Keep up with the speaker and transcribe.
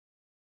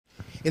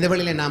இந்த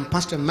வழியில் நான்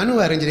பாஸ்டர் மனு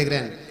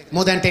அறிஞ்சிருக்கிறேன்.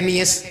 More than 10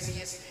 years.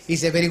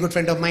 He's a very good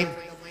friend of mine.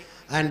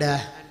 And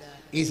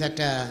he's at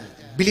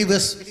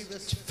Believers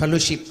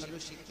Fellowship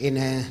in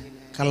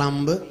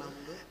Colombo.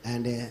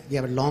 And we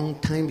have a long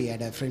time, we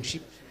had a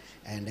friendship.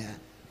 And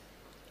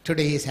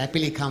today he's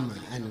happily come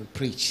and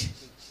preach.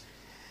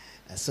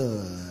 So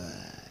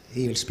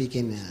he will speak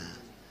in,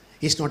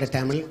 he's not a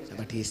Tamil,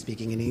 but he is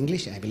speaking in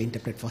English. I will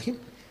interpret for him.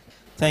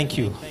 Thank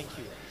you.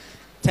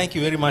 Thank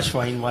you very much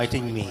for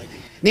inviting me.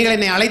 நீங்கள்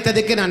என்னை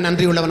அழைத்ததுக்கு நான்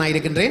நன்றி உள்ளவனாக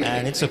இருக்கின்றேன்.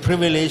 And it's a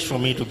privilege for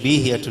me to be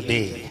here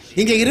today.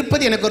 இங்கே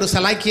இருப்பது எனக்கு ஒரு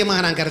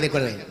சலாக்கியமாக நான்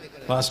கருதிக்கொள்கிறேன்.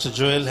 Pastor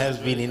Joel has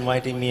been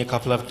inviting me a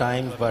couple of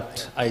times, but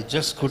I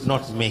just could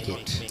not make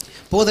it.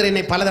 போதர்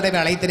என்னை பல தடவை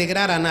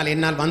அழைத்திருக்கிறார், ஆனால்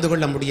என்னால் வந்து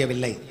கொள்ள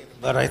முடியவில்லை.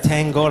 But I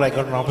thank God I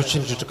got an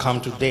opportunity to come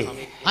today.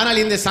 ஆனால்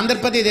இந்த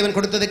சந்தர்ப்பத்தை தேவன்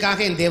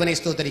கொடுத்ததுக்காக என் தேவனை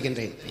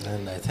ஸ்தோத்திரிக்கின்றேன்.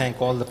 And I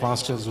thank all the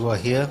pastors who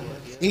are here.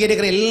 இங்கே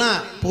இருக்கிற எல்லா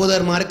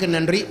போதர்மாருக்கு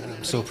நன்றி.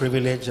 I'm so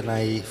privileged and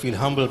I feel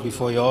humble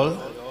before you all.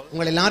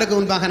 உங்கள் எல்லாருக்கும்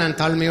முன்பாக நான்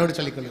தாழ்மையோடு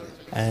சொல்லிக் கொள்கிறேன்.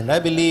 And I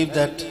believe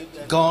that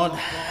God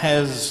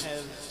has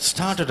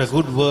started a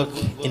good work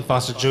in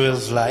Pastor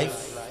Joel's life.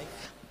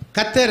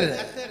 கர்த்தர்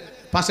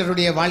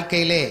பாஸ்டருடைய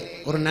வாழ்க்கையிலே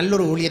ஒரு நல்ல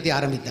ஊழியத்தை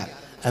ஆரம்பித்தார்.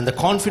 And the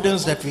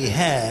confidence that we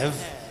have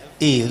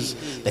is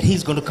that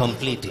he's going to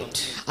complete it.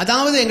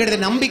 அதாவது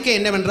எங்களுடைய நம்பிக்கை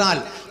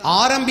என்னவென்றால்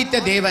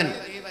ஆரம்பித்த தேவன்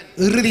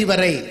இறுதி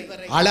வரை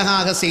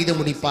அழகாக செய்து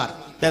முடிப்பார்.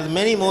 There are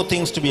many more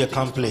things to be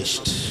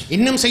accomplished.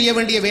 இன்னும் செய்ய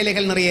வேண்டிய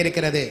வேலைகள் நிறைய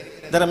இருக்கிறது.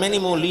 There are many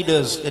more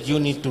leaders that you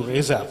need to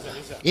raise up.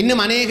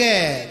 இன்னும் अनेक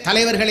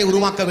தலைவர்களை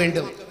உருவாக்க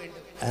வேண்டும்.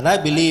 And I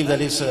believe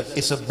that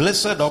it's a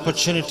blessed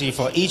opportunity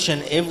for each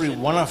and every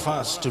one of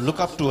us to look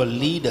up to a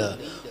leader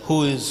who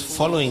is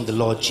following the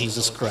Lord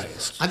Jesus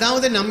Christ.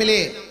 அதாவது நம்மிலே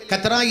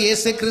கர்த்தராகிய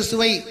இயேசு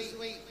கிறிஸ்துவை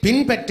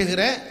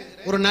பின்பற்றுகிற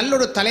ஒரு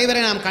நல்ல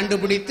தலைவரை நாம்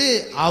கண்டுபிடித்து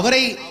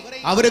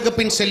அவருக்கு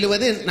பின்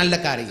செல்லுவது நல்ல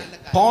காரியம்.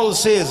 Paul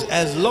says,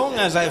 as long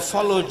as I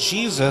follow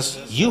Jesus,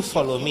 you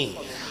follow me.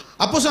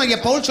 அப்போஸ்தலனாகிய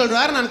பவுல்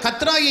சொல்றார், நான்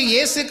கர்த்தராகிய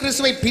இயேசு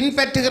கிறிஸ்துவை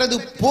பின்பற்றுகிறது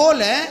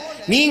போல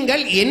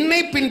நீங்கள்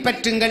என்னை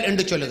பின்பற்றுங்கள்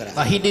என்று சொல்லுகிறார்.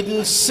 He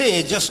didn't say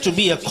just to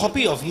be a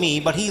copy of me,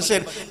 but he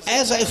said,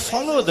 as I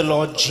follow the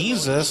Lord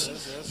Jesus,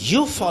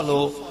 you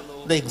follow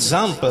the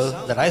example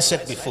that I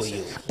set before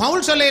you.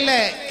 Pavul சொல்லல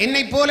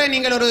என்னை போல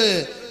நீங்கள் ஒரு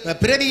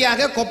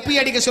பிரதியாக கொப்பி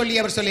அடிக்க சொல்லி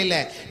அவர் சொல்லல.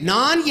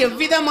 நான்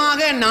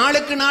எவ்விதமாக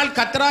நாளுக்கு நாள்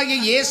கர்த்தராகிய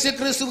இயேசு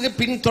கிறிஸ்துவுக்கு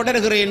பின்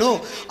தொடர்கிறேனோ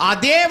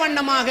அதே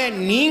வண்ணமாக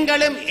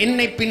நீங்களும்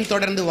என்னை பின்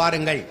தொடர்ந்து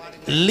வாருங்கள்.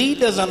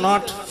 Leaders are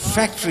not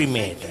factory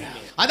made.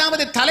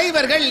 அதாவது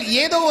தலைவர்கள்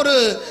ஏதோ ஒரு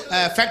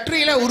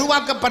ஃபேக்டரியில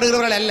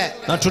உருவாக்கப்படுகிறவர்கள் அல்ல.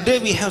 Now today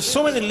we have so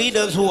many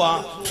leaders who are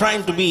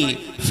trying to be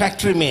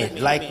factory made,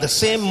 like the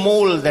same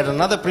mold that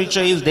another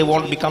preacher is, they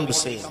want to become the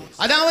same.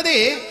 அதாவது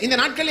இந்த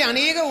நாட்களில்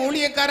अनेक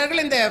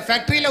ஊழியக்காரர்கள் இந்த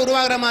ஃபேக்டரியில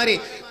உருவாகுற மாதிரி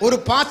ஒரு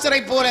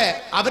பாஸ்டரை போல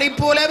அவரை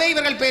போலவே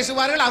இவர்கள்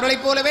பேசுவார்கள், அவரை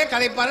போலவே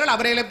கதைப்பார்கள்,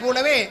 அவரை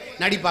போலவே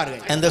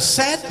நடிப்பார்கள். And the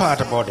sad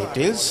part about it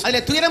is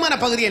அதிலே துயரமான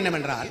பகுதி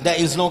என்னவென்றால் there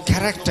is no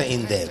character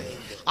in them.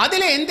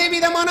 அதிலே எந்த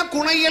விதமான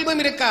குண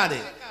இயல்பும் இருக்காது.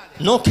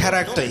 No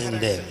character in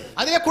them.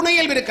 அதிலே குண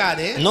இயல்பு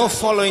இருக்காது. No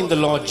following the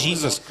Lord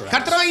Jesus Christ.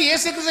 கர்த்தராகிய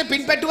இயேசு கிறிஸ்துவை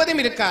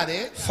பின்பற்றுவதும் இருக்காது.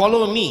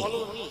 Follow me.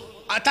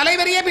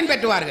 தலைவரையே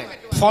பின்பற்றுவார்கள்.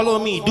 Follow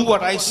me, do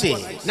what I say.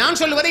 நான்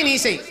சொல்வதை நீ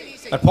செய்.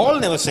 But Paul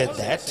never said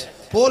that.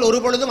 Pavul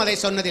ஒருபொழுதும் அதை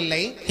சொன்னதில்லை.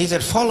 He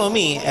said, follow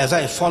me as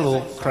I follow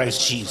Christ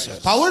Jesus.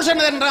 Pavul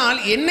சொன்னதென்றால்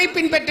என்னை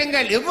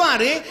பின்பற்றுங்கள்,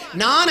 எவ்வாறு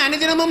நான்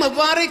அனுதினமும்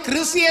எவ்வாறு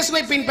கிறிஸ்து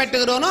இயேசுவை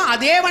பின்பற்றுகிறேனோ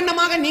அதே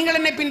வண்ணமாக நீங்கள்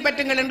என்னை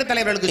பின்பற்றுங்கள் என்று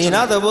தலைவர்களுக்கு சொன்னார்.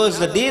 In other words,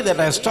 the day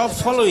that I stop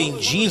following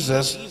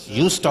Jesus,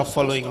 you stop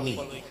following me.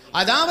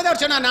 அதாவது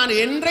அவர் சொன்னார், நான்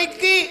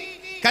என்றைக்கு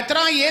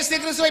கர்த்தராகிய இயேசு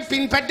கிறிஸ்துவை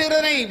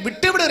பின்பற்றுகிறதை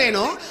விட்டு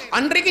விடுகிறேனோ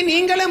அன்றைக்கு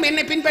நீங்களும்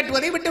என்னை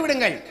பின்பற்றுவதை விட்டு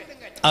விடுங்கள்.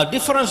 A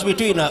difference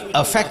between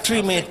a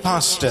factory made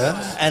pastor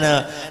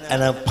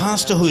and a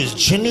pastor who is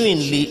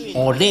genuinely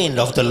ordained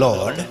of the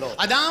Lord.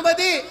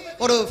 அதாவது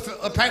ஒரு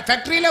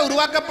ஃபேக்டரியில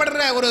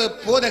உருவாக்கப்படுற ஒரு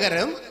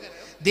போதகரும்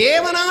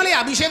தேவனாலே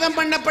அபிஷேகம்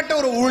பண்ணப்பட்ட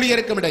ஒரு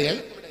ஊழியருக்கும் இடையில்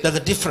There's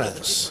a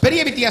difference.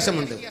 பெரிய வித்தியாசம்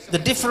உண்டு.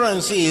 The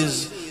difference is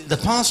the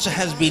pastor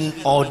has been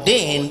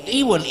ordained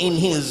even in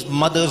his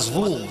mother's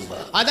womb.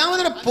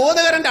 அதாவது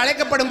போதகர் என்று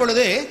அழைக்கப்படும்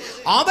பொழுது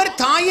அவர்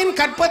தாயின்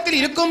கற்பத்தில்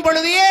இருக்கும்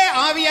பொழுதே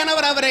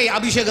ஆவியானவர் அவரை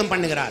அபிஷேகம்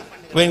பண்ணுகிறார்.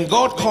 When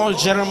God called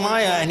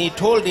Jeremiah and he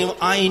told him,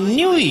 I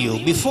knew you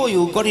before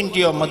you got into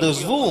your mother's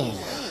womb.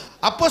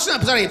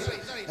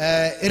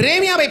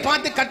 எரேமியாவை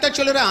பார்த்து கர்த்தர்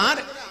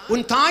சொல்றார்,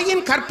 உன்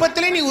தாயின்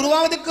கற்பத்திலே நீ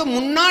உருவாவதற்கு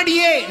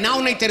முன்னாடியே நான்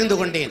உன்னை தெரிந்து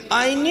கொண்டேன்.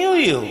 I knew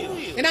you.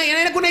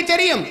 எனக்கு உன்னை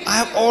தெரியும். I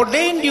have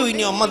ordained you in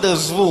your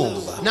mother's womb.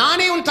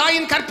 நானே உன்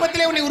தாயின்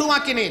கற்பத்திலே உன்னை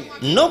உருவாக்கினேன்.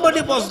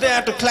 Nobody was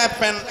there to clap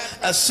and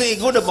say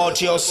good about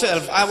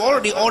yourself. I have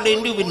already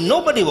ordained you when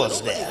nobody was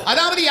there.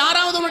 அதாவது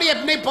யாராவது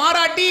உன்னை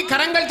பாராட்டி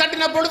கரங்கள்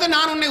தட்டின பொழுது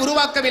நான் உன்னை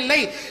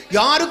உருவாக்கவில்லை.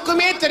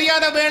 யாருக்குமே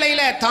தெரியாத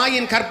வேளையில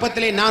தாயின்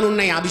கற்பத்திலே நான்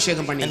உன்னை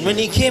அபிஷேகம் பண்ணினேன். And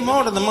when he came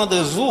out of the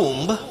mother's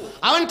womb,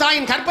 அவன்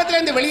தாயின்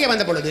கற்பத்திலிருந்து வெளியே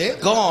வந்த பொழுது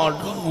God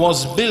was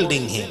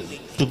building him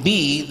to be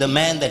the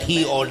man that he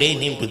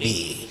ordained him to be.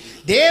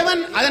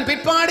 தேவன் அதன்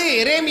பிற்பாடு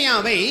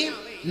எரேமியாவை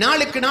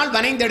நாளுக்கு நாள்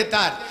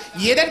வனைந்தெடுத்தார்.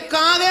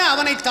 எதற்காக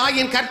அவனை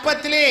தாயின்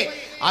கற்பத்திலே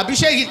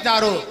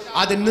அபிஷேகித்தாரோ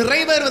அது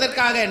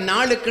நிறைவேறுவதற்காக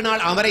நாளுக்கு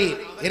நாள் அவரை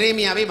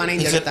எரேமியாவை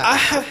வணைந்தெடுத்தார். I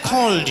have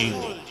called you.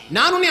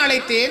 நான் உன்னை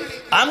அழைத்தேன்.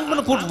 I'm going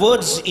to put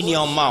words in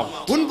your mouth.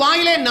 உன்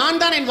வாயிலே நான்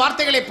தான் என்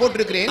வார்த்தைகளை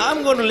போட்டிருக்கிறேன். I'm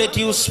going to let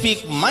you speak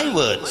my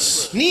words.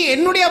 நீ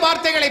என்னுடைய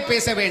வார்த்தைகளை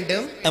பேச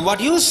வேண்டும். And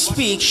what you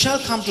speak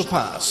shall come to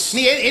pass.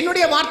 நீ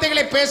என்னுடைய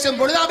வார்த்தைகளை பேசும்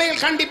பொழுது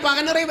அவைகள்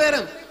கண்டிப்பாக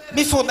நிறைவேறும்.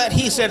 Before that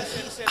he said,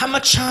 I'm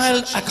a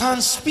child, I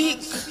can't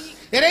speak.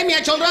 எரேமியா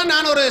சொல்றான்,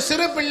 நான் ஒரு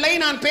சிறு பிள்ளை,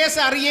 நான் பேச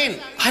அறியேன்.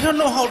 I don't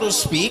know how to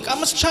speak,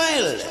 I'm a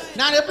child.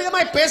 நான்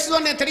எப்படிமாய்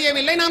பேசுவேன்னு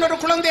தெரியவில்லை, நான் ஒரு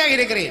குழந்தையாக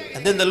இருக்கிறேன்.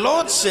 And then the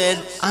Lord said,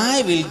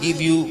 I will give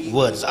you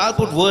words. I'll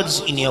put words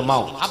in your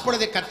mouth.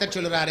 அப்பொழுது கர்த்தர்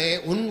சொல்றாரு,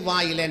 உன்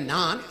வாயிலே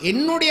நான்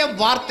என்னுடைய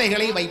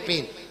வார்த்தைகளை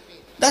வைப்பேன்.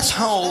 That's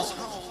how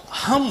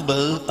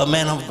humble a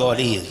man of God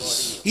is.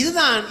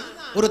 இதுதான்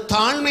ஒரு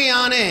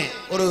தாழ்மையான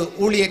ஒரு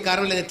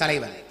ஊழியக்காரன் அல்லது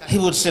தலைவன். He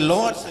would say,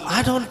 Lord,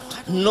 I don't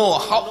know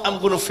how I'm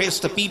going to face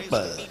the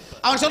people.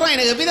 அவன் சொல்றான்,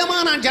 எனக்கு விதமா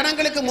நான்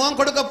ஜனங்களுக்கு முகம்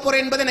கொடுக்க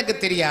போறேன் என்பது எனக்கு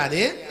தெரியாது.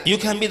 You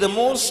can be the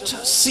most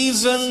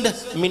seasoned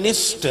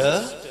minister.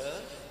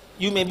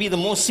 You may be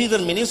the most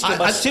seasoned minister,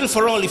 but still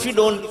for all, if you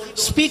don't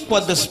speak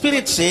what the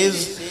Spirit says,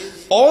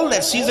 all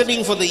that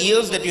seasoning for the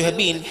years that you have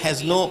been has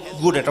no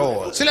good at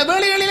all. சில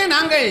வேளைகளிலே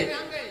நாங்கள்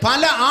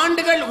பல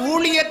ஆண்டுகள்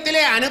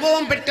ஊழியத்திலே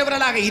அனுபவம்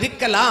பெற்றவர்களாக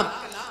இருக்கலாம்.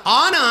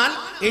 ஆனால்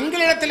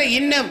எங்களிடத்தில்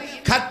இன்னும்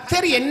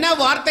கர்த்தர் என்ன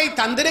வார்த்தை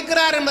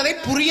தந்திருக்கிறார் என்பதை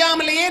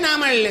புரியாமலேயே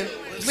நாமல்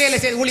வேலை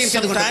செய்து ஊழியம்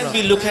செய்து கொண்டிருக்கிறோம். Sometimes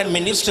we look at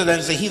ministers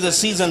and say he's a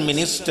seasoned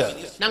minister.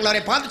 நாங்கள்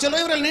அவரை பார்த்து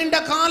சொல்லுவோம், இவர்கள் நீண்ட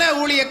கால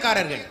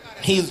ஊழியக்காரர்கள்.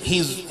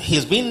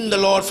 He's been in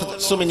the Lord for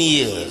so many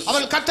years.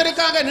 அவர்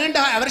கர்த்தருக்காக நீண்ட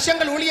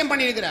வருஷங்கள் ஊழியம்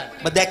பண்ணியிருக்கிறார்.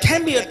 But there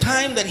can be a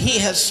time that he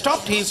has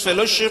stopped his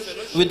fellowship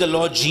with the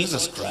Lord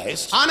Jesus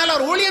Christ. ஆனால்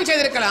அவர் ஊழியம்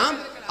செய்திருக்கலாம்.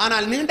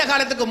 ஆனால் நீண்ட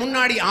காலத்துக்கு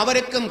முன்னாடி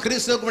அவருக்கும்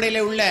கிறிஸ்துவுக்கும்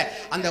இடையிலே உள்ள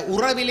அந்த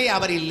உறவிலே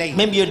அவர் இல்லை.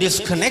 Maybe a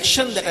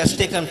disconnection that has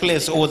taken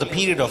place over the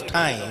period of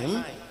time.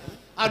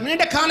 அவர்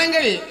நீண்ட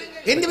காலங்கள்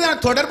எந்தவித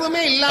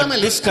தொடர்புமே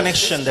இல்லாமல்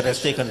disconnection that has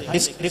taken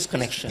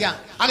disconnection.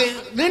 அது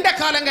நீண்ட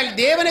காலங்கள்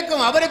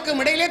தேவனுக்கும்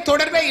அவருக்கும் இடையிலே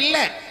தொடர்பே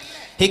இல்லை.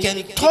 He can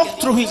talk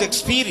through his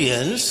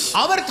experience.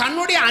 அவர்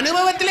தன்னுடைய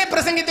அனுபவத்திலே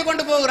பிரசங்கித்துக்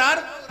கொண்டு போகிறார்.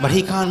 But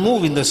he can't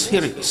move in the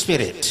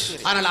spirit.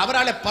 ஆனால்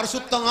அவரால்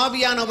பரிசுத்த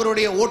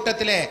ஆவியானவருடைய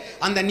ஓட்டத்திலே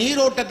அந்த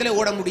நீரோட்டத்திலே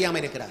ஓட முடியாம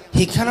இருக்கிறார்.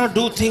 He cannot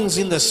do things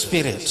in the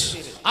spirit.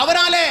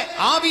 அவரால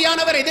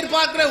ஆவியானவர்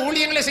எதிர்பார்க்கிற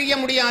ஊழியங்களை செய்ய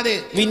முடியாது.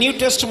 We New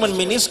Testament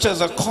ministers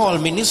are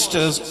called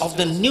ministers of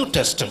the New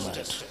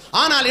Testament.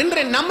 ஆனால்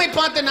இன்று நம்மை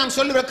பார்த்து நாம்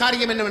சொல்லுற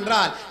காரியம்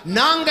என்னவென்றால்,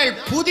 நாங்கள்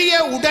புதிய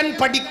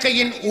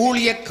உடன்படிக்கையின்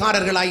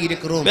ஊழியக்காரர்களாய்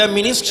இருக்கிறோம். We are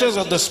ministers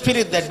of the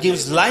spirit that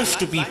gives life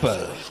to people.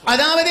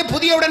 அதாவது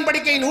புதிய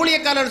உடன்படிக்கையின்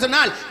ஊழியக்காரர்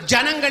சொன்னால்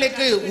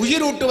ஜனங்களுக்கு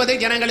உயிரூட்டுவதை,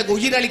 ஜனங்களுக்கு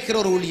உயிரளிக்கிற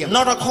ஒரு ஊழியம்.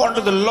 Not according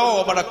to the law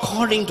but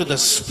according to the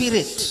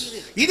spirit.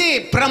 இது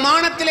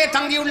பிரமாணத்திலே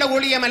தங்கியுள்ள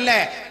ஊழியம் அல்ல,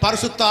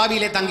 பரிசுத்த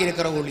ஆவியிலே தங்கி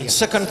இருக்கிற ஊழியம்.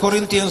 2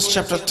 Corinthians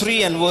chapter 3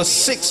 and verse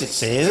 6 it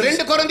says.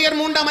 2 கொரிந்தியர்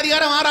 3ஆம்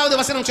அதிகாரம் 6வது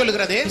வசனம்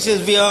சொல்லுகிறது. It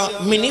says we are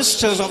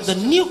ministers of the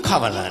new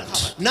covenant.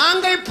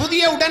 நாங்கள்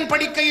புதிய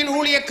உடன்படிக்கையின்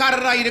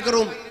ஊழியக்காரராய்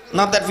இருக்கிறோம்.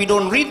 Not that we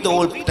don't read the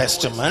Old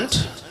Testament.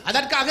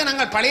 அதற்காக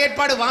நாங்கள் பழைய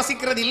ஏற்பாடு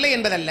வாசிக்கிறது இல்லை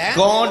என்பதல்ல.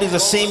 God is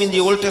the same in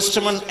the Old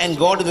Testament and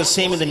God is the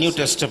same in the New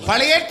Testament.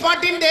 பழைய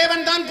ஏற்பாட்டின்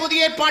தேவன் தான்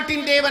புதிய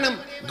ஏற்பாட்டின் தேவனும்.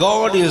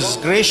 God is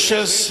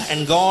gracious and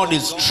God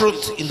is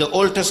truth in the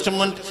Old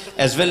Testament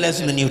as well as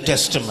in the New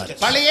Testament.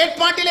 பழைய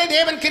ஏற்பாட்டிலே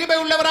தேவன் கிருபை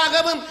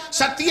உள்ளவராகவும்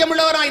சத்தியம்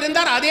உள்ளவராய்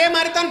இருந்தார். அதே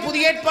மாதிரி தான்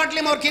புதிய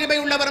ஏற்பாட்டிலும் அவர் கிருபை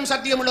உள்ளவரும்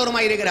சத்தியம்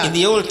உள்ளவருமாய் இருக்கிறார். In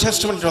the Old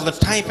Testament of the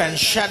type and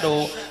shadow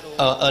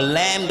a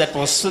lamb that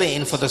was slain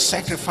for the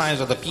sacrifice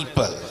of the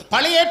people.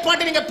 பழைய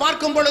ஏற்பாட்டை நீங்க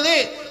பார்க்கும் பொழுது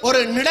ஒரு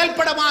நிழல்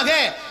படமாக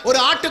ஒரு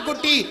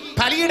ஆட்டுக்குட்டி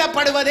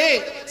பலியிடப்படுவது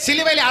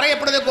சிலுவையில்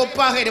அறையப்படுவதற்கு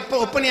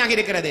ஒப்பனையாக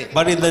இருக்கிறது.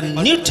 But in the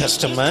New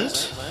Testament,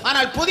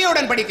 ஆனால் புதிய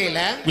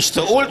உடன்படிக்கையில, which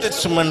the Old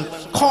Testament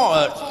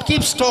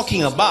keeps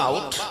talking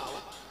about,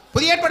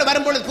 புதிய ஏற்பாடு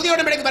வரும்பொழுது, புதிய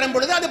உடன்படிக்கை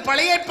வரும்பொழுது அது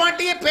பழைய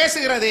ஏற்பாட்டையே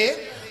பேசுகிறது.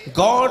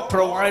 God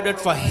provided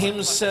for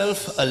himself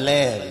a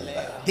lamb.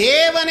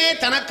 தேவனே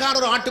தனக்கான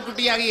ஒரு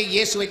ஆட்டுக்குட்டியாகிய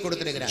இயேசுவை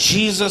கொடுத்திருக்கிறார்.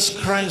 Jesus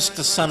Christ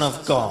the Son of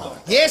God.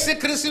 இயேசு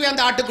கிறிஸ்துவே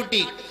அந்த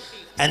ஆட்டுக்குட்டி.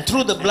 And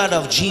through the blood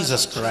of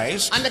Jesus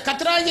Christ, அந்த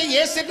கர்த்தராகிய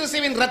இயேசு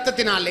கிறிஸ்துவின்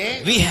இரத்தத்தினாலே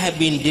we have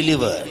been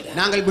delivered.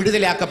 நாங்கள்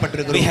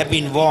விடுதலையாக்கப்பட்டிருக்கிறோம். We have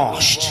been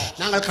washed.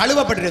 நாங்கள்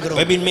கழுவப்பட்டிருக்கிறோம்.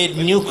 We have been made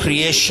new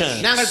creation.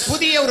 நாங்கள்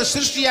புதிய ஒரு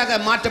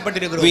சிருஷ்டியாக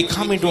மாற்றப்பட்டிருக்கிறோம். We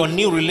come into a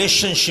new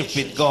relationship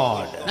with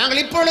God.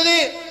 நாங்கள் இப்பொழுது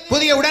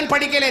புதிய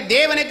உடன்படிக்கையிலே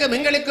தேவனுக்கும்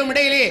எங்களுக்கும்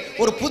இடையிலே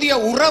ஒரு புதிய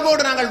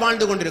உறவோடு நாங்கள்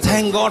வாழ்ந்து கொண்டிருக்கிறோம்.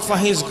 Thank God for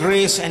his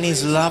grace and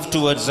his love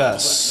towards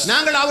us.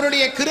 நாங்கள்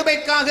அவருடைய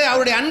கிருபைக்காக,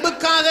 அவருடைய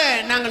அன்புக்காக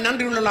நாங்கள்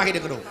நன்றியுள்ளவர்களாக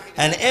இருக்கிறோம்.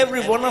 And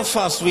every one of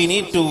us we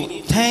need to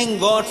thank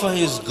God for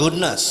his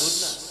goodness.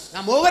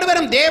 நாம்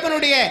ஒவ்வொருவரும்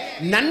தேவனுடைய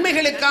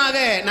நன்மைகளுக்காக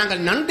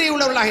நாங்கள்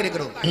நன்றியுள்ளவர்களாக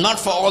இருக்கிறோம். Not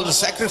for all the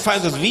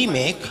sacrifices we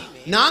make,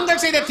 நாங்கள்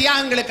செய்த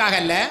தியாகங்களுக்காக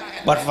அல்ல,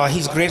 but for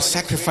his great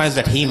sacrifice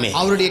that he made.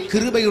 அவருடைய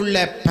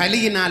கிருபையுள்ள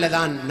பலியினால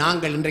தான்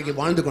நாங்கள் இன்றைக்கு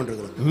வாழ்ந்து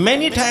கொண்டிருக்கிறோம்.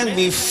 Many times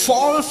we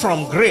fall from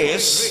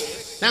grace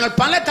நாங்கள்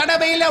பல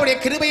தடவையில் அவருடைய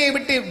கிருபையை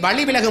விட்டு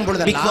வழி விலகும்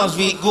பொழுது, because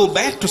we go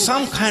back to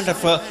some kind of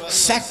a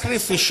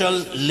sacrificial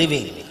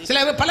living. சில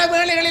பல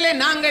வேளைகளிலே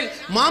நாங்கள்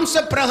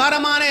மாம்ச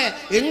பிரகாரமான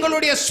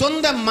எங்களுடைய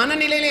சொந்த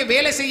மனநிலையிலே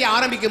வேலை செய்ய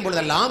ஆரம்பிக்கும்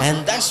பொழுதெல்லாம், and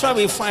that's why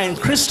we find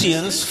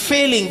Christians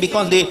failing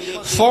because they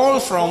fall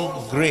from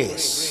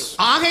grace.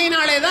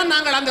 ஆகையினாலே தான்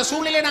நாங்கள் அந்த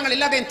சூழ்நிலையை நாங்கள்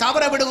எல்லாத்தையும்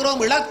தவற விடுகிறோம்,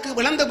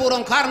 விழுந்து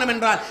போகிறோம். காரணம்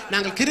என்றால்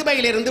நாங்கள்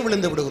கிருபையிலிருந்து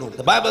விழுந்து விடுகிறோம்.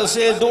 The Bible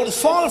says don't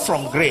fall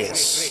from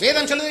grace.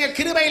 வேதம் சொல்லுது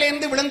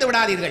கிருபையிலிருந்து விழுந்து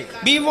விடாதீர்கள்.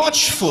 Be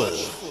watchful.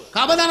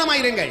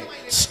 கவனமாயிருங்கள்.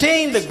 Stay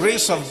in the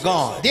grace of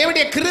God.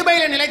 தேவனுடைய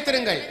கிருபையிலே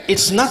நிலைத்திருங்கள்.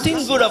 It's nothing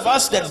good of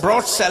us that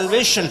brought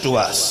salvation to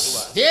us.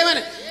 தேவன்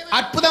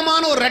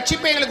அற்புதமான ஒரு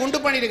ரட்சிப்பை எங்களுக்கு உண்டு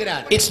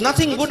பண்ணியிருக்கிறார். It's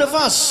nothing good of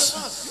us.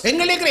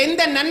 எங்களுக்கு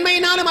எந்த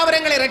நன்மையினாலும் அவர்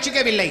எங்களை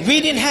ரட்சிக்கவில்லை. We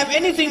didn't have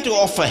anything to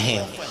offer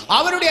him.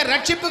 அவருடைய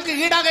ரட்சிப்புக்கு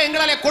ஈடாக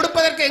எங்களால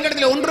கொடுப்பதற்கு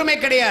எங்களிடத்தில் ஒன்றுமே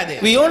கிடையாது.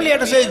 We only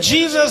had to say,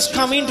 Jesus,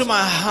 come into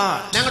my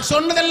heart. நாங்கள்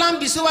சொன்னதெல்லாம்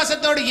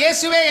விசுவாசத்தோடு,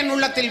 இயேசுவே என்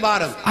உள்ளத்தில்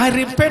வாரும். I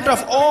repent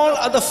of all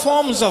other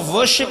forms of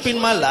worship in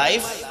my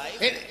life.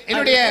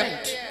 என்னுடைய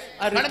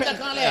கடந்த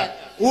கால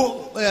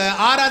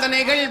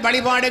ஆராதனைகள்,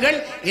 வழிபாடுகள்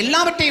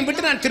எல்லாவற்றையும்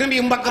விட்டு நான் திரும்பி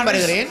உம்பக்கம்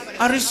வருகிறேன்.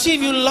 I receive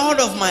you Lord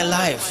of my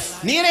life.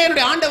 நீரே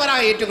என்னுடைய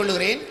ஆண்டவராக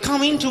ஏற்றுக்கொள்கிறேன்.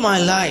 Come into my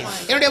life.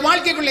 என்னுடைய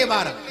வாழ்க்கைக்குள்ளே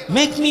வாரும்.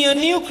 Make me a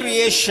new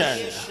creation.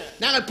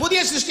 நாங்கள் புதிய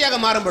சிருஷ்டியாக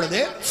மாறும்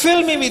பொழுது,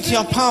 fill me with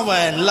your power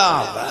and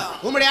love.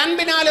 உம்முடைய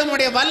அன்பினாலும்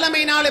உம்முடைய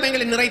வல்லமையினாலும்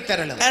எங்களை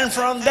நிறைத்தருளும். And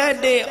from that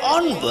day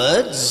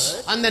onwards,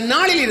 அந்த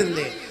நாளில்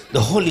இருந்து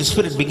the Holy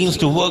Spirit begins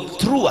to work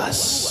through us.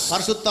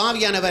 பரிசுத்த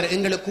ஆவியானவர்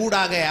எங்களுக்கு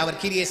கூடாக அவர்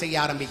கிரியை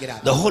செய்ய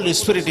ஆரம்பிக்கிறார். The Holy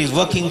Spirit is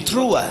working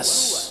through us.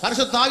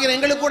 பரிசுத்த ஆவியானவர்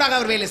எங்களுக்கு கூடாக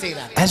அவர் வேலை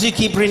செய்கிறார். As we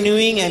keep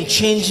renewing and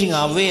changing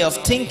our way of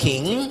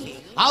thinking,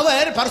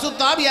 அவர்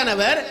பரிசுத்த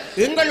ஆவியானவர்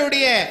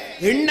எங்களுடைய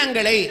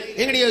எண்ணங்களை,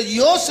 எங்களுடைய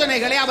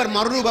யோசனைகளை அவர்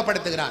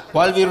மறுரூபப்படுத்துகிறார்.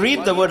 while we read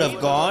the word of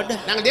God,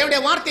 நாங்கள் தேவனுடைய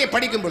வார்த்தையை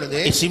படிக்கும் பொழுது,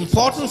 it's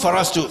important for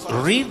us to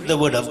read the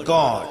word of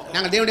God.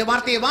 நாங்கள் தேவனுடைய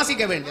வார்த்தையை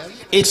வாசிக்க வேண்டும்.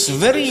 It's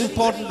very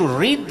important to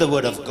read the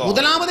word of God.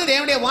 முதலாவது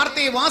தேவனுடைய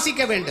வார்த்தையை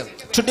வாசிக்க வேண்டும்.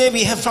 Today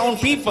we have found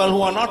people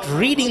who are not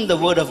reading the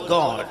word of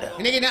God.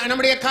 இன்னைக்கு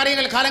நம்முடைய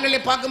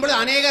காலங்களில் பார்க்கும்போது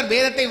அநேகர்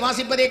வேதத்தை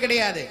வாசிப்பதே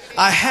கிடையாது.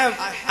 I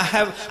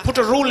have put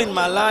a rule in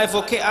my life.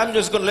 Okay, I'm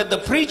just going to let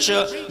the preacher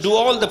do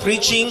all the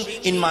preaching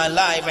in my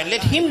life and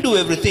let him do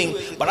everything,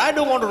 but I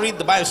don't want to read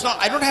the Bible. It's not,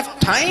 I don't have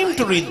time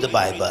to read the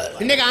Bible.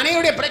 இன்னைக்கு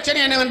அநேகருடைய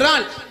பிரச்சனை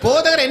என்னவென்றால்,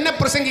 போதகர் என்ன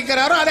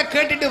பிரசங்கிக்கிறாரோ அதை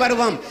கேட்டுட்டு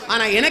வருவோம்,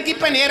 ஆனா எனக்கு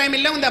இப்ப நேரம்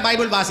இல்லை இந்த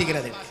பைபிள்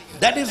வாசிக்கிறது.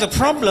 That is a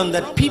problem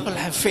that people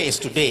have faced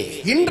today.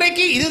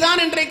 இன்றைக்கு இதுதான்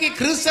இன்றைக்கு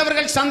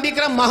கிறிஸ்தவர்கள்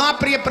சந்திக்கிற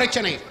மகாபெரிய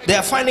பிரச்சனை. They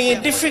are finding it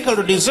difficult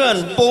to discern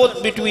both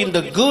between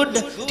the good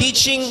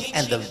teaching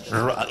and the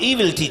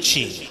evil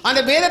teaching.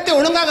 அந்த வேதத்தை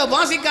ஒழுங்காக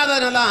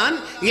வாசிக்காததனால்தான்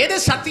எது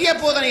சத்திய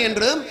போதனை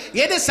என்றும்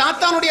எது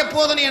சாத்தானுடைய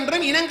போதனை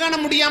என்றும் இனங்காண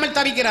முடியாமல்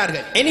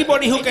தவிக்கிறார்கள்.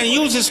 Anybody who can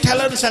use his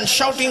talents and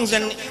shoutings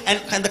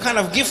and the kind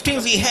of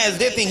giftings he has,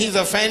 they think he's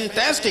a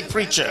fantastic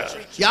preacher.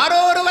 யாரோ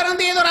ஒருவர்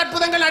வந்து ஏதோ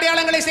அற்புதங்கள்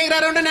அடையாளங்களை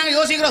செய்கிறார் என்று நாங்கள்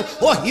யோசிக்கிறோம்.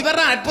 ஓ,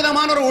 இவர்தான்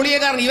அற்புதமான ஒரு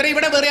ஊழியக்காரன், இவரை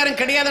விட வேறு யாரும்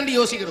கிடையாது என்று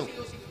யோசிக்கிறோம்.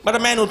 But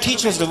a man who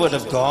teaches the word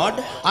of God,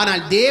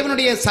 ஆனால்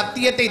தேவனுடைய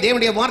சத்தியத்தை,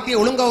 தேவனுடைய வார்த்தையை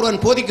ஒழுங்கா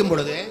ஒருவன் போதிக்கும்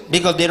பொழுது,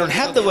 because they don't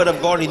have the word of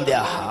God in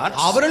their hearts,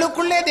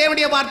 அவர்களுக்குள்ளே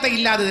தேவனுடைய வார்த்தை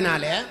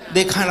இல்லாததினால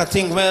they kind of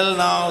think, well,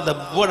 now the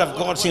word of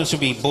God seems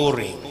to be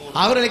boring.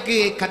 அவர்களுக்கு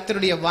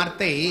கர்த்தருடைய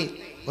வார்த்தை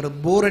ஒரு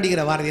போர்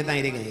அடிக்கிற வார்த்தை தான்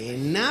இருக்கு.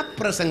 என்ன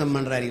பிரசங்கம்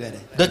பண்றாரு இவர்?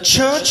 The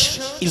church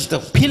is the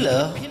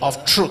pillar of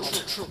truth.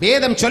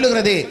 வேதம்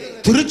சொல்லுகிறது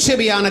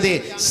திருச்சபையானது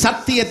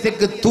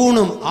சத்தியத்துக்கு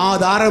தூணும்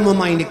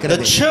ஆதாரமுமாய்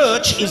நிற்கிறது. The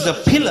church is the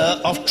pillar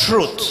of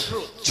truth.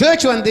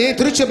 Search வந்து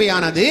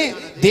திருச்சபையானது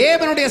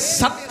தேவனுடைய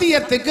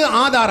சத்தியத்துக்கு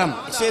ஆதாரம்.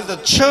 It says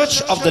the church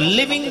of the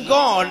living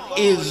God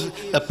is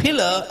the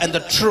pillar and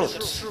the truth.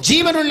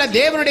 ஜீவனுள்ள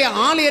தேவனுடைய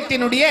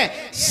ஆலயத்தினுடைய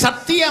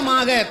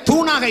சத்தியமாக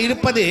தூணாக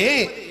இருப்பது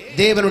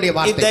தேவனுடைய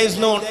வார்த்தை. If there is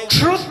no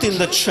truth in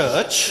the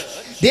church,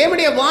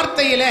 தேவனுடைய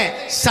வார்த்தையிலே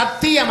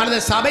சத்தியம் அல்லது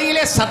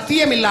சபையிலே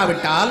சத்தியம்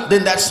இல்லாவிட்டால்,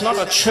 then that's not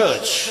a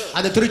church.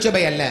 அது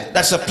திருச்சபை அல்ல.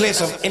 That's a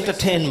place of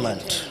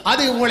entertainment.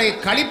 அது உங்களை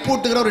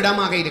களிப்பூட்டுகிற ஒரு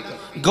இடமாக இருக்கும்.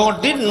 God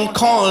didn't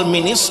call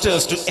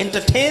ministers to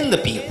entertain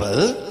the people.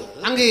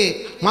 அங்கு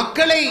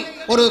மக்களை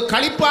ஒரு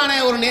களிப்பான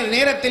ஒரு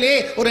நேரத்திலே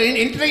ஒரு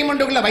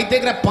என்டர்டெயின்மென்ட்டுக்குள்ள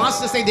வைத்திருக்கிற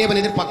பாஸ்டர்ஸை தேவன்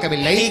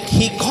எதிர்பார்க்கவில்லை.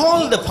 He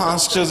called the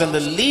pastors and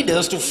the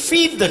leaders to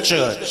feed the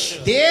church.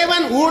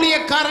 தேவன்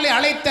ஊழியக்காரர்களை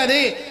அழைத்தது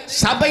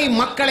சபை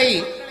மக்களை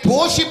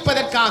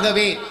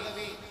போஷிப்பதற்காகவே.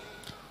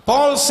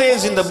 Paul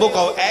says in the book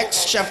of Acts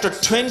chapter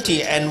 20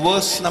 and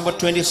verse number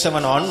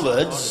 27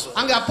 onwards,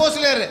 அங்கு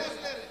அப்போஸ்தலர்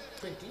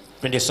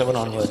 27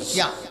 onwards,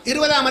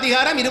 20ஆம்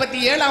அதிகாரம்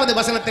 27வது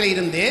வசனத்திலே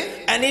இருந்து,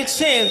 and it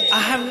says,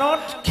 I have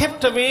not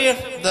kept away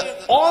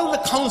all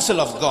the counsel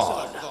of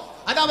God.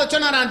 அதாவது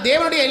சொன்னார், நான்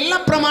தேவனுடைய எல்லா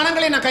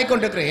பிரமாணங்களையும் நான்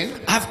கைக்கொண்டிருக்கிறேன்.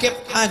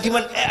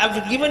 I've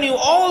given you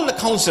all the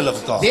counsel of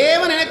God.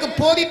 தேவன் எனக்கு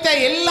போதித்த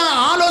எல்லா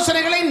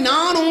ஆலோசனைகளையும்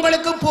நான்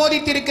உங்களுக்கு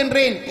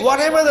போதித்திருக்கின்றேன்.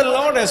 Whatever the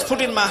Lord has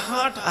put in my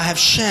heart, I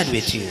have shared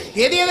with you.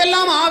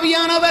 எதெல்லாம்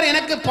ஆவியானவர்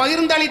எனக்கு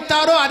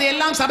பகிர்ந்தளித்தாரோ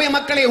அதெல்லாம் சபை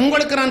மக்களை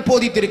உங்களுக்கு நான்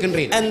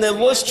போதித்திருக்கின்றேன். And the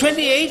verse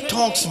 28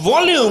 talks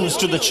volumes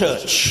to the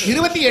church.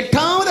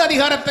 28வது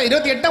அதிகாரத்தை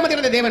 28ஆம்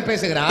அதிகாரத்தை தேவன்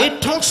பேசுகிறார். It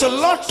talks a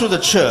lot to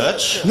the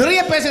church.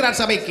 நிறைய பேசுகிறார்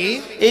சபைக்கு.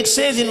 It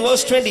says in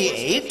verse 28,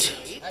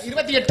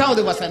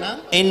 28வது வசனம்.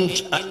 In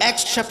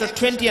Acts chapter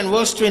 20 and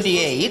verse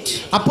 28,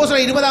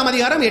 அப்போஸ்தலர் 20ஆம்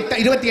அதிகாரம்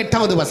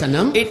 28வது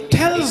வசனம். it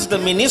tells the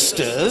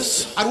ministers,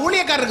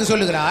 ஊழியக்காரருக்கு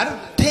சொல்லுகிறார்,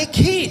 take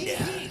heed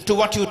to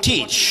what you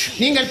teach.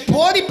 நீங்கள்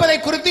போதிப்பதை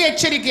குறித்து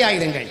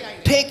எச்சரிக்கையாயிருங்கள்.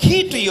 Take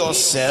heed to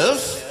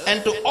yourself and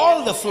to all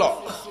the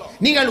flock.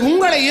 நீங்கள்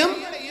உங்களையும்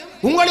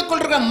உங்களுக்குள்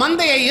இருக்கிற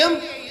மந்தையையும்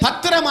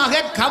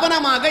பத்திரமாக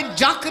கவனமாக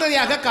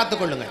ஜாக்கிரதையாக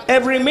காத்துக்கொள்ளுங்கள்.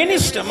 Every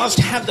minister must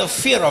have the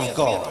fear of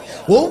God.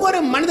 ஒவ்வொரு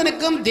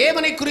மனிதனுக்கும்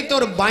தேவனை குறித்த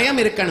ஒரு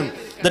பயம் இருக்கணும்.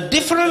 The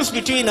difference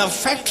between a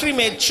factory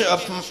made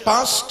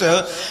pastor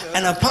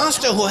and a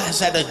pastor who has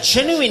had a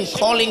genuine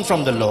calling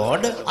from the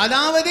Lord,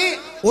 அதாவது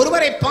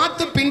ஒருவரை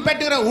பார்த்து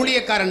பின்பற்றுகிற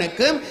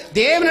ஊழியக்காரனுக்கும்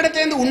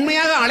தேவனிடத்திலிருந்து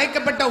உண்மையாக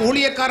அழைக்கப்பட்ட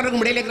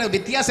ஊழியக்காரனுக்கும் இடையில இருக்கிற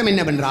வித்தியாசம்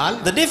என்னவென்றால்,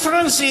 the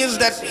difference is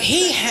that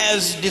he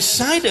has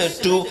decided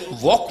to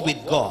walk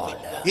with God.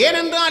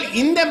 ஏனென்றால்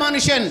இந்த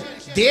மனுஷன்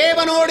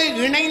தேவனோடு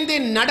இணைந்து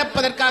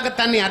நடப்பதற்காக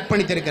தன்னை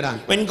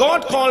அர்ப்பணித்திருக்கிறான். When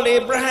God called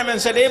Abraham and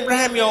said,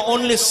 Abraham, your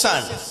only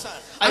son,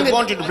 I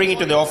want you to bring it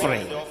to the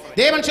offering.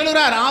 தேவன்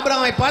சொல்கிறார்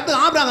ஆபிரகாமை பார்த்து,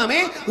 ஆபிரகாமே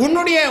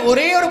உன்னுடைய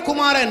ஒரே ஒரு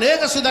குமாரன்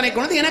ஏகசுதனை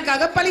கொண்டு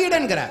எனக்காக பலியிடு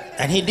என்கிறார்.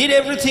 And he did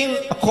everything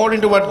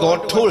according to what God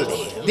told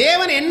him.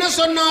 தேவன் என்ன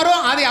சொன்னாரோ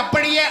அதை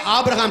அப்படியே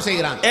ஆபிரகாம்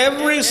செய்கிறான்.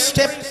 Every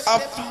step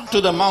up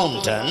to the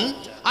mountain,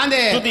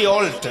 to the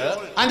altar,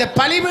 அந்த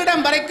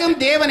பலிபீடம் வரைக்கும்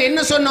தேவன்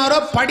என்ன சொன்னாரோ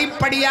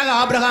படிப்படியாக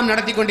ஆபிரகாம்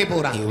நடத்தி கொண்டே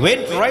போறான். He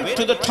went right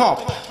to the top.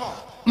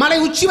 மலை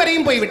உச்சி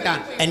வரையும் போய்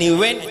விட்டான். And he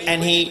went and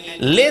he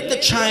laid the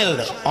child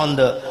on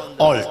the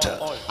altar.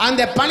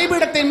 அந்த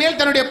பலிபீடத்தின் மேல்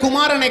தன்னுடைய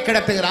குமாரனை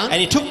கிடத்துகிறான்.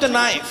 And he took the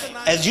knife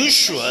as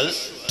usual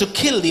to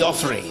kill the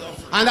offering.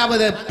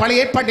 அதாவது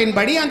பழைய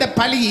ஏற்பாட்டின்படி அந்த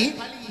பலி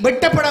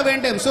வெட்டப்பட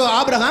வேண்டும். சோ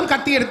ஆபிரகாம்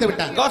கத்தி எடுத்து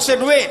விட்டான். God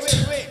said, wait.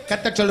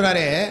 கர்த்தர்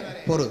சொல்றாரு,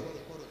 பொறு.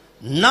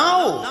 Now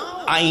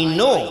I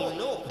know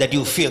that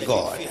you fear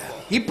God.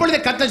 இப்பொழுது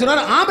கர்த்தர்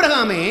சொல்றார்,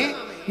 ஆபிரகாமே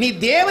நீ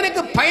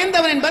தேவனுக்கு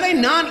பயந்தவன் என்பதை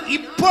நான்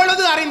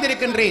இப்பொழுது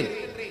அறிந்திருக்கின்றேன்.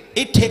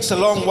 It takes a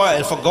long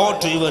while for God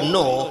to even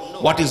know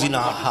what is in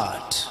our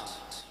heart.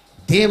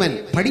 தேவன்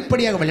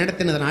படிப்படியாக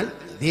வழிநடத்தினதனால்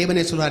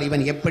தேவனே சொல்றார்,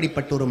 இவன்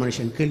எப்படிப்பட்ட ஒரு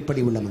மனுஷன்,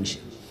 கீழ்ப்படி உள்ள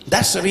மனுஷன்.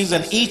 That's the reason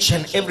each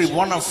and every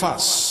one of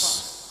us,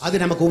 அது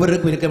நமக்கு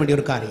ஒவ்வொருவருக்கும் இருக்க வேண்டிய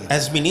ஒரு காரியம்.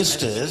 as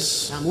ministers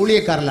நாம்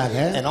ஊழியக்காரர்களாக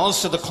and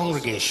also the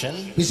congregation,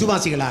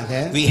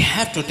 விசுவாசிகளாக we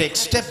have to take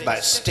step by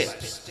step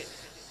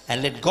and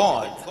let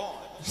God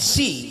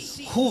see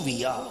who we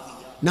are.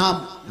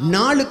 நாம்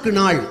நாளுக்கு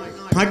நாள்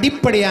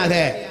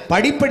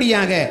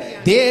படிப்படியாக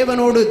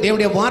தேவனோடு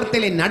தேவனுடைய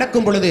வார்த்தையிலே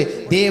நடக்கும் பொழுது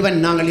தேவன்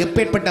நாங்கள்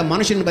எப்பேற்பட்ட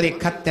மனுஷன் என்பதை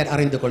கர்த்தர்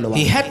அறிந்து கொள்வார்.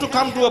 He had to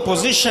come to a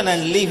position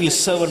and leave his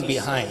servant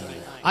behind.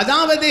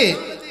 அதாவது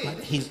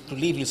he to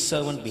leave his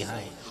servant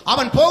behind.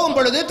 அவன் போகும்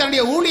பொழுது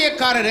தன்னுடைய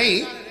ஊழியக்காரரை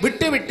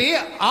விட்டுவிட்டு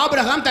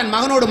ஆபிரகாம் தன்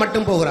மகனோடு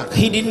மட்டும் போகிறான்.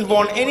 He didn't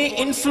want any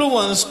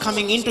influence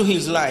coming into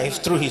his life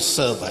through his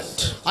servant.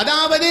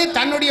 அதாவது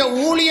தன்னுடைய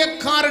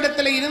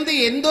ஊழியக்காரரிடத்தில் இருந்து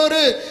எந்த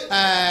ஒரு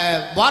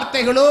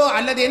வார்த்தைகளோ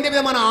அல்லது எந்த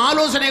விதமான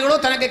ஆலோசனைகளோ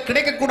தனக்கு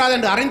கிடைக்க கூடாது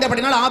என்று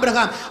அறிந்தபடினால்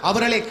ஆபிரகாம்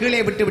அவர்களை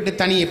கீழே விட்டு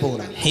தனியே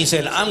போகிறான். He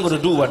said, I'm going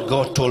to do what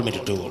God told me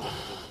to do.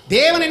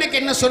 தேவன் எனக்கு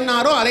என்ன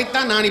சொன்னாரோ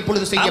அதைத்தான் நான்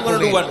இப்பொழுது செய்ய போகிறேன்.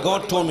 I'm going to do what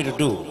God told me to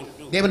do.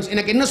 தேவன்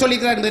எனக்கு என்ன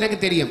சொல்லிக்கிறார் என்று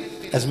எனக்கு தெரியும்.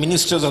 As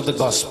ministers of the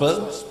gospel,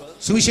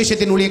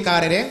 சுவிசேஷத்தின்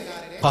ஊழியக்காரரே,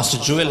 Pastor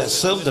Joel has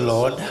served the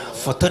Lord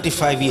for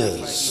 35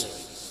 years,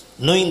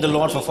 knowing the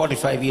Lord for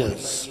 45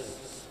 years.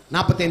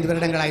 45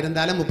 வருடங்களா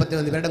இருந்தாலும்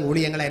 35 வருடம்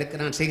ஊழியங்களா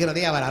இருக்கு நான்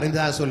செய்கிறதை அவர்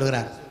அறிந்ததாக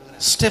சொல்லுகிறார்.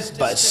 Step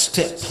by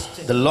step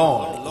the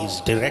Lord is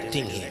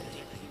directing him.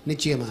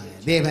 நிச்சயமாக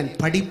தேவன்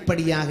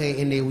படிப்படியாக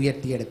என்னை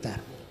உயர்த்தி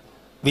எடுத்தார்.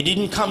 We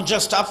didn't come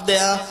just up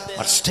there,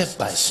 but step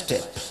by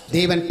step.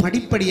 தேவன்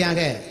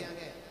படிப்படியாக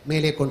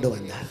மேலே கொண்டு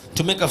வந்தார்.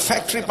 To make a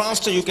factory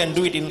pastor, you can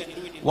do it in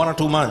 1 or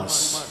 2 months.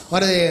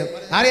 ஒரு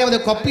யாரையாவது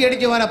காப்பி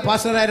அடிச்சு வர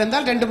பாஸ்டரா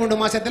இருந்தால் 2-3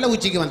 மாசத்துல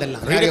உச்சிக்கு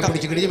வந்துடலாம். யாரையா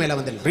பிடிச்சிக்கிட்டு மேல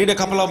வந்துடலாம். Read a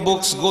couple of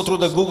books, go through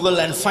the Google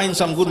and find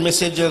some good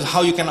messages,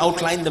 how you can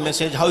outline the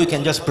message, how you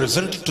can just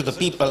present it to the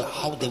people,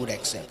 how they would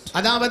accept.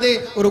 அதாவது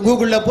ஒரு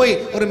கூகுள்ல போய்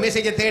ஒரு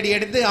மெசேஜை தேடி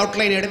எடுத்து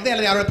outline எடுத்து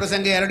அல்லது அவரோட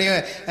பிரசங்க யாருடைய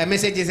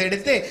மெசேஜஸ்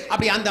எடுத்து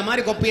அப்படி அந்த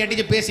மாதிரி காப்பி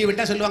அடிச்சு பேசி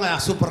விட்டா சொல்லுவாங்க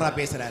சூப்பரா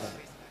பேசுறாரு.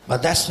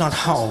 But that's not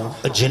how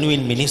a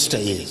genuine minister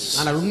is.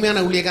 ஆனால் உண்மையான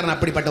ஊழியக்காரன்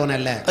அப்படிப்பட்டவன்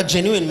அல்ல. A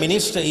genuine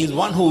minister is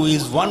one who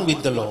is one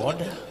with the Lord,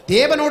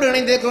 தேவனோடு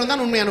இணைந்து இருக்கிறவன்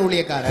தான் உண்மையான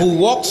ஊழியக்காரன். who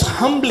walks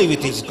humbly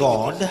with his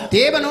God,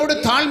 தேவனோடு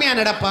தாழ்மையா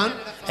நடப்பான்,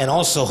 and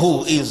also who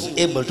is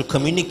able to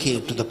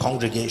communicate to the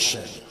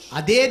congregation.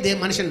 அதே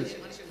மனுஷன்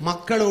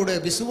மக்களோடு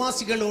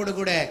விசுவாசிகளோடு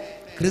கூட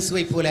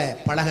கிறிஸ்துவை போல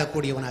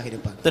பழகக்கூடியவனாக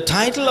இருப்பான். The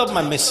title of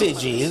my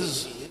message is,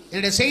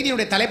 என்னுடைய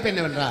செய்தியுடைய தலைப்பு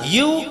என்னவென்றால்,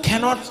 you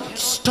cannot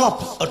stop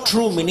a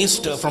true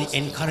minister from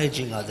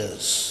encouraging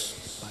others.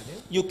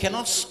 You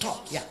cannot stop.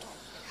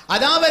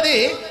 அதாவது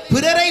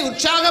பிறரை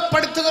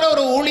உற்சாகப்படுத்துகிற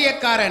ஒரு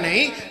ஊழியக்காரனை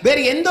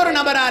வேறு எந்த ஒரு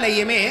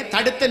நபராலேயுமே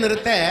தடுத்து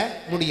நிறுத்த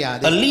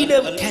முடியாது. A leader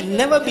can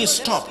never be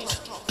stopped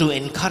to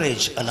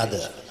encourage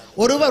another.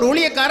 ஒருவர்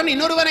ஊழியக்காரன்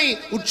இன்னொருவரை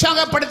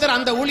உற்சாகப்படுத்துற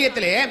அந்த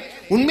ஊழியத்திலே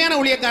உண்மையான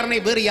ஊழியக்காரனை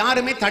வேறு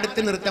யாருமே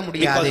தடுத்து நிறுத்த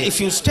முடியாது. Because if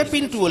you step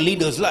into a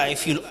leader's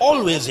life, he'll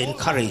always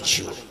encourage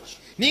you.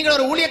 நீங்கள்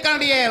ஒரு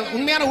ஊழியக்காரனுடைய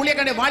உண்மையான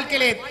ஊழியக்காரனுடைய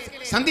வாழ்க்கையிலே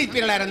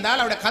சந்திப்பீர்களா இருந்தால்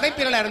அவருடைய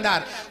கதைப்பீர்களா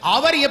இருந்தால்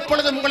அவர்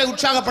எப்பொழுதும் உங்களை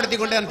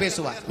உற்சாகப்படுத்திக் கொண்டு தான்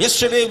பேசுவார்.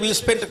 Yesterday we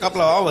spent a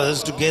couple of hours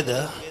together.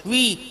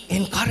 We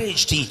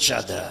encouraged each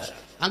other.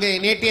 அங்கே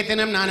நேற்றைய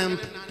தினம் நானும்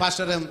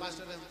பாஸ்டரும்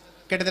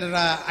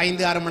கிட்டத்தட்ட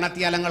 5-6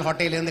 மணித்தியாலங்கள்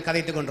ஹோட்டலில் இருந்து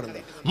கதைத்துக்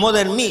கொண்டிருந்தேன். More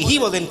than me, he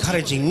was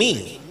encouraging me.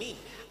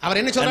 அவர்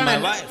என்ன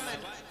சொல்றார்?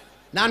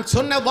 நான்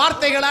சொன்ன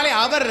வார்த்தைகளாலே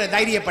அவர்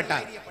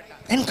தைரியப்பட்டார்.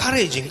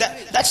 Encouraging.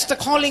 That's the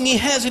calling he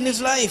has in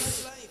his life.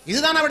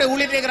 இதுதான் அவருடைய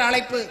ஊழியத்திற்கான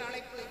அழைப்பு.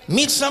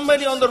 Meet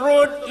somebody on the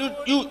road,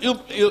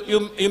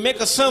 you make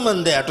a sermon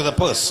there to the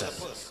person.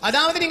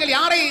 அதாவது நீங்கள்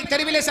யாரை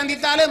தெருவிலே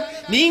சந்தித்தாலும்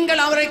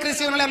நீங்கள் அவரை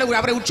கிறிஸ்துவினாலே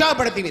அவரை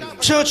உற்சாகப்படுத்துவீர்கள்.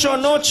 Church or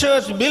no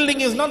church, building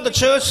is not the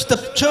church. The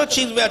church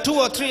is where 2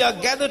 or 3 are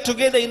gathered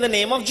together in the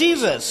name of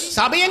Jesus.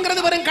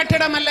 சபைங்கிறது வெறும்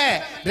கட்டடம் அல்ல.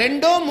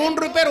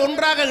 2-3 பேர்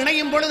ஒன்றாக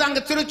இணையும் பொழுது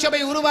அங்க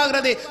திருச்சபை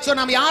உருவாகிறது. சோ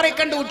நாம் யாரை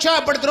கண்டு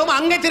உற்சாகப்படுத்துறோம்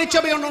அங்கே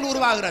திருச்சபை ஒன்று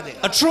உருவாகிறது.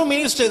 A true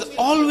minister is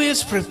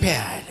always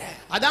prepared.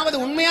 அதாவது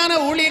உண்மையான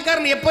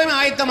ஊழியக்காரன் எப்பவுமே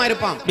ஆயத்தமா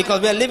இருப்பான்.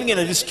 Because we are living in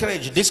a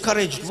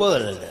discouraged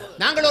world.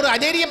 நாங்கள் ஒரு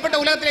அதைரியப்பட்ட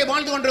உலகத்திலே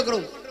வாழ்ந்து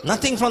கொண்டிருக்கிறோம்.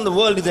 Nothing from the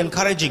world is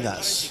encouraging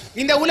us.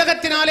 இந்த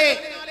உலகத்தினாலே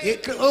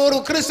ஒரு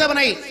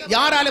கிறிஸ்தவனை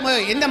யாராலும்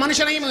எந்த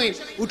மனுஷனையும்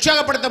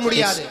உற்சாகப்படுத்த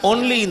முடியாது.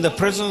 Only in the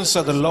presence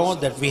of the Lord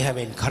that we have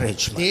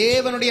encouragement.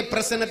 தேவனுடைய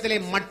பிரசன்னத்திலே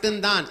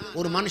மட்டும்தான்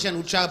ஒரு மனுஷன்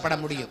உற்சாகப்பட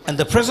முடியும். And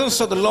the presence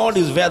of the Lord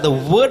is where the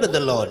word of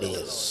the Lord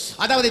is.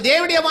 அதாவது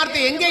தேவனுடைய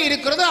வார்த்தை எங்கே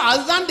இருக்கிறதோ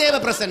அதுதான் தேவ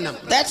பிரசன்னம்.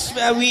 That's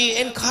where we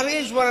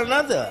encourage one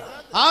another.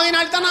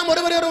 ஆகையால் தான் நாம்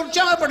ஒருவரை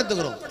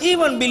உற்சாகப்படுத்துகிறோம்.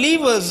 Even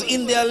believers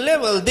in their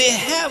level, they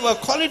have a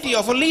quality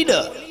of a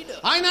leader.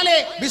 ஆயினாலே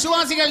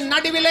விசுவாசிகள்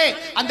நடுவிலே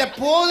அந்த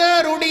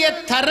போதருடைய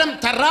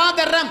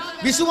தராதரம்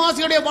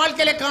விசுவாசிகளுடைய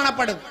வாழ்க்கையிலே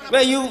காணப்படும்.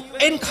 Where you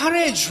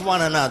encourage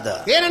one another.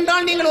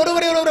 ஏனென்றால் நீங்கள்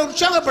ஒருவரை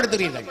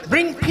உற்சாகப்படுத்துகிறீர்கள்.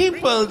 Bring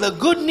people the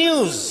good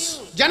news.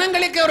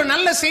 ஜனங்களுக்கு ஒரு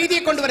நல்ல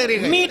செய்தியை கொண்டு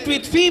வருகிறீர்கள். Meet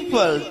with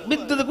people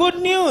with the good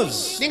news.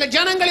 நீங்கள்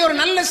ஜனங்களை ஒரு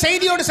நல்ல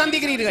செய்தியோடு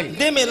சந்திக்கிறீர்கள்.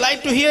 They may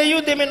like to hear you,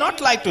 they may not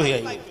like to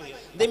hear you.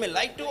 They may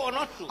like to or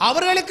not to.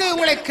 அவர்களுக்கு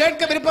உங்களை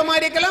கேட்க விருப்பமா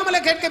இருக்கலாம் அல்ல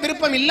கேட்க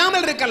விருப்பம்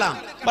இல்லாமல் இருக்கலாம்.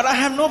 But I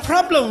have no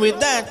problem with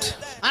that.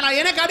 ஆனால்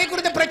எனக்கு அதை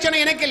குறித்த பிரச்சனை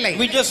எனக்கு இல்லை.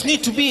 We just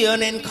need to be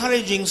an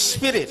encouraging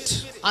spirit.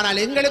 ஆனால்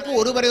எங்களுக்கு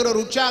ஒருவரை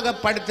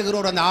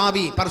உற்சாகப்படுத்துகிற அந்த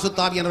ஆவி பரிசுத்த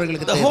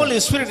ஆவியானவர்களுக்கு The Holy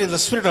Spirit is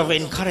the spirit of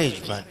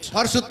encouragement.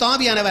 பரிசுத்த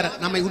ஆவியானவர்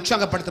நம்மை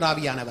உற்சாகப்படுத்துகிற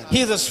ஆவியானவர்.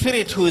 He is a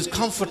spirit who is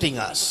comforting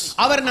us.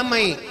 அவர்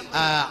நம்மை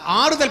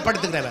ஆறுதல்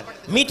படுத்துகிறவர்.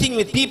 Meeting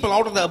with people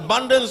out of the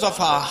abundance of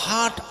our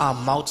heart, our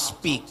mouth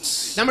speaks.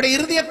 நம்முடைய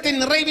இருதயத்தின்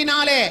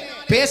நிறைவினாலே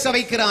பேச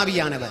வைக்கிற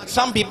ஆவியானவர்.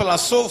 Some people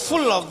are so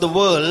full of the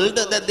world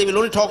that they will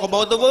only talk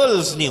about the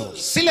world's news.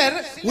 சிலர்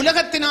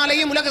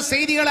உலகத்தினாலேயும் உலக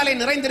செய்திகளாலே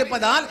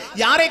நிறைந்திருப்பதால்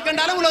யாரை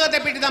கண்டாலும் உலகத்தை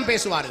பற்றி தான்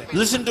பேசுவார்கள்.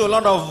 Listen to a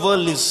lot of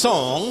worldly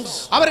songs.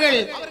 அவர்கள்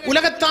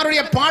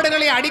உலகத்தாருடைய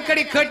பாடல்களை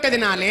அடிக்கடி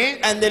கேட்டதினாலே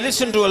and they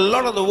listen to a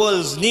lot of the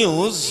world's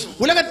news.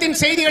 உலகத்தின்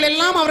செய்திகள்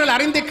எல்லாம் அவர்கள்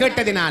அறிந்து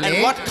கேட்டதினாலே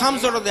and what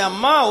comes out of their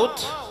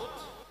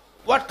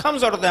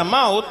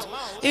mouth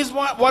is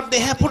what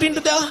they have put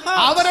into their heart.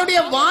 அவருடைய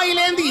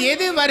வாயிலிருந்து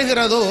எது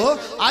வருகிறதோ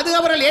அது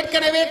அவர்கள்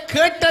ஏற்கனவே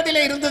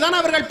கேட்டதிலே இருந்து தான்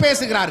அவர்கள்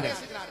பேசுகிறார்கள்.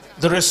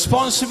 The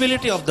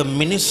responsibility of the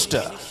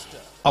minister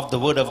of the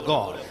word of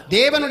God.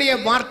 தேவனுடைய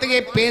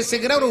வார்த்தையை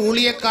பேசுகிற ஒரு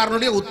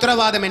ஊழியக்காரனுடைய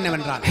உத்தரவாதம்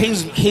என்னவென்றால்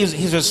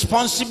his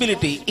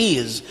responsibility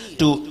is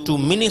to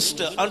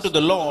minister unto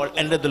the Lord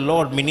and let the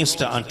Lord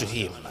minister unto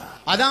him.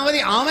 அதாவது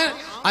அவன்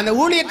அந்த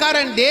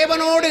ஊழியக்காரன்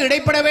தேவனோடு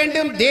இடைப்பட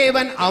வேண்டும்,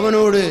 தேவன்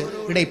அவனோடு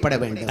இடைப்பட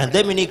வேண்டும். And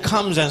then when he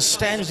comes and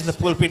stands in the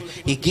pulpit,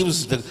 he gives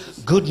the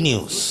good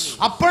news.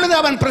 அப்பொழுது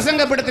அவன்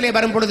பிரசங்கப்படத்திலே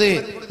வரும் பொழுது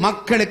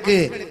மக்களுக்கு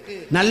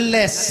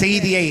நல்ல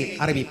செய்தியை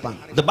அறிவிப்பான்.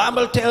 The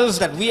Bible tells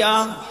that we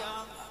are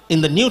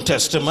in the New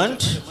Testament.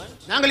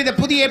 நாங்கள் இந்த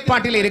புதிய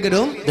ஏற்பாட்டில்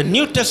இருக்கிறோம். The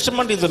New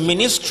Testament is a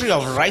ministry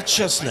of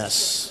righteousness.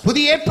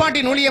 புதிய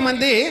ஏற்பாட்டின் ஊழியம்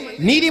வந்து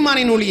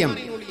நீதிமானின் ஊழியம்.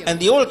 And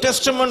the Old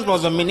Testament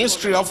was a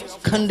ministry of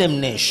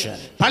condemnation.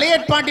 பழைய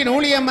ஏற்பாட்டின்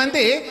ஊழியம்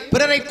வந்து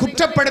பிறரை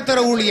குற்றப்படுத்துற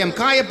ஊழியம்,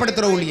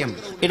 காயப்படுத்துற ஊழியம்.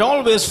 It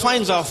always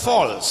finds our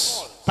faults.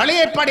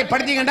 பழைய ஏற்பாட்டை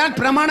படித்தீங்கன்றால்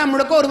பிரமாணம்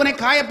முழுக்க ஒருவனை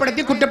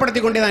காயப்படுத்தி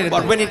குற்றப்படுத்தி கொண்டே தான்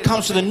இருக்கும். But when it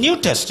comes to the New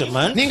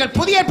Testament, நீங்கள்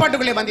புதிய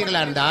ஏற்பாட்டுக்குள்ளே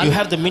வந்தீர்களா என்றால் you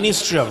have the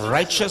ministry of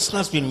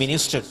righteousness being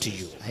ministered to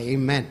you.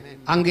 Amen.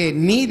 அங்கே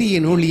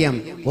நீதியின்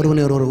ஊழியம்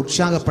ஒருவனை ஒரு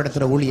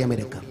உற்சாகப்படுத்துற ஊழியம்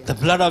இருக்கு. The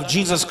blood of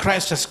Jesus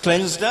Christ has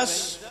cleansed us.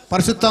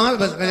 பரிசுத்த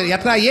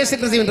இயேசு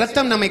கிறிஸ்துவின்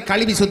இரத்தம் நம்மை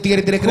கழுவி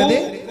சுத்திகரித்திருக்கிறது.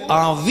 Who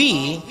are we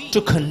to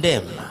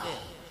condemn?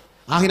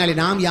 ஆகினாலே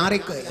நாம்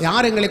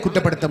யார் எங்களை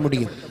குற்றப்படுத்த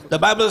முடியும்?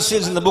 The Bible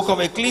says in the book of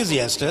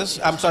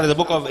the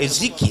book of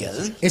Ezekiel.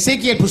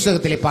 எசேக்கியேல்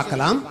புத்தகத்திலே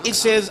பார்க்கலாம். It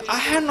says,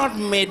 I have not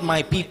made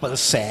my people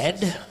sad.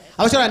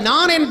 அவர் சொல்றார்,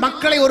 நான் என்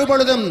மக்களை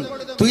ஒருபொழுதும்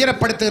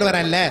துயரப்படுத்துகிறவர்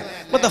அல்ல.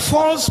 But the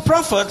false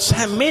prophets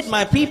have made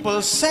my people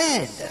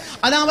sad.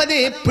 அதாவது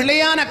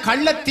பிழையான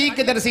கள்ள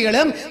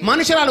தீர்க்கதரிசிகளும்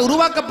மனுஷரால்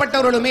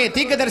உருவாக்கப்பட்டவர்களுமே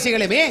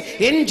தீர்க்கதரிசிகளுமே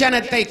என்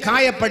ஜனத்தை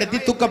காயப்படுத்தி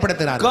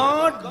துக்கப்படுத்துகிறார்கள்.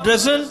 God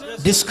doesn't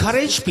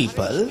discourage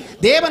people.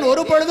 தேவன்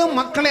ஒருபொழுதும்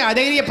மக்களை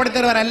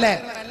அதைரியப்படுத்துகிறவர் அல்ல.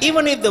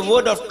 Even if the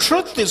word of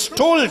truth is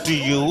told to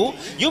you,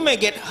 you may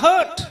get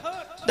hurt.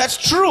 That's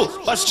true,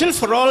 but still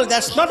for all,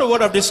 that's not a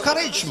word of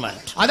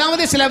discouragement.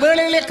 அதாவது சில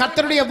வேளைகளிலே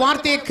கர்த்தருடைய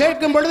வார்த்தையை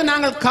கேட்கும் பொழுது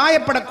நாங்கள்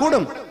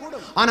காயப்படக்கூடும்.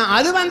 ஆனா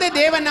அது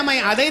தேவன் நம்மை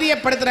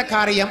அதைரியப்படுத்துற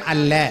காரியம்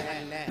அல்ல.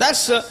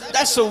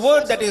 That's a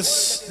word that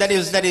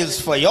is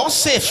for your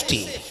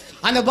safety.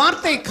 அந்த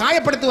வார்த்தை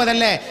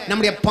காயப்படுத்துவதல்ல,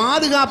 நம்முடைய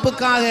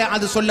பாதுகாப்புக்காக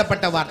அது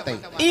சொல்லப்பட்ட வார்த்தை.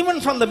 Even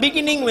from the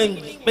beginning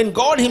when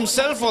God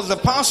himself was the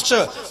pastor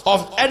of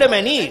Adam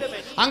and Eve,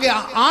 அங்கே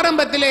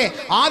ஆரம்பத்திலே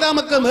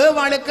ஆதாமுக்கும்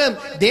ஏவாளுக்கும்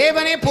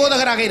தேவனே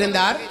போதகராக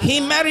இருந்தார். he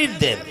married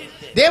them.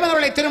 தேவன்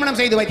அவர்களை திருமணம்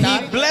செய்து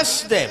வைத்தார். He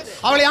blessed them.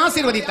 அவளை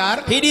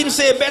ஆசீர்வதித்தார். He didn't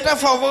say better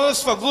for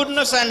worse, for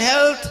goodness and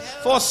health,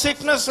 for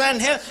sickness and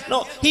health. No,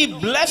 he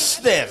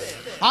blessed them.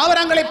 அவர்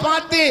அவங்களை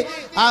பார்த்து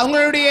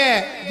உங்களுடைய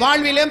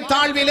வாழ்விலும்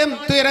தாழ்விலும்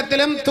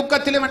துயரத்திலும்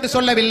துக்கத்திலும் என்று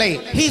சொல்லவில்லை.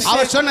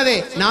 அவர் சொன்னது,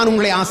 நான்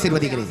உங்களை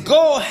ஆசீர்வதிக்கிறேன்.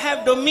 Go have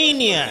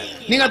dominion.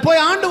 நீங்கள்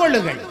போய் ஆண்டு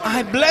கொள்ளுங்கள்.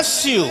 I bless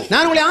you.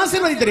 நான் உங்களை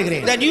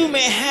ஆசீர்வதித்திருக்கிறேன். That you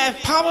may have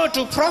power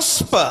to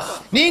prosper.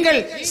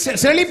 நீங்கள்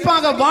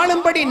செழிப்பாக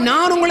வாழும்படி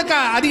நான் உங்களுக்கு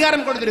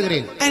அதிகாரம்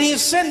கொடுத்திருக்கிறேன். And he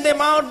sent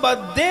them out, but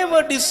they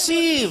were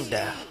deceived.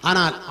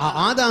 ஆனால்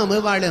ஆதாம்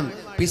ஏவாளும்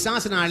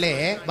பிசாசினாலே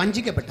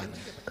வஞ்சிக்கப்பட்டாங்க.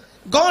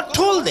 God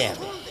told them,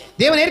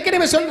 தேவன்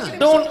ஏற்கனவே சொன்னார்,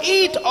 don't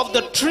eat of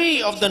the tree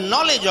of the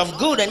knowledge of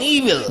good and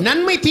evil.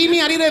 நன்மை தீமை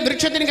அறிகிற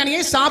விருட்சத்தின் கனியை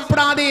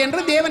சாப்பிடாதே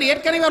என்று தேவன்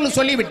ஏற்கனவே அவர்களுக்கு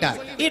சொல்லிவிட்டார்.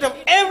 Eat of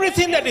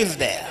everything that is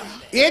there.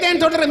 Eden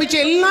தோட்டத்துல மிச்ச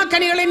எல்லா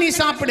கனிகளையும் நீ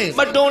சாப்பிடு.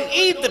 But don't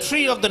eat the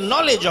tree of the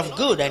knowledge of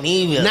good and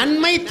evil.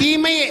 நன்மை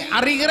தீமை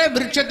அறிகிற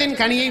விருட்சத்தின்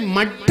கனியை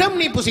மட்டும்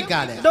நீ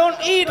புசிக்காதே. Don't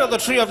eat of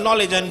the tree of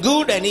knowledge and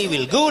good and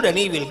evil. Good and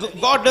evil.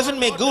 God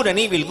doesn't make good and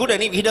evil. Good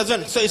and evil. He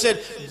doesn't. So he said,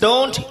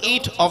 don't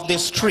eat of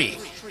this tree.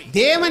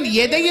 தேவன்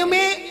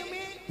எதையுமே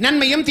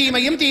நன்மையும்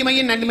தீமையும்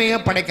தீமையும்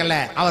நன்மையும் படைக்கல.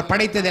 அவர்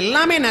படைத்தது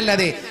எல்லாமே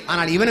நல்லது.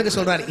 ஆனால் இவனுக்கு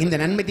சொல்றார், இந்த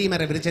நன்மை தீமை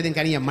விருட்சத்தின்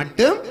கனியை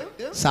மட்டும்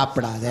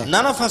சாப்பிடாதே.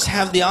 None of us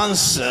have the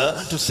answer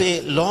to say,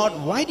 Lord,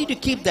 why did you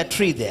keep that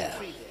tree there?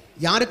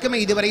 யாருக்குமே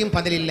இதுவரையும்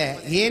பதில் இல்ல,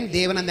 ஏன்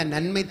தேவன் அந்த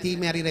நன்மை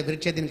தீமை அறிகிற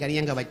விருட்சத்தின்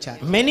கனியை அங்க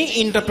வச்சார். Many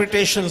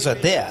interpretations are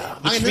there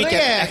which we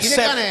can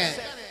accept.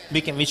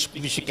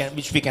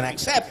 Which we can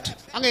accept.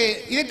 அங்க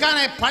இதுக்கான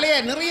பழைய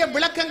நிறைய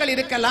விளக்கங்கள்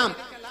இருக்கலாம்.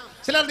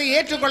 சிலர் அதை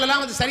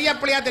ஏற்றுக்கொள்ளலாம், அது சரியா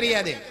பிழையா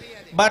தெரியாது.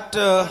 But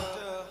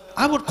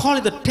I would call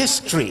it the test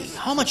tree.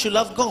 How much you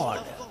love God.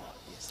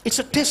 It's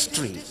a test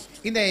tree.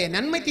 இந்த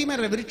நன்மை தீமை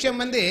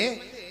விருட்சம்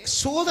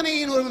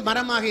சோதனையின் ஒரு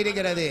மரமாக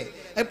இருக்கிறது.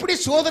 எப்படி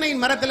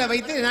சோதனையின் மரத்துல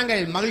வைத்து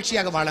நாங்கள்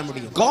மகிழ்ச்சியாக வாழ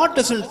முடியும்? God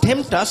doesn't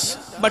tempt us,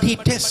 but he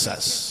tests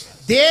us.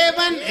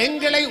 தேவன்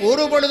எங்களை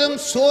ஒருபொழுதும்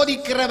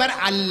சோதிக்கிறவர்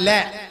அல்ல.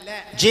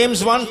 James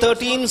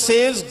 1:13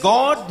 says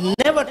God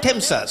never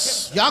tempts us.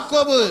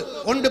 யாக்கோபு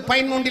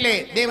 1:13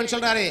 தேவன்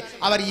சொல்றாரு,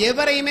 அவர்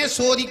எவரையுமே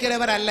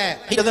சோதிக்கிறவர் அல்ல.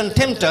 He doesn't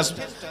tempt us,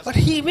 but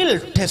he will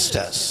test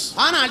us.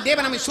 ஆனால்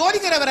தேவன் நம்மை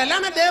சோதிக்கிறவர் அல்ல,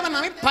 ஆனால் தேவன்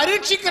நம்மை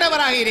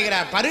பரீட்சிக்கிறவராக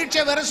இருக்கிறார்.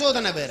 பரீட்சை வேற,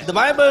 சோதனை வேற. The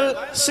Bible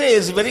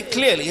says very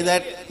clearly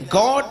that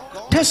God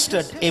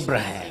tested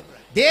Abraham.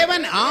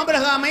 தேவன்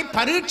ஆபிரகாமை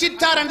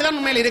பரீட்சித்தார் என்றுதான்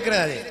உண்மையில்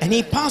இருக்கிறது. And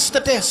he passed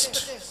the test.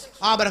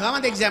 Abraham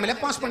அந்த எக்ஸாம்ல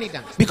பாஸ்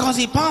பண்ணிட்டான். Because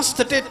he passed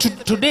the test,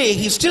 today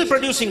he is still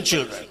producing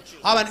children.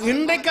 அவன்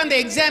இன்றைக்கு அந்த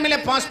எக்ஸாம்ல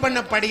பாஸ்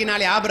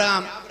பண்ணபடியினாலே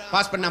ஆபிரகாம்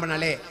பாஸ்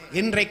பண்ணபனாலே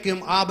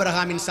இன்றைக்கும்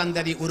ஆபிரகாமின்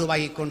சந்ததி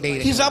உருவாகிக் கொண்டே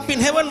இருக்கிறது. He is up in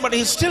heaven, but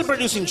he is still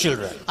producing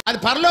children. அது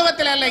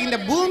பரலோகத்தில் அல்ல, இந்த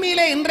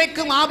பூமியிலே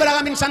இன்றைக்கும்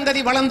ஆபிரகாமின்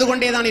சந்ததி வளர்ந்து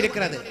கொண்டே தான்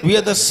இருக்கிறது. We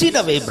are the seed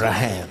of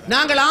Abraham.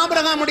 நாங்கள்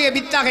ஆபிரகாமுடைய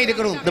வித்தாக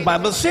இருக்கிறோம். The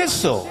Bible says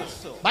so.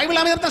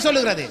 Bible அதைத்தான்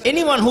சொல்லுகிறது.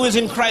 Anyone who is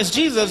in Christ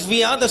Jesus,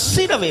 we are the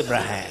seed of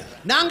Abraham.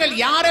 நாங்கள்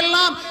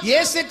யாரெல்லாம்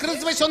இயேசு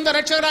கிறிஸ்துவை சொந்த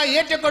இரட்சகராக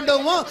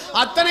ஏற்றுக்கொண்டோமோ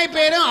அத்தனை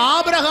பேரும்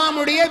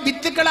ஆபிரகாமுடைய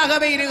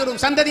வித்துக்களாகவே இருக்கிறோம்,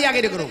 சந்ததியாக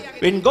இருக்கிறோம்.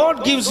 When God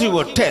gives you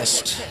a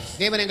test,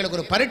 தேவன் எங்களுக்கு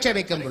ஒரு பரீட்சை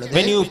வைக்கும் பொழுது,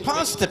 when you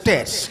pass the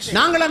test,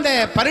 நாங்கள் அந்த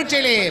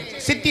பரீட்சையிலே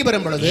சித்தி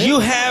பெறும் பொழுது, you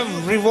have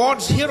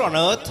rewards here on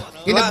earth,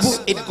 plus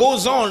it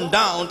goes on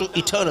down to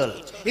eternal.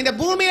 இந்த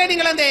பூமியிலே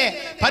நீங்கள் அந்த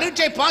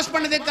பரீட்சை பாஸ்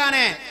பண்ணதுக்கான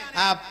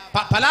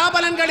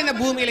பலாபலன்கள் இந்த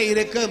பூமியிலே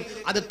இருக்கும்,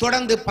 அது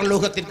தொடர்ந்து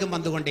பரலோகத்திற்கு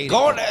வந்து கொண்டே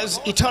இருக்கும். God has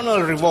eternal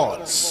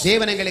rewards.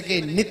 தேவன் எங்களுக்கு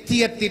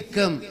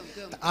நித்தியத்திற்கும்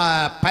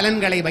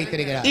பலன்களை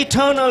வைத்திருக்கிறார்.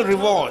 Eternal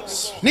rewards.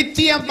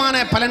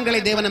 நித்தியமான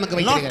பலன்களை தேவன் நமக்கு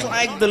வைத்திருக்கிறார். Not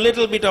like the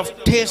little bit of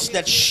taste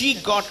that she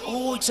got.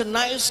 Oh, it's a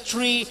nice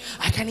tree,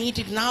 I can eat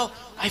it now,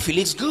 I feel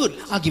it's good,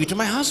 I'll give it to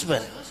my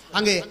husband.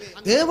 அங்கே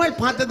ஏவாள்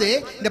பார்த்தது,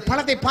 இந்த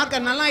பழத்தை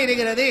பார்க்க நல்லா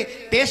இருக்கிறது,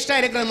 டேஸ்டா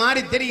இருக்கிற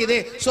மாதிரி தெரியுது,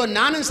 சோ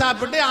நானும்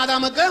சாப்பிட்டு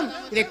ஆதாமுக்கும்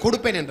இதை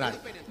கொடுப்பேன் என்றார்.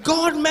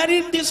 God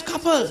married this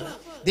couple.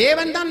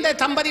 தேவன் தான் இந்த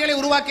தம்பதிகளை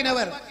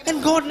உருவாக்கினவர். And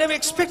God never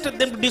expected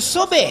them to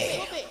disobey.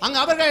 அங்க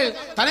அவர்கள்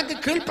தனக்கு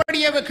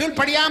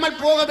கீழ்ப்படியாமல்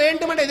போக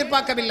வேண்டும் என்று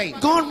எதிர்பார்க்கவில்லை.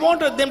 God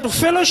wanted them to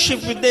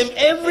fellowship with them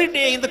every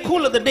day. In the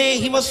cool of the day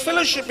he was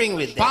fellowshipping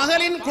with them.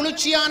 பகலின்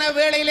குளிர்ச்சியான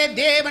வேளையிலே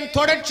தேவன்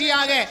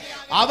தொடர்ச்சியாக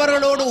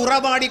அவர்களோடு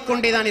உறவாடிக்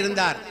கொண்டே தான்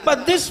இருந்தார். But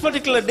this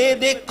particular day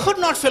they could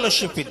not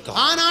fellowship with God.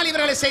 ஆனால்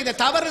இவர்கள் செய்த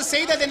தவறு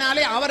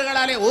செய்ததினாலே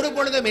அவர்களாலே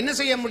ஒருபொழுதும் என்ன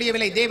செய்ய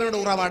முடியவில்லை, தேவனோடு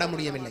உறவாட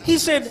முடியவில்லை. He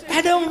said,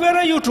 Adam, where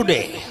are you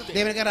today?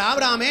 தேவனுக்கு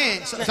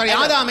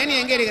ஆதாமே நீ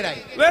எங்கே இருக்கிறாய்?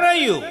 Where are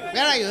you?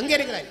 Where are you? எங்கே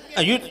இருக்கிறாய்?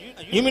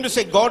 You mean to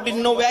say God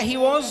didn't know where he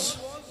was?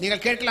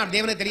 நீங்கள் கேட்கலாம்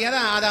தேவனுக்கு தெரியாதா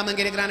ஆதாம்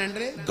எங்க இருக்கிறான்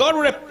என்று. God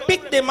would have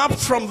picked them up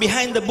from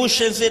behind the bush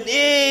and said,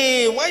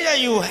 "Hey, why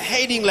are you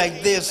hiding like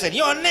this? And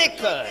you're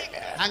naked."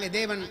 அங்க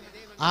தேவன்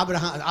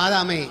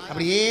ஆதாமை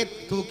அப்படியே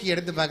தூக்கி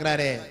எடுத்து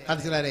பார்க்கறாரு.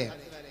 கடைசிலாரு,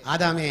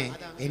 ஆதாமே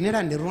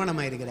என்னடா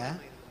நிர்வாணமா இருக்கிற?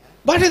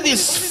 What is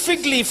this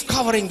fig leaf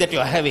covering that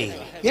you're having?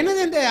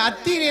 என்னது இந்த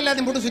அத்தியில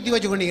எல்லாத்தையும் போட்டு சுத்தி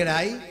வச்சு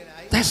கொண்டிருக்கிறாய்?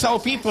 That's how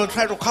people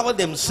try to cover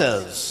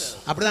themselves,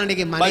 அப்படிதான்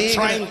இன்னைக்கு by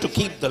trying to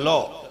keep the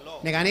law.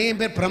 இன்னைக்கு அநேக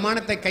பேர்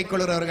பிரமாணத்தை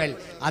கைக்கொள்கிறவர்கள்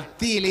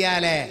அத்தி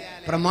இலையால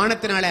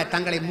பிரமாணத்தினால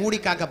தங்களை மூடி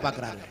காக்க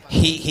பார்க்கறாங்க.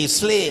 He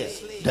slay.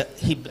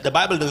 The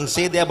Bible doesn't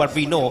say there, but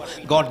we know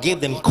God gave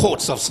them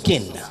coats of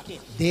skin.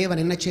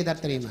 தேவன் என்ன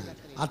செய்தார் தெரியுமா?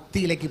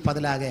 அத்தி இலைக்கு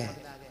பதிலாக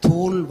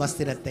தோல்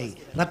வஸ்திரத்தை,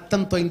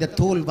 ரத்தம் தோய்ந்த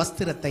தோல்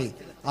வஸ்திரத்தை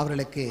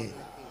அவர்களுக்கு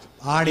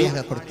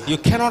ஆடையாக கொடுத்தார். You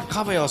cannot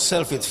cover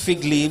yourself with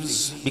fig leaves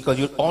because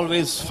you'll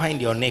always find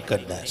your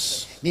nakedness.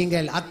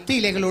 நீங்கள் அத்தி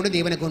இலைகளோடு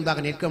தேவனுக்கு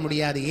முன்பாக நிற்க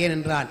முடியாது.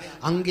 ஏனென்றால்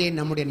அங்கே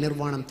நம்முடைய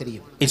நிர்வாணம்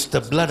தெரியும். It's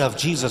the blood of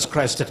Jesus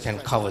Christ that can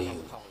cover you.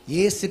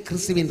 இயேசு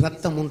கிறிஸ்துவின்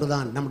ரத்தம்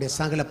ஒன்றுதான் நம்முடைய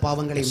சகல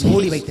பாவங்களை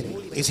மூடி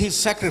வைத்திருக்கிறது. It's his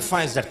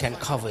sacrifice that can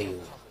cover you.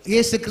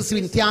 இயேசு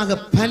கிறிஸ்துவின் தியாக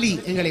பலி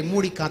எங்களை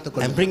மூடி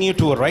காத்துக்கொள்ளும். And bring you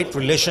to a right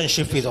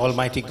relationship with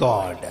Almighty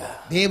God.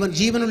 தேவன்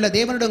ஜீவனுள்ள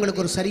தேவனோடு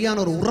உங்களுக்கு ஒரு சரியான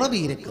ஒரு உறவு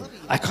இருக்கு.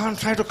 I can't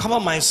try to cover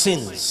my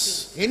sins.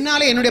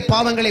 என்னாலே என்னுடைய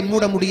பாவங்களை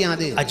மூட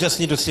முடியாது. I just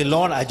need to say,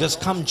 Lord, I just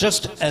come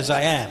just as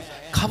I am.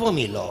 Cover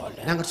me, Lord.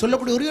 நாங்கள்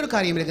சொல்லக்கூடிய ஒரே ஒரு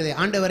காரியம் இருக்குது.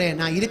 ஆண்டவரே,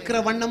 நான் இருக்கிற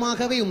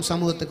வண்ணமாகவே உம்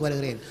சமூகத்துக்கு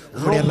வருகிறேன்.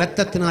 உம்முடைய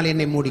இரத்தத்தினால்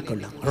என்னை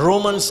மூடிக்கொள்ளும்.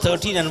 Romans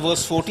 13 and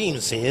verse 14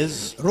 says,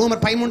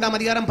 ரோமர் 13ஆம்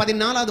அதிகாரம்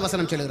 14வது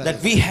வசனம் சொல்கிறது,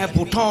 that we have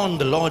put on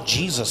the Lord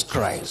Jesus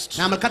Christ.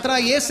 நாம்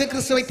கர்த்தராகிய இயேசு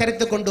கிறிஸ்துவை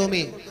தரித்துக்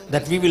கொண்டோமே.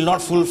 That we will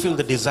not fulfill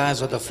the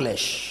desires of the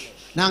flesh.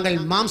 நாங்கள்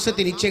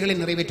மாம்சத்தின் இச்சைகளை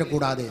நிறைவேற்ற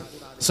கூடாது.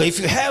 So if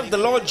you have the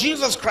Lord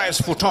Jesus Christ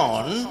put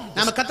on,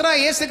 நாம்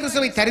கர்த்தராகிய இயேசு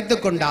கிறிஸ்துவை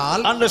தரித்துக்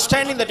கொண்டால்,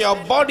 understanding that your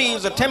body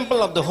is a temple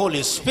of the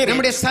Holy Spirit,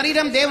 நம்முடைய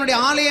சரீரம் தேவனுடைய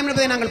ஆலயம்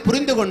என்பதை நாங்கள்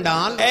புரிந்து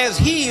கொண்டால், as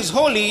he is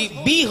holy,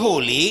 be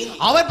holy,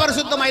 அவர்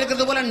பரிசுத்தமாய்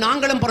இருக்கிறது போல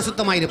நாங்களும்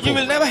பரிசுத்தமாய் you இருப்போம்.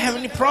 will never have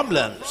any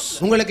problems.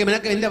 உங்களுக்கு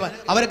எனக்கு இந்த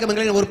அவருக்கு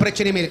உங்களுக்கு ஒரு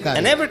பிரச்சனையும் இருக்காது.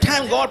 And every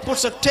time God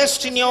puts a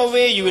test in your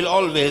way, you will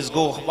always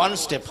go one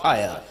step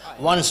higher,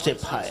 one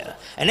step higher.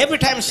 And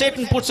every time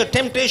Satan puts a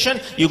temptation,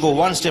 you go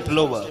one step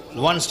lower,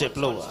 one step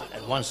lower,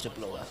 and one step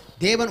lower.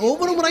 தேவன்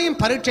ஒவ்வொரு முறையும்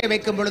பரீட்சை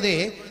வைக்கும் பொழுது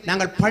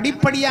நாங்கள்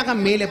படிப்படியாக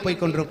மேலே போய்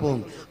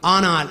கொண்டிருப்போம்.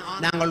 ஆனால்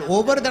நாங்கள்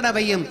ஒவ்வொரு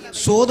தடவையும்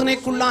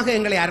சோதனைக்குள்ளாக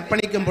எங்களை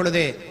அர்ப்பணிக்கும்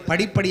பொழுது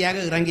படிப்படியாக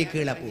இறங்கி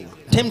கீழே போவோம்.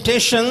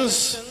 Temptations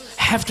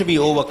have to be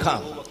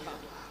overcome,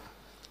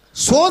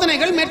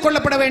 சோதனைகள்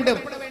மேற்கொள்ளப்பட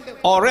வேண்டும்.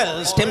 or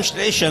else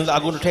temptations are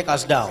going to take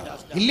us down.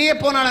 இல்லையே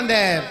போனால் அந்த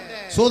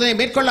சோதனை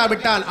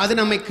மேற்கொள்ளாவிட்டால் அது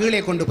நம்மை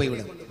கீழே கொண்டு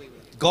போய்விடும்.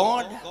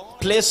 God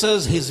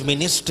places his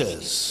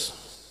ministers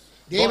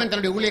தேவன்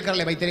தன்னுடைய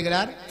ஊழியக்காரர்களை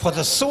வைத்திருக்கிறார் for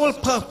the sole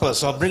purpose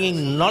of bringing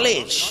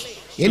knowledge.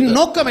 என்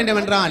நோக்கம்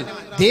என்னவென்றால்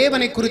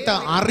தேவனை குறித்த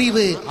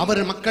அறிவு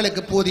அவர்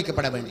மக்களுக்கு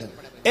போதிக்கப்பட வேண்டும்.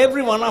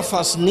 Every one of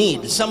us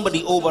need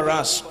somebody over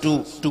us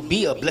to be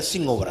a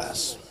blessing over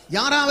us.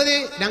 யாராவது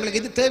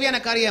நாங்களுக்கு இது தேவையான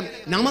காரியம்,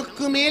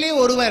 நமக்கு மேலே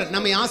ஒருவர்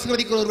நம்மை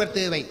ஆசீர்வதிக்கிற ஒருவர்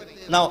தேவை.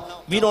 Now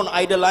we don't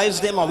idolize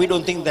them, or we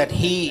don't think that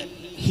he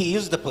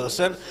is the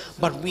person,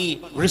 but we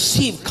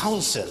receive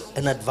counsel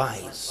and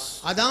advice.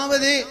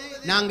 அதாவது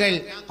நாங்கள்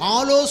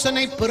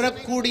ஆலோசனை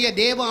பெறக்கூடிய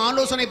தேவ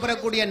ஆலோசனை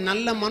பெறக்கூடிய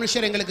நல்ல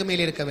மனுஷர் எங்களுக்கு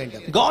மேல் இருக்க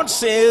வேண்டும். God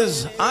says,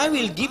 I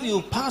will give you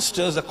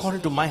pastors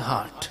according to my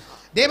heart.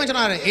 தேவன்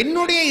சொன்னார்,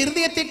 என்னுடைய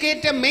இருதயத்துக்கு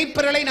ஏற்ற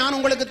மேய்ப்பர்களை நான்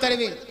உங்களுக்கு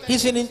தருவேன்.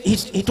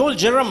 He told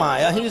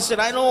Jeremiah, he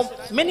said, I know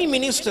many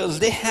ministers,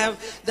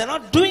 they're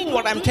not doing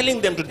what I'm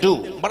telling them to do,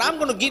 but I'm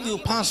going to give you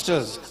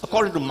pastors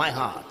according to my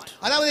heart.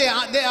 அதாவது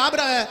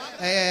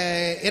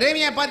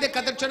எரேமியா பார்த்து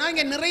கர்த்தர் சொன்னார்,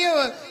 இங்க நிறைய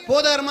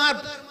போதகர்மார்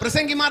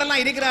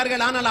பிரசங்கிமாரெல்லாம்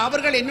இருக்கிறார்கள், ஆனால்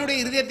அவர்கள் என்னுடைய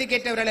இருதயத்துக்கு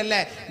ஏற்றவர்கள் அல்ல,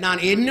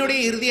 நான் என்னுடைய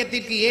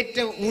இருதயத்திற்கு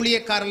ஏற்ற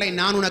ஊழியக்காரர்களை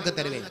நான் உனக்கு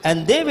தருவேன்.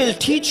 And they will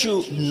teach you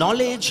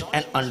knowledge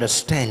and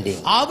understanding.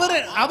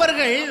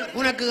 அவர்கள்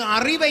உனக்கு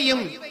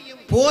அறிவையும்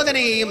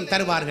போதனையையும்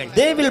தருவார்கள்.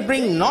 They will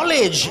bring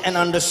knowledge and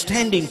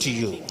understanding to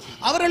you.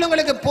 அவர்கள்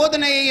உங்களுக்கு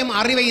போதனையையும்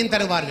அறிவையும்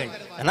தருவார்கள்.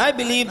 And I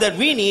believe that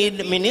we need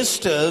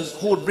ministers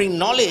who would bring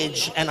knowledge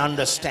and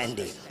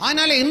understanding.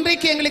 ஆனால்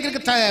இன்றைக்கு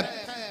எங்களுக்கு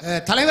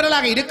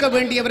தலைவர்களாக இருக்க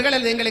வேண்டியவர்கள்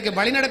அல்லது எங்களுக்கு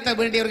வழிநடத்த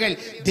வேண்டியவர்கள்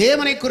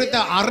தேவனை குறித்த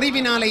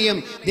அறிவினாலேயும்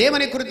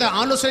தேவனை குறித்த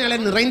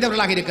ஆலோசனைகளால்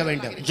நிறைந்தவர்களாக இருக்க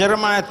வேண்டும்.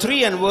 Jeremiah 3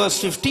 and verse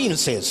 15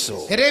 says so.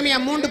 எரேமியா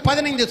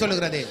 3:15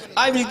 சொல்கிறது,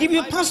 I will give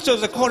you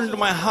pastors according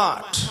to my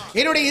heart,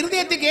 என்னுடைய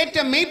இருதயத்துக்கு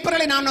ஏற்ற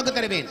மேய்ப்பர்களை நான் உனக்கு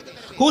தருவேன்.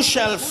 who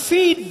shall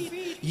feed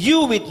you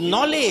with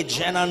knowledge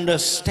and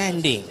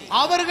understanding.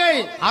 அவர்கள்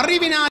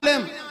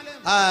அறிவினாலும்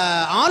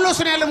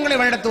ஆலோசனையாலும் உங்களை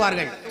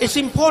வழிநடத்துவார்கள். It's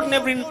important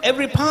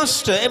every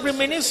pastor, every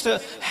minister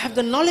have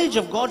the knowledge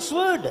of God's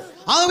word.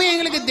 ஆகவே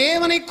எங்களுக்கு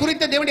தேவனை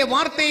குறித்த தேவனுடைய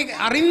வார்த்தையை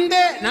அறிந்த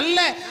நல்ல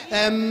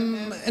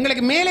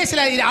எங்களுக்கு மேலே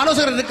சில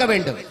ஆலோசகர் இருக்க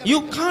வேண்டும்.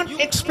 You can't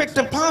expect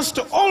a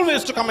pastor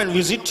always to come and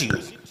visit you.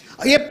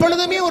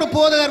 எப்பொழுதுமே ஒரு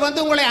போதகர் வந்து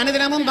உங்களை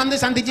அனுதினமும் வந்து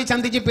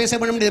சந்திச்சு பேச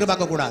வேண்டும் என்று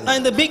எதிர்பார்க்க கூடாது.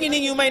 In the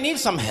beginning you might need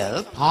some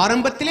help.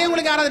 ஆரம்பத்திலே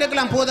உங்களுக்கு யாராவது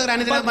இருக்கலாம் போதகர்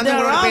அனுதினம் வந்து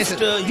உங்களோட பேச.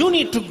 You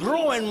need to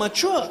grow and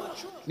mature.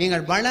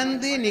 நீங்கள்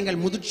வளர்ந்து நீங்கள்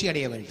முதிர்ச்சி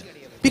அடைய வேண்டும்.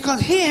 Because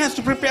he has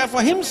to prepare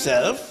for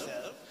himself,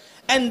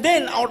 and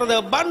then out of the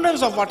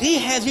abundance of what he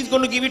has, he's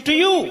going to give it to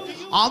you.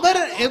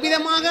 அவர்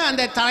எவ்விதமாக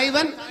அந்த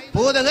தலைவன்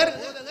போதகர்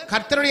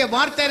கர்த்தருடைய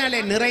வார்த்தையினாலே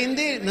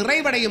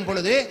நிறைவடையும்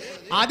பொழுது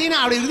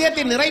அவருடைய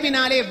இதயத்தின்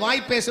நிறைவினாலே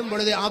வாய் பேசும்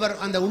பொழுது அவர்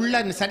அந்த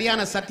உள்ள சரியான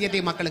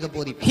சத்தியத்தை மக்களுக்கு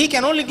போதிப்பார். He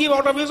can only give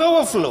out of his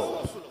overflow.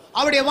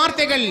 அவருடைய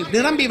வார்த்தைகள்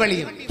நிரம்பி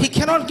வழியும். He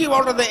cannot give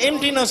out of the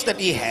emptiness that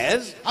he has.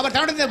 அவர்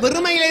தன்னுடைய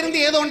வெறுமையிலிருந்து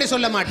ஏதோ ஒன்றை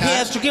சொல்ல மாட்டார். He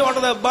has to give out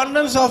of the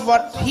abundance of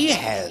what he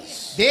has.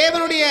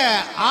 தேவனுடைய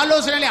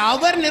ஆலோசனையிலே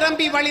அவர்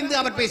நிரம்பி வழிந்து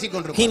அவர் பேசிக்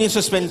கொண்டிருக்கிறார். He needs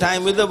to spend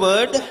time with the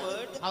word.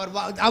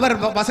 அவர்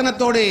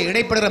வசனத்தோடு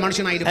இடைப்படுகிற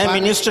மனுஷனாய் இருப்பார். And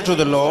minister to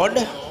the Lord.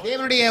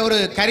 தேவனுடைய ஒரு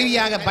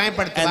கருவியாக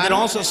பயன்படுத்துவார். And then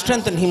also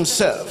strengthen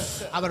himself.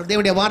 அவர்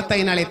தேவனுடைய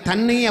வார்த்தையினாலே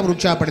தன்னை அவர்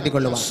உற்சாகப்படுத்திக்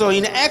கொள்வார். So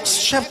in Acts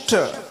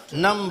chapter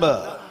number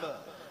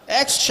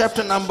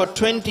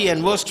 20 and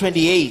verse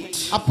 28.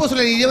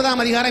 அப்போஸ்தலர்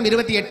 20ஆம் அதிகாரம்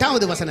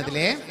 28வது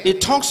வசனத்திலே it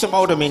talks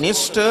about a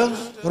minister.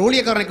 ஒரு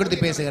ஊழியக்காரனை குறித்து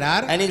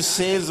பேசுகிறார். And it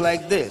says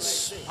like this.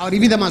 அவர்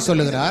இவ்விதமா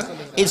சொல்லுகிறார்.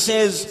 It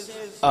says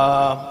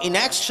in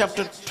Acts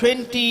chapter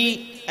 20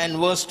 and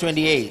verse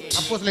 28.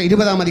 அப்போஸ்தலர்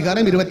 20ஆம்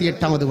அதிகாரம்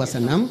 28வது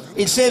வசனம்.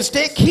 It says,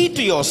 take heed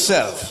to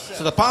yourself.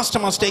 So the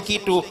pastor must take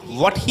heed to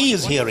what he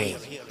is hearing.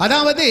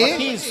 அதாவது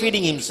what he is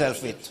feeding himself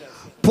with.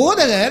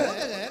 போதகர்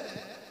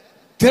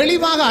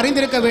தெளிவாக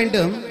அறிந்திருக்க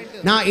வேண்டும்.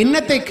 நான்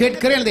என்னத்தை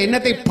கேட்கிறேன் அல்லது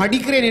என்னத்தை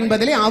படிக்கிறேன்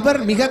என்பதிலே அவர்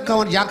மிக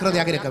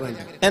ஜாக்கிரதையாக இருக்க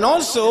வேண்டும். And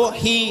also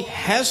he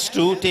has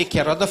to take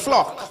care of the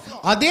flock.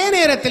 அதே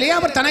நேரத்திலே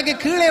அவர் தனக்கு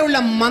கீழே உள்ள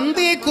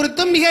மந்தையை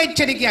குறித்தும் மிக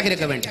எச்சரிக்கையாக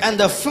இருக்க வேண்டும். And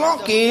the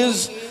flock is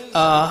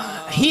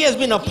he has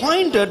been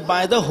appointed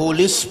by the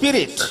Holy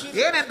Spirit.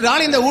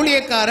 ஏனென்றால் இந்த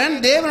ஊழியக்காரன்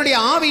தேவனுடைய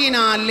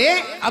ஆவியினாலே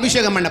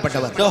அபிஷேகம்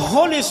பண்ணப்பட்டவர். The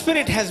Holy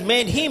Spirit has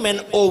made him an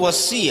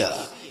overseer.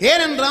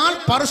 ஏனென்றால்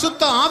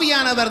பரிசுத்த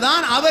ஆவியானவர்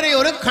தான் அவரை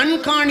ஒரு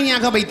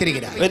கண்காணியாக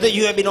வைத்திருக்கிறார். Whether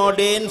you have been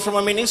ordained from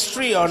a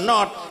ministry or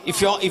not, if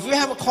you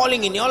have a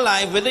calling in your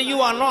life, whether you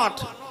are not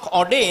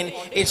ordained,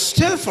 it's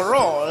still for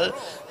all.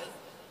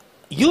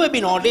 You have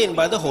been ordained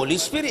by the Holy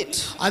Spirit.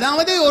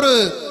 அதாவது ஒரு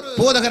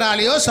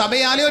போதகராலேயோ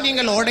சபையாலேயோ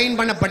நீங்கள் ordained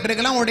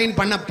பண்ணப்பட்டிருக்கலாம், ordained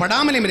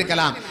பண்ணப்படாமலும்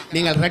இருக்கலாம்.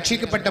 நீங்கள்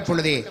ரட்சிக்கப்பட்ட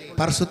பொழுதே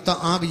பரிசுத்த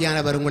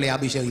ஆவியானவர் உங்களை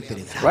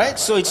அபிஷேகித்திருக்கிறார். Right?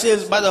 So it says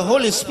by the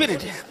Holy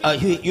Spirit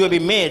you have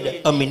been made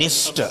a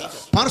minister.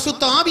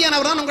 பரிசுத்த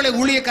ஆவியானவர் தான் உங்களை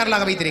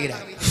ஊழியக்காரராக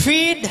வைத்திருக்கிறார்.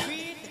 Feed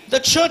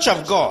the church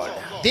of God.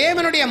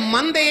 தேவனுடைய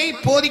மந்தையை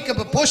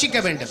போஷிக்க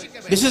வேண்டும்.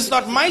 This is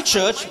not my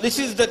church, this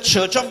is the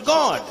church of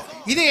God.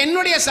 இது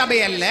என்னுடைய சபை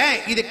அல்ல,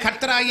 இது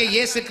கர்த்தராகிய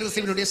இயேசு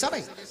கிறிஸ்துவினுடைய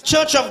சபை.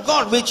 Church of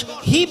God which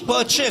he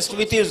purchased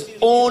with his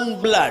own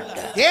blood.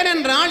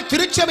 ஏனென்றால்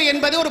திருச்சபை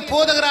என்பது ஒரு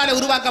போதகரால்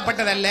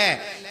உருவாக்கப்பட்டதல்ல,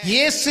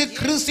 இயேசு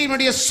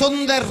கிறிஸ்துவினுடைய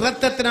சொந்த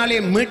இரத்தத்தினாலே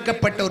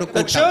மீட்கப்பட்ட ஒரு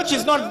கூட்டம். The church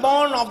is not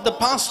born of the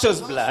pastor's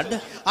blood.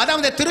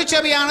 அதாவது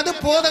திருச்சபையானது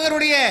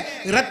போதகருடைய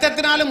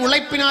இரத்தத்தினாலும்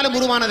உழைப்பினாலும்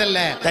உருவானதல்ல.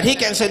 That he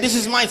can say this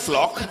is my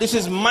flock, this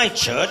is my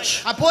church.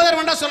 அப்போதர்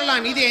வேண்டா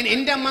சொல்லலாம், இது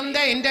என்ற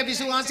மந்தை, என்ற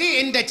விசுவாசி,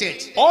 என்ற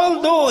church.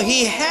 Although he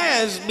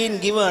has been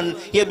given,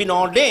 he has been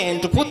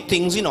ordained to put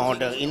things in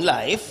order in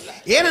life.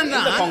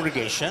 ஏனென்றால் the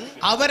congregation,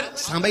 அவர்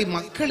சபை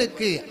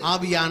மக்களுக்கு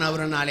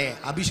ஆவியானவராலே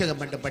அபிஷேகம்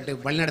பண்ணப்பட்டு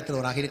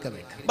வழிநடத்துவராக இருக்க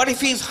வேண்டும். But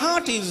if his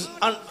heart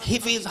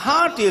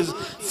is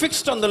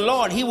fixed on the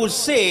Lord, he would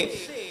say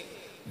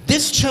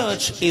this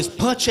church is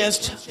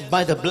purchased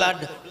by the blood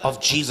of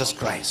Jesus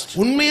Christ.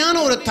 உண்மையான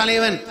ஒரு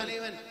தலைவன்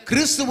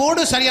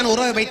கிறிஸ்துவோடு சரியான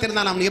உறவை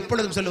வைத்திருந்தால் அவன்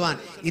எப்பொழுதும் சொல்லுவான்,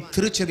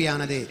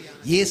 இத்திருச்சபையானது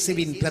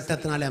இயேசுவின்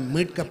இரத்தத்தினால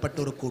மீட்கப்பட்ட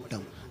ஒரு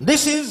கூட்டம்.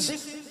 This is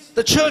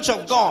the church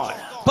of God,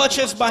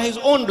 purchased by his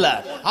own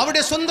blood.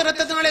 அவருடைய சொந்த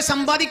இரத்தத்தினாலே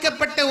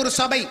சம்பாதிக்கப்பட்ட ஒரு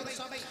சபை.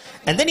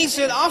 And then he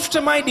said, after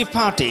my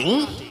departing,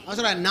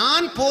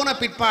 நான் போன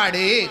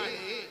பிற்பாடு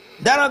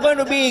there are going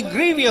to be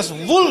grievous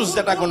wolves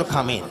that are going to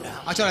come in.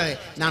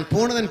 நான்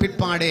போனதன்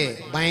பிற்பாடு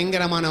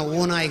பயங்கரமான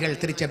ஓநாய்கள்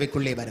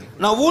திருச்சபைக்குள்ளே வரும்.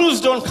 Now wolves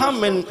don't come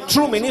when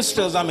true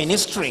ministers are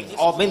ministering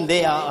or when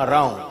they are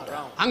around.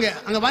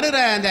 அங்க வருகிற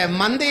அந்த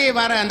மந்தையை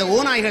வர அந்த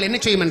ஓநாய்கள் என்ன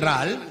செய்யும்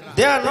என்றால்,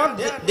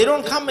 they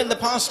don't come when the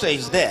pastor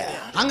is there.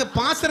 அங்க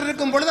பாஸ்டர்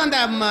இருக்கும் பொழுது அந்த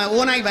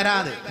ஓநாய்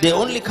வராது. They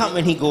only come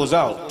when he goes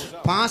out.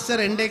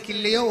 Pastor எண்டைக்கு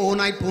இல்லையோ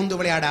ஓநாய் பூந்து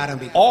விளையாட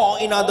ஆரம்பிக்கும். Or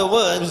in other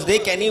words, they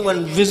can even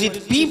visit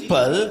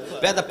people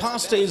where the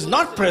pastor is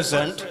not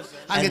present.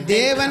 அங்க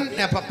தேவன்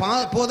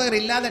போதகர்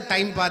இல்லாத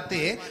டைம்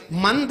பார்த்து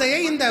மந்தையை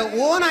இந்த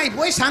ஓநாய்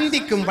போய்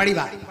சந்திக்கும்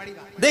வழிவாய்.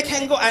 They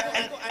can go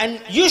and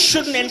you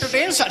shouldn't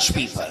entertain such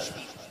people.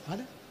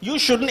 You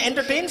shouldn't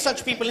entertain such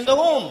people in the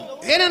home.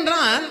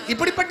 ஏனென்றால்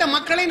இப்படிப்பட்ட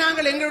மக்களை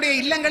நாங்கள் எங்களுடைய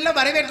இல்லங்கள்ல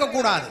வரவேற்க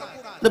கூடாது.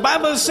 The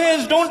Bible says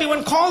don't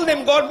even call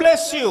them God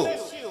bless you.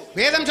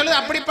 வேதம் சொல்லுது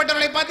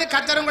அப்படிப்பட்டவர்களை பார்த்து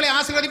கர்த்தர் உங்களை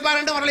ஆசீர்வதிப்பார்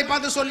என்று அவர்களை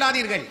பார்த்து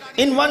சொல்லாதீர்கள்.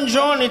 In 1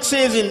 John it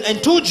says in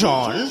 2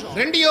 John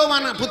 2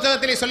 யோவான்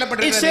புத்தகத்திலே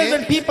சொல்லப்பட்டிருக்கிறது, it says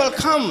when people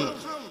come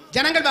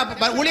ஜனங்கள்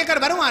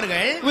ஊழியக்காரர்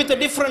வருவார்கள் with a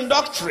different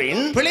doctrine,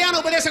 பிழையான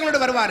உபதேசங்களோடு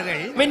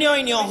வருவார்கள். when you are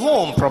in your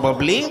home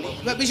probably,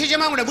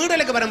 விசேஷமா உங்களுடைய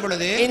வீடுகளுக்கு வரும்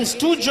பொழுது, in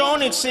 2 John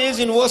it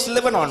says in verse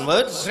 11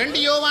 onwards,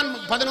 2 யோவான்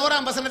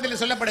 11ஆம் வசனத்தில்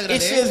சொல்லப்படுகிறது,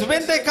 it says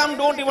when they come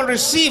don't even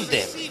receive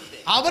them.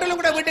 அவர்கள்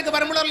கூட வீட்டுக்கு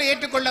வரும்போது அவர்களை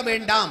ஏற்றுக்கொள்ள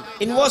வேண்டாம்.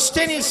 In verse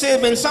 10 it says,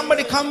 when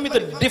somebody come with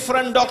a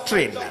different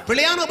doctrine,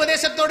 பிழையான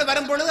உபதேசத்தோடு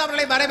வரும்போது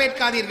அவர்களை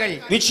வரவேற்காதீர்கள்.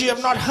 which you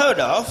have not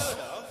heard of,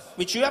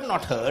 which you have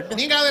not heard,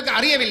 நீங்கள் அவருக்கு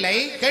அறியவில்லை,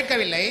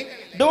 கேட்கவில்லை.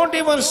 don't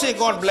even say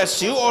God bless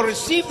you or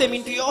receive them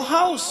into your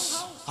house.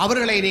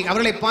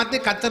 அவர்களை பார்த்து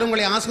கர்த்தர்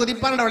உங்களை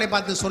ஆசீர்வதிப்பார் என்று அவர்களை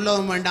பார்த்து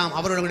சொல்லவும் வேண்டாம்,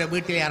 அவர்களுடைய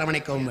வீட்டிலே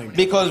அரவணைக்கவும் வேண்டாம்.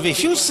 Because if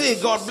you say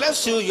God bless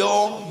you,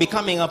 you're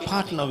becoming a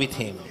partner with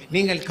him.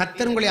 நீங்கள்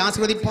கர்த்தர் உங்களை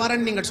ஆசீர்வதிப்பார்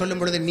என்று நீங்கள்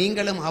சொல்லும் பொழுது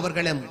நீங்களும்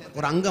அவர்களும்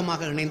ஒரு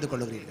அங்கமாக இணைந்து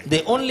கொள்கிறீர்கள்.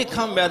 They only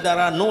come where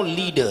there are no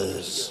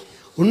leaders.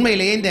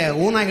 உண்மையிலேயே இந்த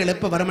ஊனாய்கள்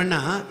எப்ப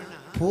வரும்னா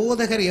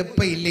போதகர்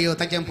எப்ப இல்லையோ,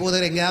 தச்சம்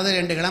போதகர் எங்கயாவது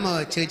 2 கிழமை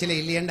சேர்ச்சில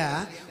இல்லையேண்டா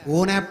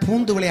ஊனா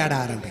பூந்து விளையாட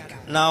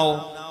ஆரம்பிக்கும். Now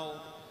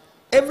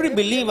every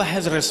believer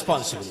has a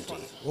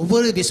responsibility.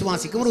 ஒவ்வொரு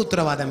விசுவாசிக்கும் ஒரு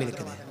உத்தரவாதம்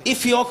இருக்குது. If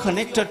you are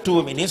connected to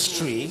a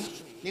ministry,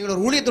 நீங்கள்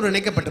ஒரு ஊழியத்தோடு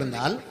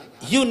இணைக்கப்பட்டிருந்தால்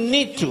you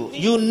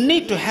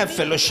need to have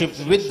fellowship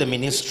with the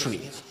ministry.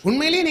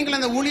 உண்மையிலேயே நீங்கள்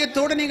அந்த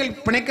ஊழியத்தோடு நீங்கள்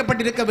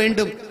பிணைக்கப்பட்டிருக்க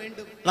வேண்டும்.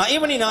 Now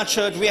even in our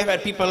church we have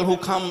had people who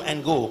come and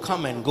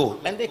go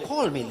and they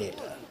call me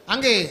later.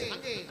 அங்கே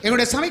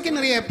எங்களுடைய சபைக்கு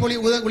நிறைய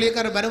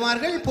ஊழியக்காரர்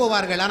வருவார்கள்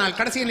போவார்கள், ஆனால்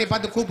கடைசி என்னை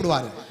பார்த்து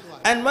கூப்பிடுவார்கள்.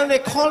 And when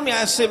they call me,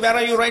 I say, where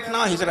are you right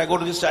now? He said, I go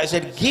to this church. I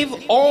said, give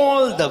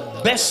all the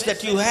best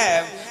that you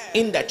have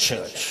in that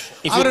church,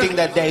 if you think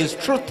that there is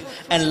truth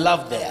and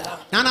love there.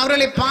 நான்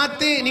அவர்களை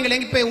பார்த்து நீங்கள்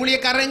எங்க போய்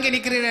ஊழியக்காரர் எங்கே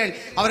நிற்கிறீர்கள்,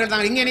 அவர்கள்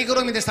நாங்கள் இங்கே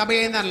நிற்கிறோம் இந்த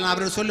சபையை தான்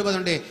அவர்கள்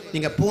சொல்லுவதுண்டு,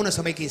 நீங்க போன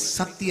சபைக்கு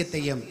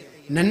சத்தியத்தையும்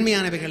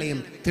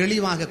நன்மையானவைகளையும்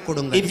தெளிவாக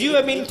கொடுங்க. If you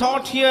have been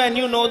taught here and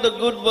you know the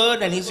good word,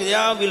 and he said,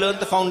 yeah, we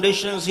learned the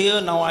foundations here,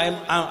 now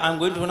I'm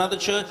going to another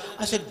church.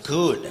 I said,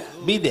 good,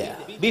 be there,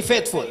 be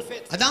faithful.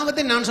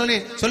 அதாவது நான்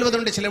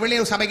சொல்வதுண்டு, சில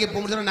வேளையில் சபைக்கு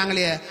போகும்போது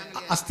நாங்கள்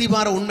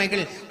அஸ்திபார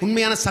உண்மைகள்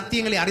உண்மையான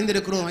சத்தியங்களை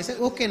அறிந்திருக்கிறோம். I said,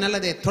 okay,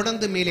 நல்லது,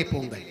 தொடர்ந்து மேலே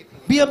போங்கள்.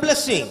 Be a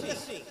blessing.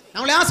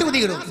 நம்மளை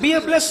ஆசீர்வதிக்கிறோம். Be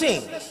a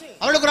blessing.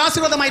 அவளுக்கு ஒரு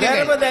ஆசீர்வாதமாய் இருங்க.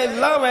 Wherever there is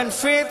love and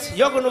faith,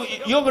 you're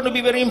going to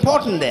be very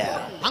important there.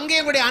 அங்கே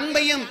உங்களுடைய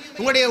அன்பையும்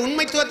உங்களுடைய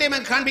உண்மைத்துவத்தையும்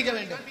காண்பிக்க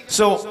வேண்டும்.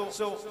 So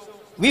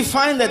we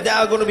find that there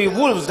are going to be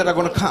wolves that are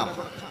going to come.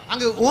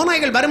 அங்கே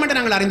ஓநாய்கள் வரும் என்று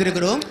நாங்கள்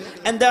அறிந்திருக்கிறோம்.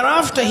 And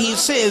thereafter he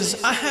says,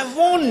 I have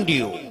warned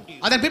you.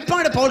 அதன்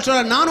பிற்பாடு பவுல்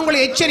சொல்றார், நான் உங்களை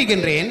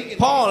எச்சரிக்கின்றேன்.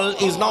 Paul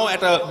is now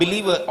at a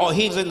believer, or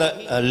he's in the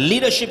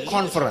leadership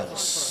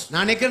conference.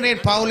 நான்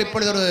நினைக்கிறேன் பவுல்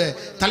இப்பொழுது ஒரு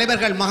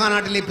தலைவர்கள்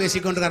மகாநாட்டிலே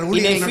பேசிக் கொண்டிருக்கிறார்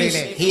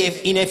ஊழியர்களிலே.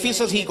 In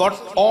Ephesus he got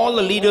all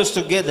the leaders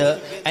together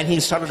and he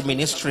started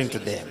ministering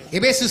to them.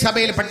 எபேசு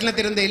சபையில்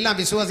பட்டணத்தில் இருந்த எல்லா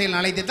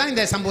விசுவாசிகளை அழைத்து தான்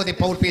இந்த சம்பவத்தை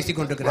பவுல் பேசிக்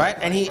கொண்டிருக்கிறார்.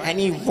 Right, and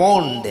he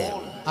warned them.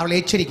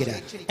 அவர்களை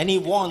எச்சரிக்கிறார். And he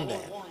warned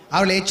them.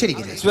 அவர்களை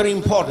எச்சரிக்கிறார். It's very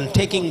important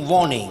taking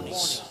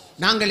warnings.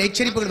 நாங்கள்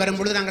எச்சரிப்புகள்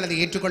வரும்போது நாங்கள் அதை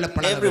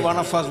ஏற்றுக்கொள்ளப்பட வேண்டும். Every one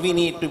of us we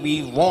need to be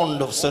warned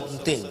of certain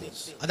things.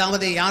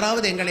 அதாவது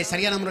யாராவது எங்களை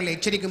சரியான முறையில்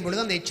எச்சரிக்கும்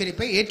பொழுது அந்த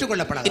எச்சரிப்பை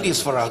ஏற்றுக்கொள்ளப்பட வேண்டும். It is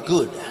for our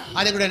good.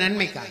 அது எங்களுடைய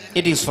நன்மைக்காக.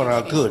 It is for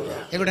our good.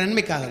 எங்களுடைய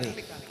நன்மைக்காகவே.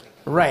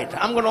 Right,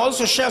 I'm going to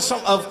also share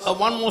some of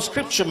one more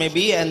scripture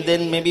maybe, and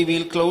then maybe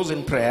we'll close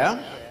in prayer.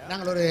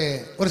 நாங்கள்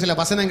ஒரு சில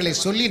வசனங்களை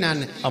சொல்லி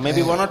நான் or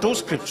maybe 1 or 2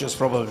 scriptures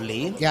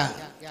probably.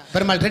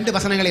 Perumal 2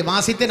 வசனங்களை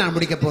வாசித்து நான்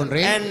முடிக்க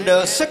போகிறேன். And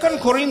 2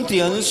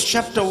 Corinthians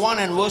chapter 1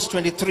 and verse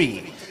 23.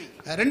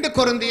 2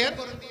 கொரிந்தியர்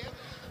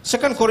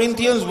 2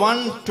 Corinthians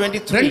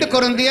 1:23. 2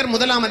 கொரிந்தியர்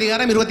முதலாம்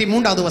அதிகாரம்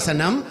 23வது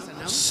வசனம்.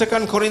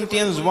 2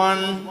 Corinthians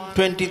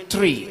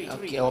 1:23.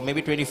 Okay, or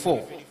maybe 24.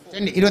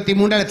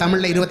 23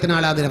 தமிழ்ல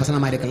 24வது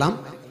வசனமா இருக்கலாம்.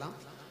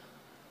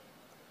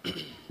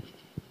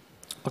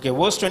 Okay,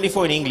 verse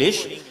 24 in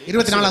English.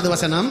 24வது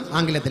வசனம்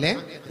ஆங்கிலத்திலே.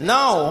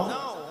 Now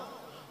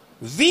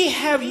we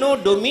have no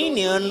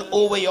dominion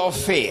over your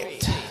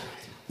faith.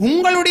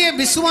 உங்களுடைய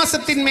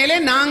விசுவாசத்தின் மேலே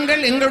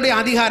நாங்கள் எங்களுடைய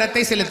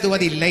அதிகாரத்தை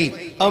செலுத்துவதில்லை.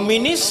 A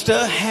minister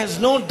has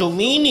no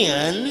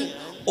dominion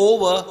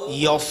over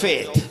your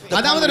faith.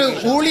 அதாவது ஒரு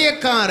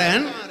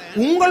ஊழியக்காரன்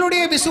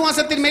உங்களுடைய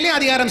விசுவாசத்தின் மேலே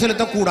அதிகாரம்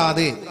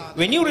செலுத்தக்கூடாது.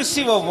 When you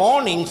receive a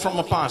warning from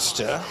a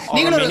pastor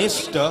or a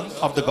minister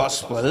of the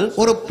gospel,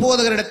 ஒரு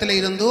போதகரிடத்தில்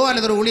இருந்தோ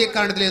அல்லது ஒரு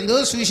ஊழியக்காரனிடத்தில் இருந்தோ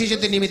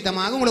சுவிசேஷத்தின்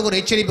நிமித்தமாக உங்களுக்கு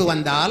ஒரு எச்சரிப்பு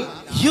வந்தால்,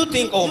 you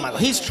think, oh my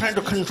God, he's trying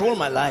to control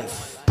my life.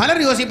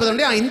 பலர்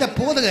யோசிப்பதுண்டு, இந்த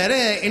போதகர்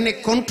என்னை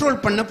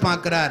கண்ட்ரோல் பண்ண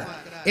பார்க்கிறார்,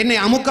 என்னை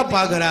அமுக்க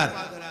பார்க்கிறார்.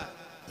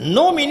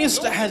 No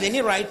minister has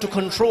any right to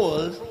control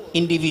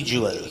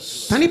individuals.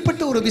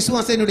 தனிப்பட்ட ஒரு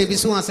விசுவாசியினுடைய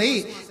விசுவாசை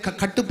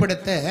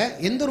கட்டுப்படுத்த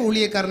எந்த ஒரு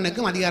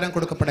ஊழியக்காரனுக்கும் அதிகாரம்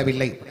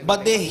கொடுக்கப்படவில்லை. But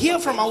they hear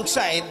from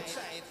outside,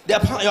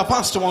 your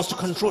pastor wants to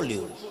control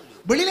you.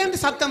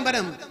 வெளியிலிருந்து சத்தம்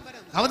வரும்,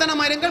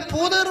 அவதானமாயிருங்கள்,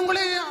 போதகர்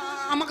உங்களை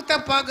அமக்க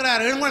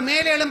பார்க்கிறார், உங்களை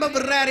மேலே எழும்ப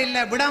விடுறார், இல்ல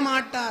விட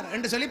மாட்டார்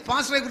என்று சொல்லி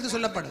பாஸ்டரை குறித்து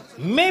சொல்லப்படும்.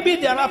 Maybe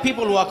there are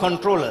people who are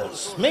controllers.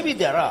 Maybe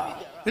there are.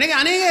 இன்னைக்கு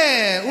अनेक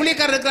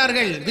ஊழியக்காரர்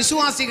இருக்கிறார்கள்,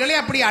 விசுவாசிகளை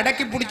அப்படி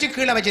அடக்கி பிடிச்சு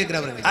கீழே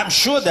வச்சிருக்கிறவர்கள். I'm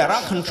sure there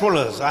are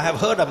controllers. I have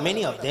heard of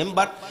many of them,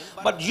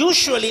 but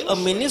usually a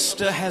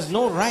minister has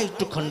no right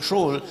to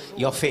control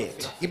your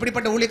faith.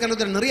 இப்படிப்பட்ட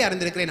ஊழியக்காரர்கள் நிறைய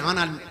அறிந்திருக்கிறேன்.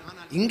 ஆனால்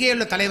இங்கே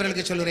உள்ள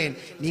தலைவர்களுக்கு சொல்கிறேன்,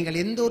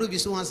 நீங்கள் எந்த ஒரு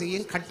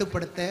விசுவாசியையும்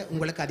கட்டுப்படுத்த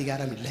உங்களுக்கு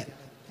அதிகாரம் இல்லை.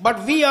 But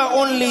we are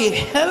only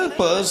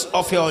helpers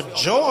of your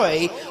joy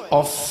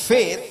of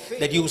faith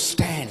that you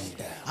stand.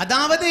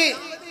 அதாவது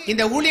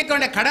இந்த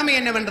ஊழியக்காரனுடைய கடமை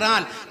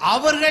என்னவென்றால்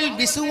அவர்கள்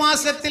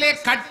விசுவாசத்திலே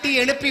கட்டி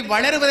எழுப்பி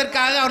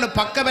வளருவதற்காக அவர்கள்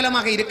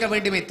பக்கபலமாக இருக்க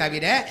வேண்டுமே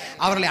தவிர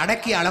அவர்களை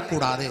அடக்கி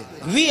ஆளக்கூடாது.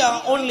 We are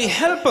only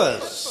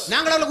helpers.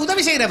 நாங்கள் அவர்களுக்கு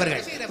உதவி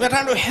செய்கிறவர்கள். We are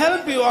trying to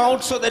help you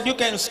out so that you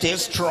can stay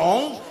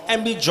strong and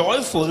be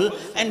joyful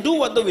and do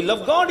what the will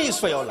of God is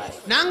for your life.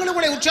 நாங்கள்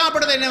உங்களை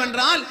உற்சாகப்படுவது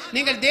என்னவென்றால்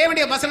நீங்கள்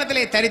தேவனுடைய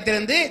வசனத்திலே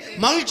தரித்திருந்து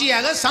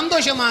மகிழ்ச்சியாக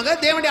சந்தோஷமாக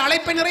தேவனுடைய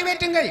அழைப்பை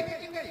நிறைவேற்றுங்கள்.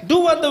 Do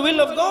what the will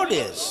of God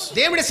is.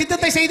 தேவனுடைய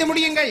சித்தத்தை செய்து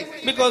முடியுங்கள்.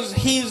 Because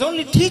he is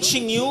only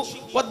teaching you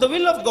what the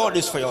will of God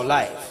is for your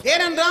life.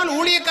 ஏனென்றால்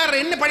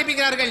ஊழியக்காரர் என்ன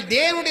படிப்பிக்கிறார்கள்?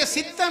 தேவனுடைய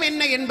சித்தம்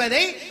என்ன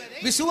என்பதை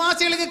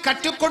விசுவாசிகளுக்கு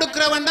கற்றுக்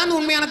கொடுக்கிறவன் தான்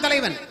உண்மையான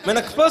தலைவன். When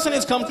a person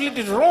is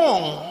completely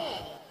wrong,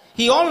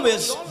 he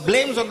always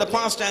blames on the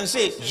past and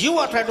says, you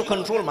are trying to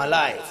control my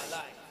life.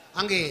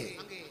 அங்கே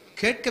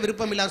கேட்க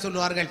விருப்பம் இல்லாத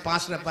சொல்வார்கள்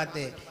பாஸ்டரை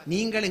பார்த்து,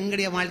 நீங்கள்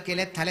எங்களுடைய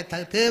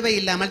வாழ்க்கையில தேவை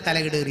இல்லாமல்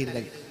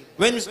தலையிடுகிறீர்கள்.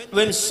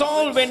 When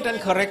Saul went and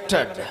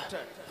corrected,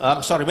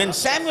 when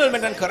Samuel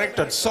went and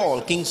corrected Saul,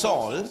 King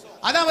Saul,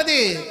 அதாவது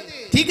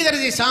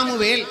தீர்க்கதரிசி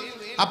சாமுவேல்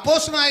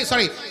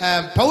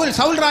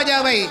சவுல்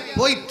ராஜாவை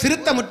போய்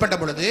திருத்த முற்பட்ட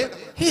பொழுது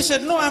he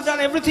said, no, I have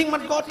done everything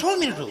what God told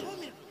me to do.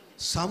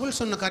 Saul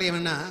சொன்ன காரியம்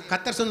என்ன?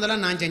 கர்த்தர்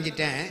சொன்னதெல்லாம் நான்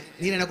செஞ்சிட்டேன்,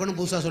 நீ எனக்கு ஒன்றும்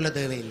புதுசா சொல்ல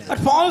தேவையில்லை.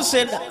 But Paul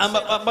said,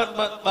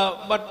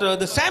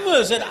 the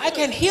Samuel said, I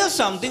can hear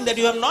something that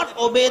you have not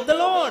obeyed the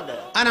Lord.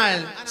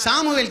 ஆனால்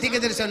சாமுவேல்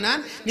தீர்க்கதரிசி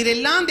சொன்னான், நீர்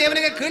எல்லாம்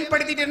தேவனுக்கு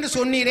கீழ்ப்படுத்திட்டு என்று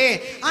சொன்னீரே,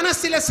 ஆனா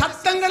சில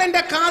சத்தங்கள்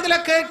என்ற காதுல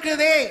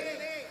கேட்குதே.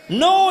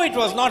 No, it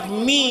was not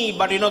me,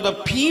 but the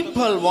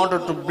people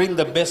wanted to bring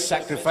the best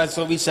sacrifice,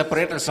 so we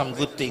separated some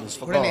good things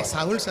for God.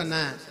 Saul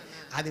சொன்னா,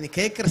 அது நீ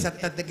கேட்கிற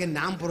சத்தத்துக்கு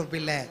நான்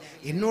பொறுப்பில்லை,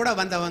 என்னோட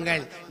வந்தவங்க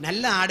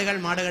நல்ல ஆடுகள்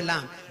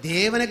மாடுகள்லாம்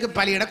தேவனுக்கு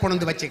பலியிட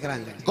கொண்டு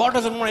வச்சுக்கிறாங்க. God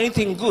doesn't want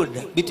anything good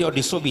with your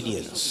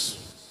disobedience.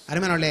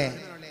 அருமையானவர்களே,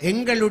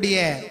 எங்களுடைய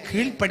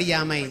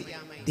கீழ்ப்படியாமை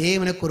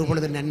தேவனுக்கு ஒரு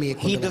பொழுது நன்மையை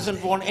He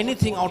doesn't want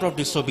anything out of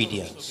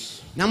disobedience.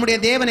 நம்முடைய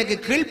தேவனுக்கு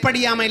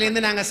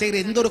கீழ்ப்படியாமையிலிருந்து நாங்க செய்கிற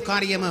எந்த ஒரு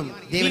காரியமும்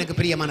தேவனுக்கு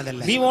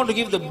பிரியமானதல்ல. We want to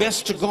give the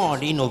best to God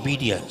in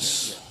obedience.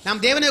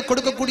 நாம் தேவனுக்கு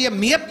கொடுக்கக்கூடிய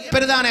மிக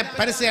பெரிதான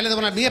பரிசு அல்லது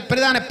மிக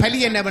பெரிதான பலி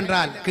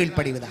என்னவென்றால்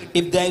கீழ்ப்படிவதுதான்.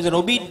 If there is an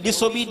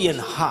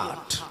disobedient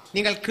heart,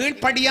 நீங்கள்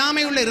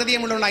கீழ்ப்படியாமை உள்ள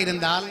இதயம் உள்ளவர்களாக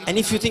இருந்தால், and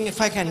if you think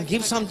if I can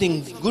give something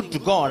good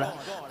to God,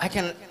 I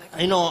can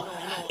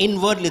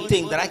inwardly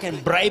think that I can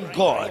bribe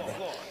God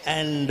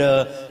and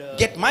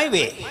get my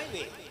way.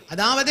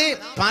 அதாவது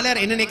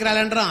பலர் என்ன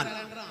நினைக்கிறார்கள் என்றால்,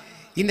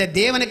 இந்த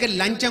தேவனுக்கு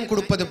லஞ்சம்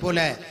கொடுப்பது போல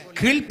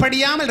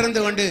கீழ்ப்படியாமல்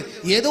இருந்து கொண்டு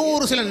ஏதோ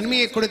ஒரு சில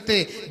நன்மையை கொடுத்து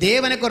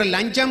தேவனுக்கு ஒரு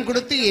லஞ்சம்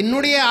கொடுத்து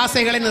என்னுடைய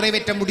ஆசைகளை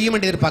நிறைவேற்ற முடியும்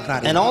என்று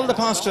எதிர்பார்க்கிறார்கள். And all the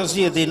pastors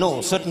here, they know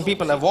certain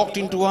people have walked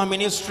into our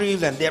ministries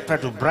and they have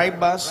tried to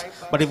bribe us,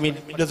 but if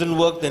it doesn't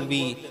work, then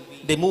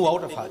they move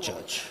out of our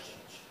church.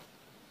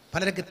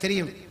 பலருக்கு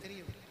தெரியும்,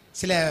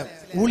 சில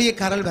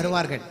ஊழியக்காரர்கள்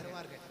வருவார்கள்,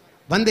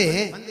 வந்து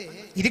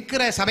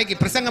இருக்கிற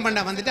சபைக்கு பிரசங்கம் பண்ண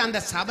வந்துட்டு அந்த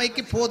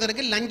சபைக்கு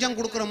போவதற்கு லஞ்சம்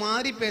கொடுக்கிற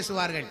மாதிரி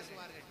பேசுவார்கள்.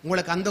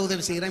 உங்களுக்கு அந்த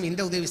உதவி செய்கிறோம்,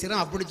 இந்த உதவி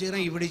செய்கிறோம், அப்படி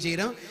செய்கிறோம், இப்படி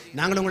செய்கிறோம்,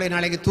 நாங்களும் உங்களை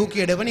நாளைக்கு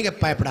தூக்கி எடுப்போம், நீங்க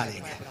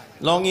பயப்படாதீங்க.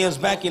 Long years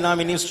back in our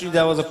ministry,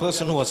 there was a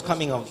person who was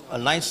coming,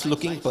 a nice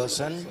looking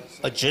person,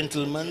 a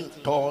gentleman,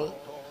 tall,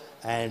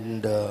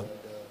 and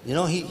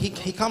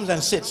he comes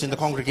and sits in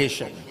the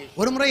congregation.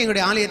 ஒரு முறை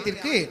எங்களுடைய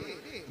ஆலயத்திற்கு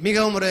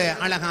மிகவும் ஒரு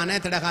அழகான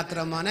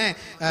திடகாத்திரமான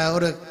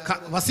ஒரு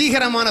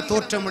வசீகரமான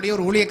தோற்றமுடைய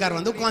ஒரு ஊழியக்காரர்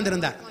வந்து உட்கார்ந்து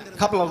இருந்தார்.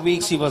 Couple of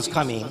weeks he was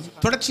coming.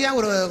 தொடர்ச்சியா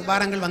ஒரு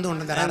வாரங்கள் வந்து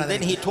கொண்டிருந்தார். And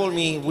then he told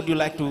me, would you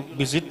like to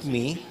visit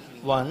me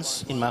once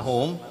in my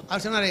home?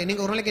 அவர் சொன்னார்,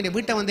 நீங்க ஒரு நாளைக்கு என்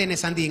வீட்டை வந்து என்னை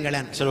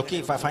சந்தியுங்களேன். I said, okay,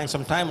 if I find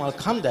some time, I'll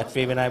come that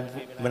way when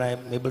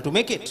I'm able to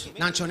make it.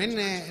 நான் சொன்னேன்,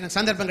 எனக்கு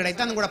சந்தர்ப்பம்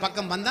கிடைத்தா அந்த கூட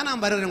பக்கம் வந்தா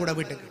நான் வருவேன் கூட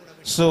வீட்டுக்கு.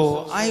 So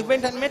I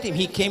went and met him.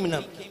 He came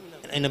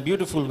in a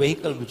beautiful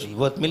vehicle which is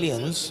worth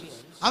millions.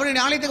 அவருடைய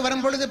ஆலயத்துக்கு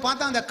வரும்பொழுது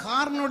பார்த்தா அந்த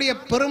காரினுடைய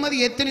பெருமதி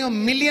எத்தனையோ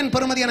மில்லியன்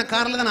பெருமதியான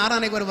கார்ல தான்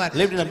ஆராதனைக்கு வருவார்.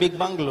 Lived in a big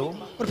bungalow.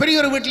 ஒரு பெரிய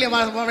ஒரு வீட்டிலே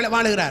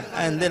வாழுகிறார்.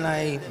 And then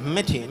I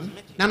met him.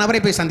 நான்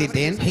அவரை போய்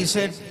சந்தித்தேன். He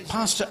said,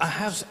 Pastor, I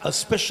have a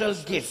special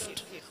gift.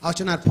 அவர்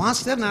சொன்னார்,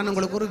 பாஸ்டர், நான்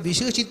உங்களுக்கு ஒரு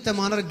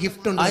விசேஷித்தமான ஒரு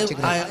gift ஒன்று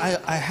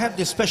வச்சிருக்கேன். I have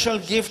this special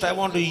gift. I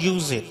want to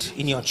use it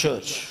in your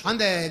church.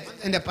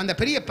 அந்த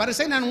பெரிய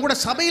பரிசை நான் உங்க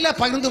சபையில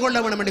பகிர்ந்து கொள்ள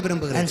வேண்டும் என்று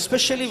விரும்புகிறேன். And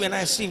especially when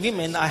I see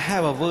women, I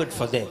have a word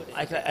for them.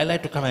 I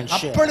like to come and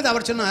share. அப்பொழுது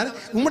அவர் சொன்னார்,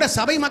 உங்க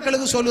சபை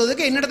மக்களுக்கு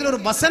சொல்வதற்கு என்னிடத்தில்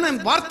ஒரு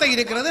வார்த்தை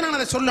இருக்கிறது, நான்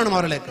அதை சொல்லணும்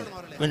அவர்களுக்கு.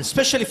 When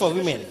especially for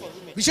women.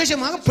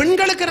 விசேஷமாக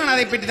பெண்களுக்கு நான்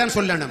அதை பற்றி தான்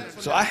சொல்லணும்.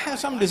 So I have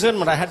some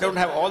discernment. I don't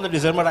have all the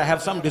discernment. I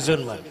have some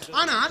discernment.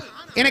 ஆனால்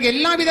எனக்கு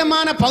எல்லா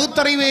விதமான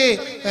பகுத்தறிவு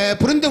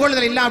புரிந்து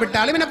கொள்ளுதல்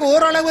இல்லாவிட்டாலும் எனக்கு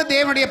ஓரளவு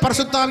தேவனுடைய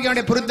பரிசுத்த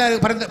ஆவியானவருடைய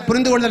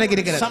புரிந்து கொள்ளுதல் எனக்கு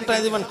இருக்கிறது.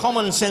 Sometimes even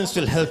common sense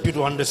will help you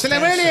to understand.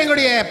 சில வேளை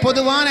எங்களுடைய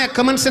பொதுவான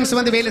காமன் சென்ஸ்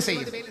வந்து வேலை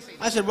செய்யும்.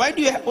 I said, why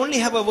do you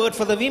only have a word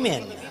for the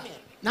women?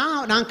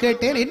 நான்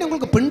கேட்டேன், என்ன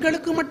உங்களுக்கு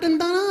பெண்களுக்கு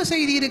மட்டும்தான்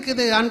செய்தி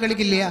இருக்குது,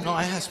 ஆண்களுக்கு இல்லையா? No,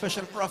 I have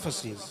special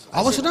prophecies.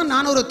 அவர் சொன்னா,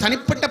 நான் ஒரு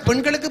தனிப்பட்ட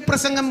பெண்களுக்கு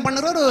பிரசங்கம்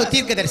பண்ணுற ஒரு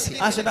தீர்க்கதரிசி.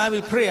 I said, I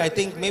will pray. I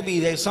think maybe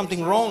there is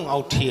something wrong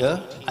out here.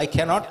 I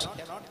cannot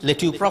let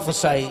you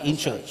prophesy in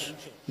church.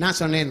 நான்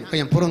சொன்னேன்,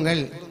 கொஞ்சம்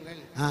பொறுங்கள்,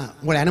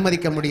 உங்களை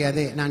அனுமதிக்க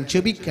முடியாது, நான்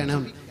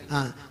ஜெபிக்கணும்,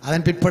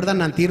 அதன் பிற்பாடு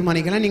தான் நான்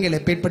தீர்மானிக்கலாம் நீங்கள்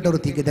எப்பேற்பட்ட ஒரு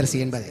தீர்க்கதரிசி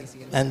என்பதை.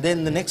 And then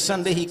the next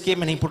Sunday he came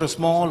and he put a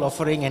small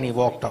offering and he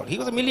walked out. He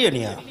was a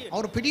millionaire.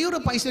 அவர் பெரிய ஒரு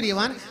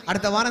பைசரியவான்.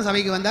 அடுத்த வாரம்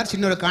சபைக்கு வந்தார்,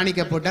 சின்ன ஒரு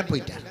காணிக்கை போட்டார்,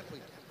 போயிட்டார்.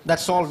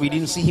 That's all. We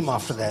didn't see him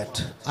after that.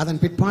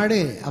 அதன் பிற்பாடு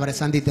அவரை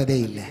சந்தித்ததே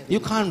இல்லை.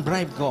 You can't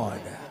bribe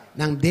God.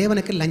 நாம்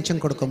தேவனுக்கு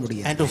லஞ்சம் கொடுக்க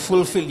முடியாது. And to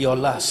fulfill your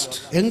lust.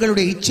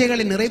 எங்களுடைய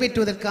இச்சைகளை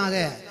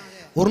நிறைவேற்றுவதற்காக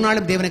ஒரு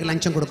நாளும் தேவனுக்கு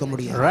லஞ்சம் கொடுக்க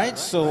முடியாது. Right?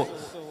 So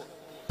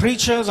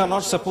preachers are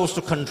not supposed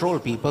to control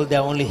people, they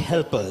are only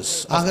helpers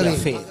of their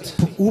faith.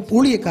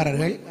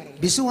 ஊழியக்காரர்கள்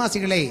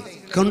விசுவாசிகளை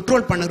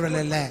கண்ட்ரோல்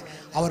பண்ணுகிறவர்கள் அல்ல,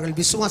 அவர்கள்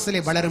விசுவாசத்திலே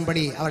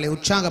வளரும்படி அவர்களை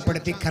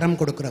உற்சாகப்படுத்தி கரம்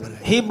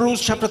கொடுக்கிறவர்கள். Hebrews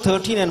chapter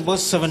 13 and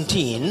verse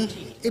 17.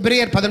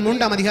 எபிரேயர்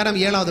 13ஆம் அதிகாரம்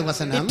 7வது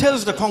வசனம். It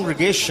tells the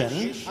congregation,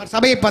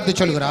 சபையை பார்த்து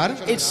சொல்கிறார்,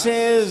 it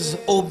says,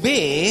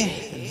 obey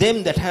them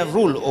that have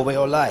rule over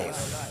your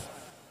life.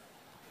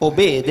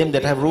 Obey them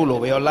that have rule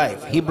over your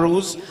life.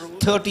 Hebrews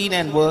 13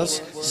 and verse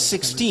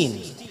 16.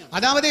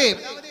 அதாவது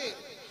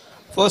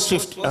verse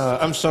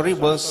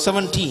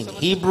 17.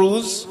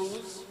 Hebrews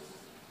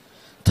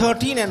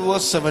 13 and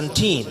verse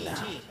 17.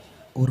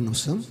 ஒரு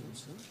நிமிஷம்.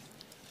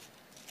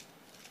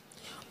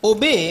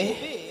 Obey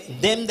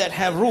them that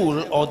have rule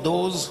or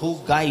those who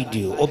guide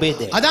you. Obey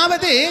them.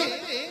 அதாவது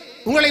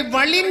உங்களை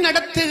வழி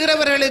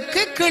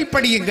நடத்துகிறவர்களுக்கு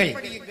கீழ்ப்படியுங்கள்.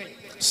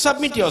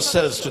 Submit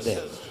yourselves to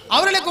them.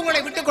 அவர்களுக்கு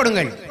உங்களை விட்டுக்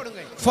கொடுங்கள்.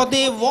 For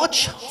they watch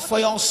for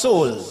your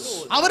souls.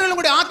 அவர்கள்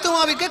உங்களுடைய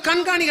ஆத்துமாவுக்கு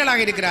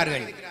கண்காணிகளாக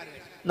இருக்கிறார்கள்.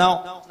 Now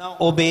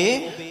obey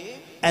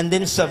and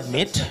then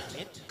submit.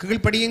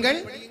 கீழ்ப்படியுங்கள்,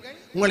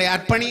 உங்களை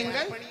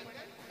அர்ப்பணியுங்கள்.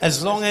 As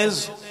long as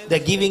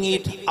they're giving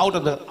it out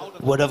of the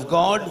word of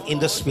God in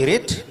the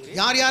spirit.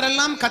 யார்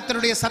யாரெல்லாம்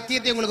கர்த்தருடைய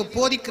சத்தியத்தை உங்களுக்கு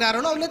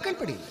போதிக்கிறார்களோ அவர்களுக்கு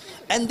கீழ்ப்படியுங்கள்.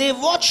 And they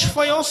watch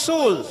for your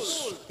souls.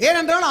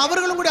 ஏனென்றால்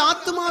அவர்கள் உங்களுடைய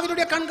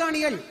ஆத்துமாவினுடைய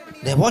கண்காணிகள்.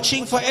 They're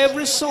watching for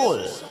every soul.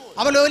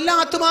 அவர்கள் எல்லா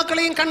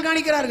ஆத்துமாக்களையும்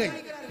கண்காணிக்கிறார்கள்.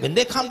 When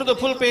they come to the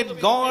pulpit,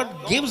 God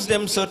gives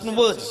them certain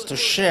words to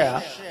share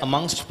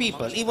amongst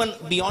people, even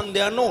beyond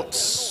their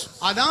notes.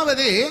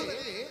 அதாவது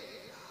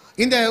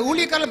இந்த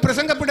ஊழியக்காரர்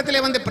பிரசங்கப்படத்திலே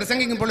வந்து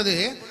பிரசங்கிக்கும் பொழுது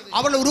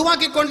அவர்கள்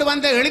உருவாக்கி கொண்டு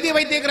வந்த எழுதி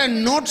வைத்திருக்கிற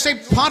நோட்ஸை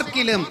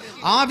பார்க்கிலும்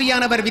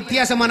ஆவியானவர்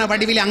வித்தியாசமான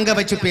வடிவில் அங்க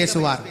வச்சு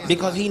பேசுவார்.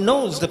 Because he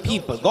knows the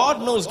people. God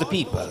knows the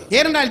people.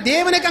 ஏனென்றால்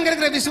தேவனுக்கு அங்க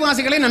இருக்கிற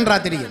விசுவாசிகளை நன்றா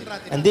தெரியும்.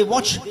 And they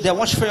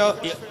watch for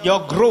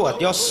your growth.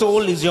 Your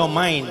soul is your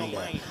mind.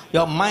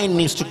 Your mind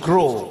needs to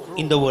grow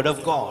in the word of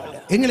God.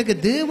 எங்களுக்கு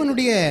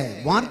தேவனுடைய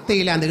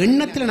வார்த்தையில அந்த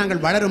எண்ணத்தில்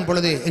நாங்கள் வளரும்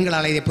பொழுது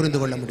எங்களால் இதை புரிந்து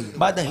கொள்ள முடியும்.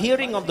 By the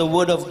hearing of the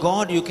word of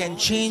God you can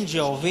change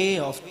your way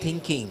of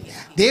thinking.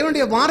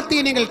 தேவனுடைய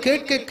வார்த்தையை நீங்கள்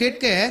கேட்க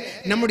கேட்க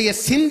நம்முடைய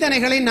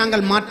சிந்தனைகளை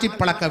நாங்கள் மாற்றி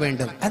பழக்க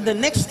வேண்டும். And the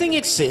next thing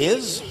it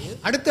says,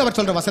 அடுத்து அவர்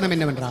சொல்ற வசனம்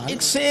என்னவென்றால்,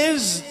 it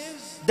says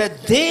that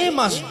they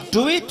must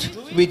do it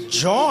with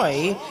joy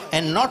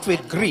and not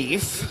with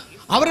grief.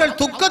 அவர்கள்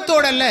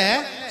துக்கத்தோடு அல்ல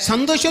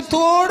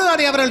சந்தோஷத்தோடு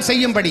அதை அவர்கள்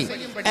செய்யும்படி.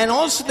 And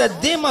also that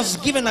they must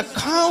give an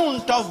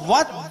account of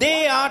what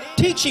they are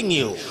teaching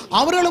you.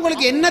 அவர்கள்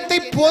உங்களுக்கு என்னத்தை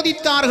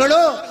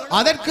போதித்தார்களோ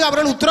அதற்கு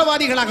அவர்கள்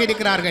உத்தரவாதிகளாக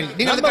இருக்கிறார்கள்.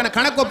 நீங்கள் அதற்கான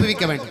கணக்கு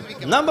ஒப்புவிக்க வேண்டும்.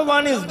 Number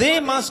one is they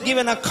must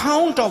give an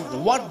account of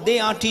what they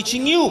are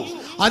teaching you.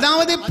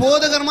 அதாவது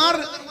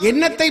போதகர்மார்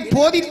என்னத்தை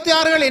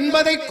போதித்தார்கள்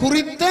என்பதை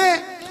குறித்த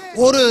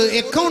ஒரு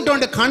அக்கவுண்ட்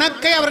உண்டு,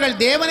 கணக்கை அவர்கள்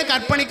தேவனுக்கு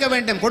அர்ப்பணிக்க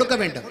வேண்டும், கொடுக்க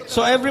வேண்டும்.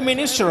 So every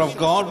minister of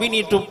God we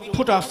need to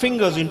put our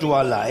fingers into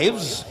our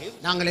lives.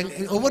 நாங்கள்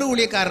ஒவ்வொரு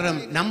ஊழியக்காரரும்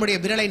நம்முடைய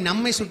விரலை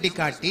நம்மை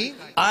சுட்டிக்காட்டி,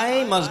 I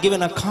must give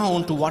an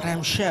account to what I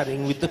am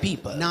sharing with the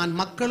people. நான்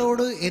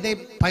மக்களோடு எதை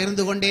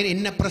பகிர்ந்து கொண்டேன்,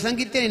 என்ன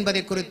பிரசங்கித்தேன்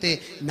என்பதை குறித்து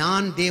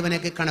நான்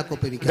தேவனுக்கு கணக்கு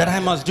ஒப்புவிக்கிறேன். That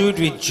I must do it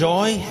with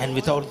joy and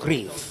without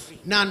grief.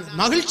 நான்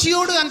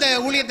மகிழ்ச்சியோடு அந்த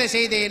ஊழியத்தை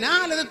செய்தேனா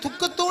அல்லது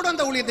துக்கத்தோடு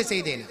அந்த ஊழியத்தை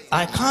செய்தேனா?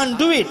 I can't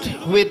do it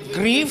with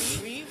grief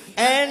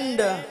and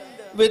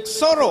with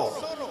sorrow.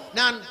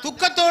 நான்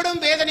துக்கத்தோடும்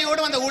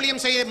வேதனையோடும் அந்த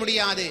ஊழியம் செய்ய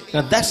முடியாது.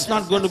 Now that's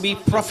not going to be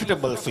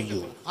profitable for you.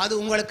 அது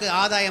உங்களுக்கு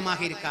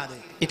ஆதாயமாக இருக்காது.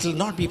 It will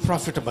not be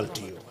profitable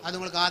to you. அது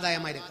உங்களுக்கு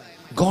ஆதாயமாக இருக்காது.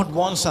 God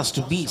wants us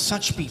to be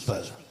such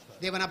people.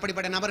 தேவன்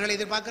அப்படிப்பட்ட நபர்களை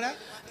எதிர்பார்க்கிறார்.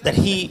 That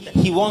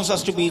he wants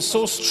us to be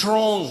so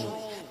strong.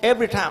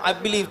 Every time, I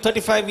believe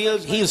 35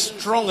 years he is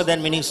stronger than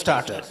when he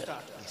started.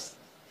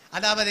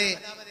 அதாவது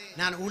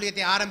நான்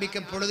ஊழியத்தை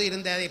ஆரம்பிக்கும் பொழுது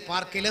இருந்ததை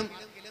பார்க்கிலும்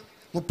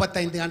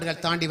 35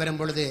 ஆண்டுகள் தாண்டி வரும்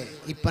பொழுது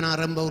இப்ப நான்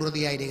ரொம்ப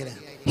உறுதியாயிருக்கிறேன்.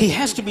 He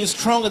has to be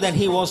stronger than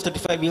he was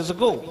 35 years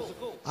ago.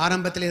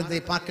 ஆரம்பத்தில்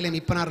இருந்ததை பார்க்கலாம்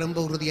இப்ப நான் ரொம்ப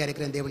உறுதியா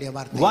இருக்கிறேன் தேவனுடைய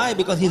வார்த்தை. Why?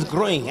 Because he's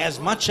growing. As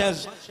much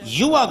as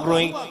you are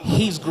growing,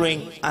 he's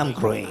growing, I'm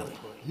growing.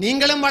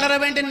 நீங்களும் வளர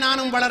வேண்டும்,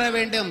 நானும் வளர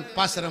வேண்டும்,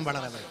 பாஸ்டரும்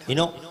வளர வேண்டும். You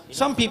know,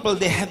 some people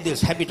they have this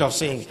habit of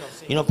saying,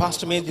 you know,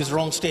 pastor made this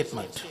wrong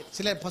statement.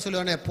 சில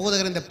சொல்லுவாங்க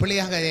போதகர் இந்த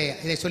பிள்ளையாக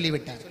இதை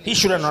சொல்லிவிட்டார். He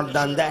should have not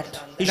done that.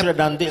 He should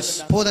have done this.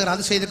 போதகர்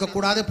அது செய்திருக்க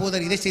கூடாது,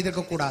 போதகர் இதை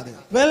செய்திருக்க கூடாது.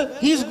 Well,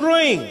 he's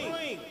growing.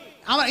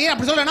 அவன் ஏன்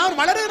அப்படி சொல்றானா? அவர்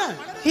வளருகிறான்.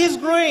 He's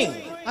growing.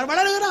 Our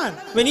வளருகிறான்.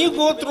 When you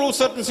go through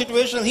certain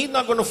situations, he's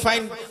not going to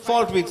find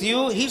fault with you.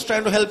 He's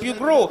trying to help you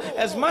grow.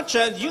 As much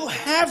as you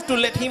have to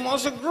let him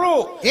also grow.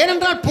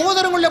 ஏனென்றால்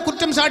போதகர் உள்ள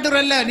குற்றம்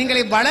சாட்டுறல்ல,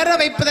 நீங்களை வளர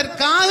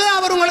வைப்பதற்காக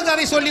அவர் உங்களுக்கு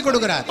அதை சொல்லிக்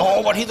கொடுக்கிறார். Oh,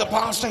 but he's a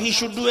pastor. He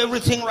should do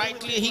everything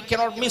rightly. He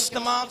cannot miss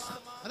the mark.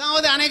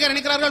 அதாவது அநேகர்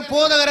நினைக்கிறார்கள்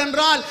போதகர்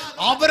என்றால்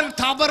அவர்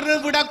தவறு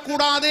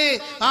விடக்கூடாது,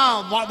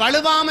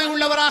 வலுவாமை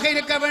உள்ளவராக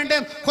இருக்க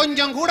வேண்டும்,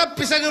 கொஞ்சம் கூட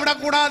பிசகு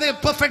விடக்கூடாது,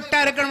 பெர்ஃபெக்ட்டா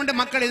இருக்கணும் என்று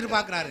மக்கள்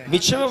எதிர்பார்க்கிறார்கள்.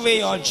 Whichever way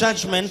you are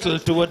judgmental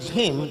towards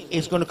him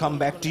is going to come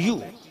back to you.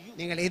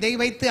 நீங்கள் எதை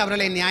வைத்து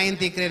அவர்களை நியாயம்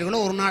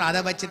தீர்க்கிறீர்களோ ஒரு நாள்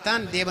அதை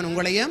வச்சுதான் தேவன்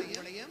உங்களையும்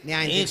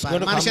நியாயம்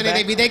தீர்ப்பார். மனுஷன்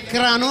எதை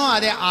விதைக்கிறானோ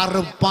அதை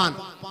அறுப்பான்.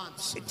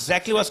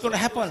 Exactly what's going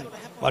to happen.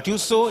 What you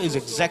sow is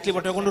exactly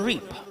what you're going to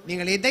reap.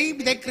 நீங்கள் எதை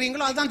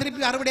விதைக்கிறீங்களோ அதுதான்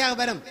திருப்பி அறுவடையாக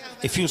வரும்.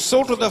 If you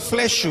sow to the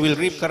flesh, you will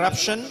reap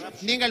corruption.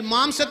 நீங்கள்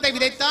மாம்சத்தை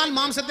விதைத்தால்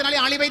மாம்சத்தினாலே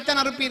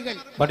அழிவைத்தான் அறுப்பீர்கள்.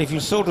 But if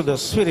you sow to the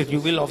spirit,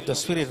 you will of the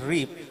spirit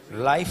reap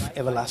life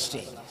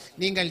everlasting.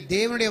 நீங்கள்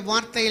தேவனுடைய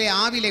வார்த்தையிலே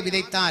ஆவியிலே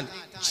விதைத்தால்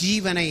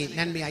ஜீவனை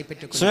நன்மையாய்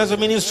பெற்றுக்கொள்ளுங்கள். So as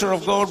a minister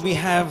of God, we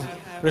have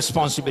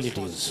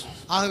responsibilities.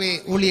 ஆகவே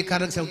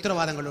ஊழியக்காரருக்கு சில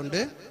உத்தரவாதங்கள்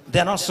உண்டு.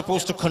 They are not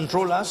supposed to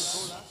control us.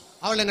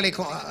 அவர்களை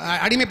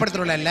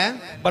அடிமைப்படுத்துறவர்கள் அல்ல.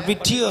 But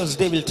with tears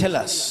they will tell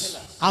us.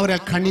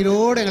 அவர்கள்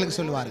கண்ணீரோடு எங்களுக்கு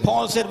சொல்வார்கள்.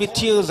 Paul said, with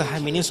tears I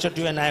have ministered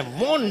to you and I have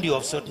warned you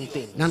of certain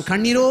things. நான்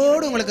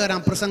கண்ணீரோடு உங்களுக்கு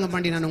நான் பிரசங்கம்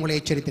பண்ணி நான் உங்களை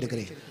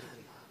எச்சரித்திருக்கிறேன்.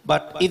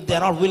 But if they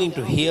are not willing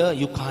to hear,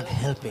 you can't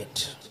help it.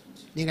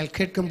 நீங்கள்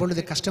கேட்கும்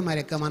பொழுது கஷ்டமா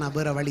இருக்குமானா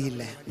வேற வழி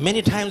இல்லை.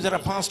 Many times there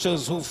are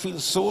pastors who feel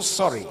so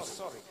sorry.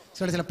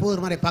 சில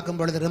போதகரை பார்க்கும்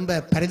பொழுது ரொம்ப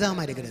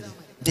பரிதாபமா இருக்கிறது.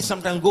 They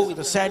sometimes go with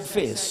a sad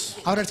face.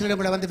 அவர்கள் சில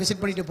இடங்களை வந்து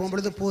விசிட் பண்ணிட்டு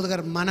போகும்பொழுது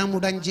போதகர்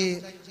மனமுடைஞ்சு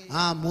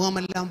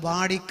முகமெல்லாம்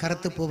வாடி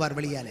கருத்து போவார்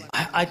வெளியாலே.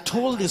 I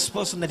told this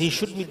person that he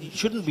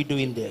shouldn't be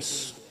doing this.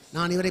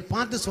 நான் இவரை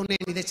பார்த்து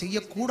சொன்னேன் இதை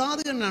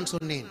செய்யக்கூடாது என்று நான்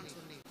சொன்னேன்.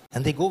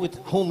 And they go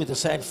home with a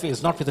sad face,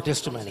 not with a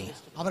testimony.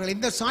 அவர்கள்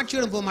எந்த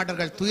சாட்சியோடும் போக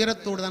மாட்டார்கள்,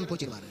 துயரத்தோடு தான்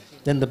போச்சுவார்கள்.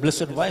 Then the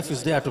blessed wife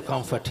is there to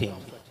comfort him.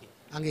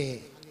 அங்கே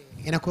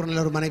எனக்கு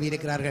ஒரு மனைவி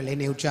இருக்கிறார்கள்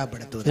என்னை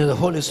உற்சாகப்படுத்துவது. The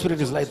Holy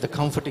Spirit is like the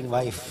comforting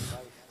wife.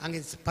 அங்கே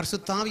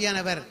பரிசுத்த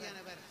ஆவியானவர்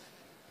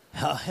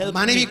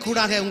மனைவி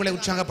கூடாக உங்களை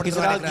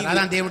உற்சாகப்படுத்துவார்.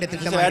 அதான் தேவனுடைய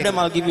திட்டம். Adam,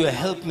 I'll give you a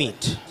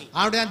helpmeet.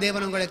 அவர்தான்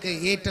தேவன் உங்களுக்கு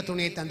ஏற்ற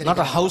துணையை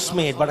தந்திருக்கிறார். Not a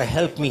housemaid but a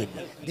helpmeet.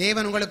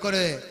 தேவன் உங்களுக்கு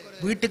ஒரு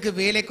வீட்டுக்கு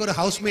வேலைக்கு ஒரு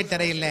ஹவுஸ்மேட்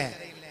தர இல்ல.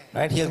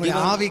 Right, he has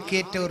given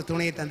ஆவிக்கேற்ற ஒரு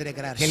துணையை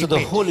தந்திருக்கிறார். So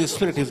the Holy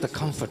Spirit is the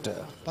comforter.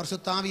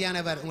 பரிசுத்த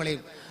ஆவியானவர் உங்களை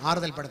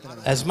ஆறுதல்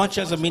படுத்துறவர். As much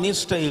as a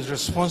minister is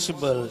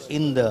responsible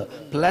in the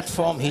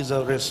platform, he is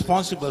a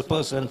responsible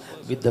person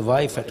with the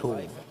wife at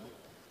home.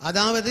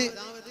 அதாவது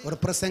ஒரு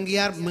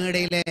பிரசங்கியார்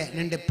மேடையில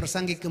நின்று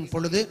பிரசங்கிக்கும்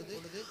பொழுது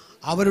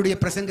அவருடைய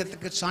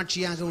பிரசங்கத்துக்கு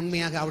சாட்சியாக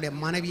உண்மையாக அவருடைய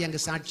மனைவி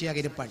அங்கு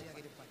சாட்சியாக இருப்பாள்.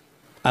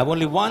 I've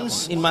only once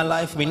in my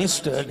life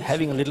ministered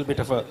having a little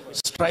bit of a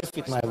strife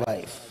with my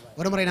wife.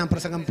 ஒரு முறை நான்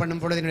பிரசங்கம் பண்ணும்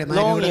பொழுது என்னுடைய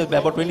மனைவியோடு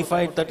about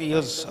 25-30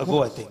 years ago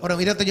I think. ஒரு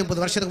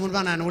 25-30 வருஷத்துக்கு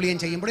முன்பு நான்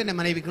ஊழியம் செய்யும் பொழுது என்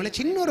மனைவிக்குள்ள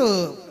சின்ன ஒரு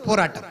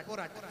போராட்டம்.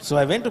 So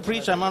I went to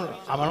preach. I'm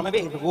on my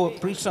way to go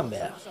preach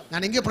somewhere.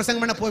 நான் எங்கேயோ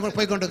பிரசங்கம் பண்ண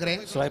போய்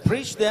கொண்டிருக்கிறேன். So I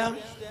preached there.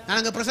 நான்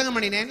அங்க பிரசங்கம்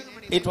பண்ணினேன்.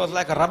 It was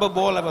like a rubber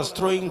ball I was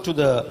throwing to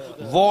the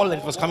wall and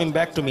it was coming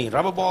back to me.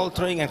 Rubber ball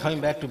throwing and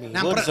coming back to me.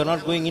 Words are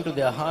not going into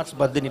their hearts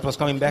but then it was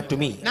coming back to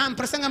me. நான்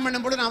பிரசங்கம்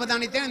பண்ணும் பொழுது நான்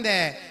அவதானித்தேன் இந்த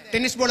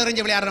tennis ball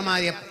எறிஞ்சு விளையாடுற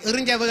மாதிரி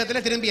எறிஞ்ச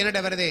வேகத்துல திரும்பி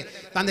என்னட்ட வருது.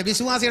 அந்த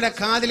விசுவாசியோட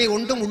காதிலே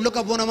ஒன்றும் உள்ளுக்க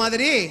போன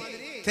மாதிரி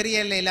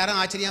தெரியல. எல்லாரும்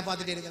ஆச்சரியமா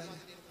பார்த்துட்டே இருக்காங்க.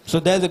 So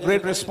there's a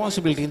great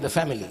responsibility in the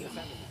family.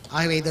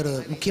 ஆகவே இது ஒரு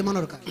முக்கியமான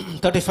ஒரு காரியம்.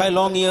 35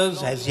 long years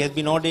he has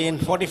been ordained.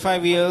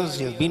 45 years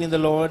he has been in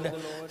the Lord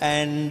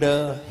and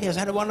he has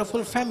had a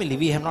wonderful family.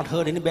 We have not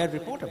heard any bad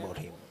report about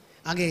him.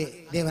 அங்கே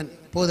தேவன்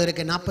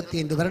போதருக்கு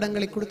 45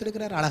 வருடங்களை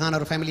கொடுத்திருக்கிறார். அழகான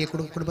ஒரு ஃபேமிலியை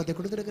குடும்பத்தை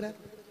கொடுத்திருக்கிறார்.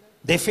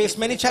 They face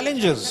many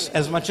challenges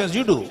as much as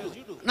you do.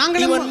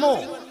 நாங்கள் even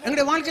more.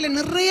 எங்களுடைய வாழ்க்கையில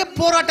நிறைய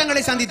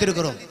போராட்டங்களை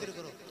சந்தித்திருக்கிறோம்.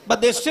 But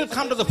they still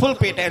come to the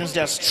pulpit and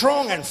they are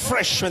strong and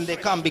fresh when they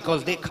come because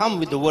they come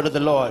with the word of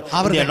the Lord,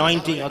 the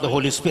anointing of the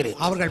Holy Spirit.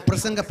 அவர்கள்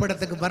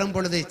பிரசங்கப்படத்துக்கு வரும்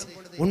பொழுது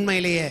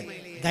உண்மையிலேயே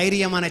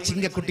தைரியமான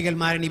சிங்க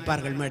குட்டிகள் மாதிரி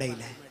நிப்பார்கள்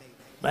மேடையில.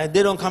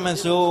 They don't come and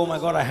say, oh my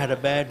God, I had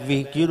a bad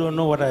week. You don't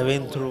know what I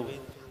went through.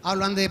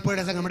 அவள் வந்து எப்போ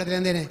பிரசங்கப்படத்துல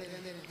இருந்து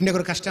இன்னைக்கு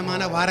ஒரு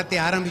கஷ்டமான வாரத்தை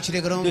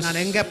ஆரம்பிச்சிருக்கிறோம், நான்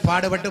எங்க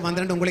பாடுபட்டு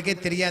வந்தேன்னு உங்களுக்கே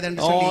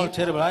தெரியாதுன்னு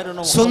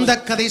சொல்லி சொந்த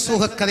கதை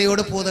சோக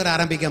கதையோடு போதர்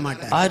ஆரம்பிக்க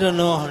மாட்டேன். I don't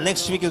know,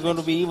 next week is going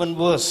to be even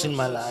worse in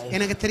my life.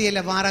 எனக்கு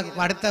தெரியல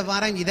அடுத்த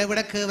வாரம் இதை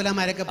விட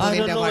கேவலமா இருக்க போகுது. I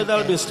don't know whether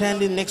I'll be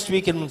standing next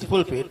week in the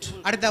pulpit.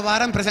 அடுத்த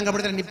வாரம்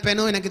பிரசங்கப்படத்துல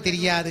நிப்பேனோ எனக்கு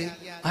தெரியாது.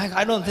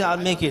 I don't think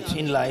I'll make it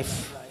in life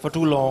for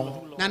too long.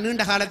 நான்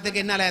நீண்ட காலத்துக்கு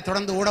என்னால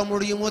தொடர்ந்து ஓட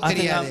முடியுமோ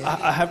தெரியாது.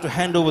 I have to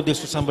hand over this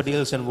to somebody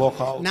else and walk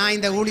out. நான்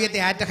இந்த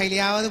ஊழியத்தை ஆட்ட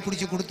கையிலாவது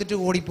புடிச்சு கொடுத்துட்டு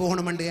ஓடி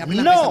போகணும் என்று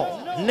No,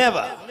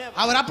 never.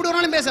 அவர் அப்படி ஒரு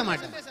நாளும் பேச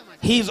மாட்டார்.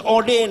 He is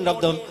ordained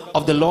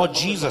of the Lord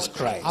Jesus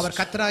Christ. அவர்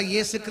கர்த்தராகிய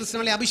இயேசு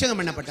கிறிஸ்துவினாலே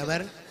அபிஷேகம்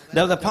பண்ணப்பட்டவர்.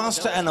 There was a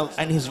pastor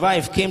and his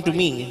wife came to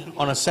me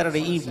on a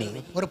Saturday evening.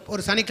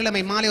 ஒரு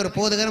சனிக்கிழமை மாலை ஒரு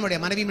போதகர் நம்முடைய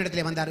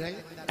மனைவியிடத்திலே வந்தார்கள்.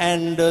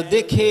 And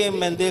they came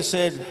and they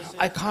said,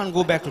 I can't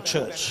go back to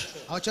church.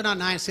 அவர் சொன்னார்,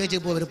 நான்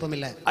சர்ச்சுக்கு போக விருப்பம்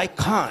இல்லை. I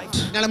can't.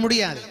 என்னால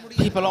முடியாது.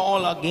 People are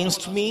all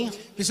against me.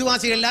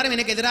 விசுவாசிகள் எல்லாரும்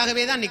எனக்கு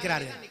எதிராகவே தான்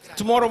நிற்கிறார்கள்.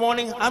 Tomorrow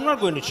morning I'm not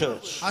going to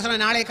church. அவர்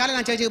சொன்னார், நாளை காலை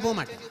நான் சர்ச்சுக்கு போக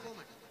மாட்டேன்.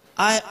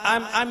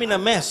 I'm in a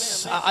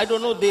mess. I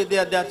don't know, they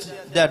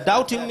are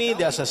doubting me,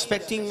 they are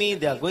suspecting me,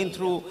 they are going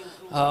through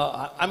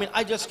I mean,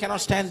 I just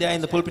cannot stand there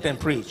in the pulpit and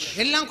preach.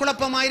 எல்லாம்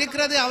குழப்பமா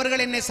இருக்கிறது.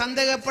 அவர்கள் என்னை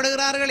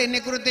சந்தேகப்படுகிறார்கள்.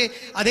 என்னை குறித்து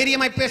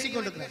அதேரியமாய் பேசிக்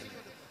கொண்டிருக்கிறார்கள்.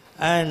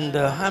 And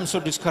I'm so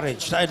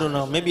discouraged. I don't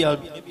know. Maybe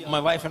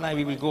my wife and I,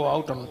 we will go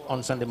out on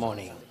Sunday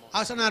morning.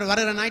 அவர் சொன்னார், வர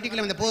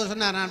ஞாயிற்றுக்கிழமை இந்த போது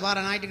சொன்னார், நான்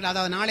வர ஞாயிற்றுக்கிழமை,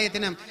 அதாவது நாளைய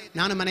தினம்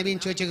நானும்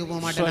மனைவியும் சர்ச்சுக்கு போக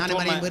மாட்டேன், நானும்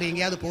மனைவியும் வேறு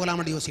எங்கேயாவது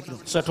போகலாம்னு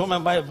யோசிக்கிறோம். So I told my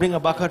wife, bring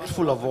a bucket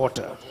full of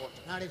water.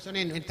 நான்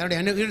சொன்னேன்,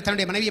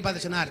 தன்னுடைய மனைவியை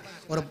பார்த்து சொன்னார்,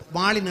 ஒரு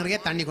வாளி நிறைய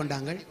தண்ணி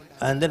கொண்டாங்க.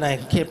 And then I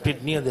kept it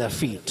near their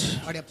feet.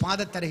 அவருடைய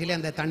பாதத்தருகிலே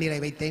அந்த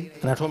தண்ணீரை வைத்தேன்.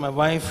 And I told my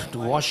wife to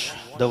wash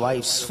the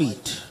wife's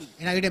feet.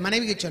 என்னுடைய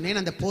மனைவிக்கு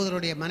சொன்னேன், அந்த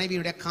போதருடைய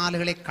மனைவியுடைய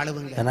கால்களை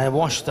கழுவுங்க. And I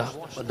washed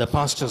the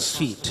pastor's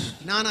feet.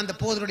 நான் அந்த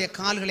போதருடைய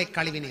கால்களை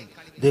கழுவினேன்.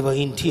 They were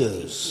in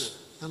tears.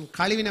 நான்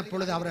கழுவின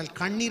பொழுது அவர்கள்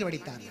கண்ணீர்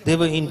வடித்தார்கள். They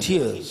were in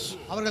tears.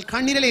 அவர்கள்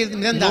கண்ணீரிலே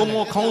இருந்தார்கள். No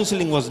more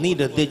counseling was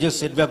needed. They just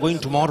said, we are going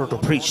tomorrow to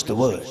preach the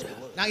word.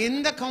 நான்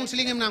எந்த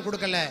கவுன்சிலிங்கும் நான்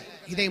கொடுக்கல,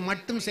 இதை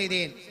மட்டும்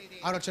செய்தேன்.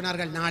 அவர்கள்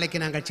சொன்னார்கள், நாளைக்கு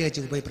நாங்கள்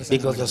சர்ச்சுக்கு போய் பிரசங்கம்.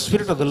 Because the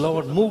Spirit of the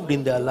Lord moved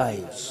in their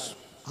lives.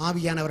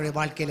 ஆவியானவருடைய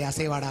வாழ்க்கையிலே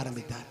அசைவாட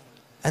ஆரம்பித்தார்.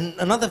 And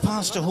another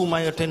pastor whom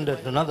I attended,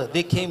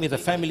 they came with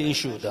a family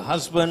issue. The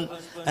husband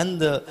and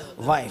the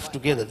wife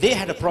together, they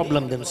had a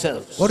problem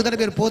themselves. ஒரு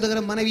தடவை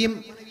போதகரும் மனைவியும்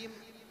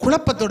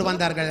குழப்பத்தோடு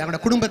வந்தார்கள்.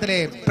 அவருடைய குடும்பத்திலே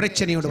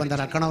பிரச்சனையோடு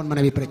வந்தார்கள், கணவன்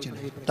மனைவி பிரச்சனை.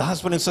 The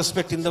husband is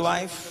suspecting the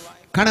wife.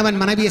 கணவன்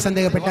மனைவியை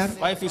சந்தேகப்பட்டார்.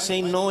 Wife is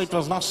saying, no, it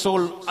was not so,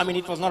 I mean,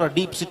 it was not a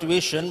deep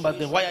situation, but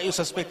then why are you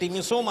suspecting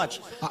me so much?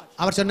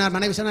 அவர் சொன்னார்,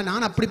 மனைவி சொன்னார்,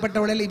 நான்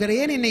அப்படிப்பட்டவளே, இவர்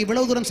ஏன் என்னை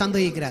இவ்வளவு தூரம்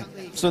சந்தேகிக்கிறார்?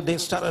 So they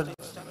started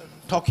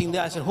talking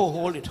there. I said, oh,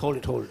 hold it.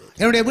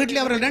 என்னுடைய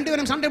வீட்டில் அவர்கள் ரெண்டு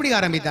பேரும் சண்டை பிடிக்க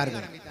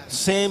ஆரம்பித்தார்கள்.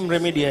 Same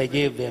remedy I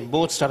gave them.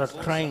 Both started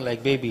crying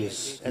like babies.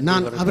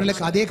 நான்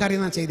அவர்களுக்கு அதே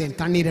காரியம் தான் செய்தேன்.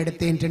 தண்ணீர்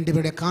எடுத்தேன், ரெண்டு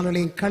பேருடைய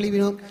கால்களையும்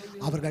கழுவினோம்.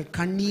 அவர்கள்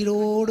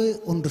கண்ணீரோடு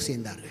ஒன்று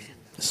சேர்ந்தார்கள்.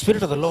 The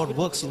Spirit of the Lord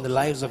works in the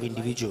lives of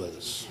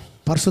individuals.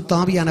 பரிசுத்த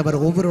ஆவியானவர்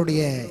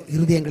ஒவ்வொருடைய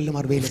இருதயங்களிலும்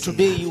அவர் வேலை செய்கிறார்.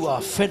 Today you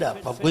are fed up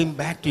of going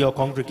back to your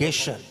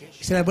congregation.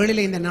 சில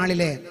வேளையிலே இந்த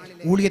நாளிலே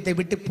ஊழியத்தை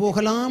விட்டு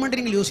போகலாம் என்று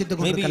நீங்கள் யோசித்துக்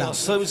கொண்டிருக்கலாம்.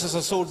 Maybe your services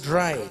are so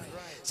dry.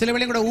 சில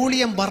வேளையிலே கூட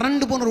ஊழியம்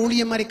வறண்டு போன ஒரு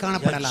ஊழியம் மாதிரி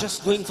காணப்படலாம்.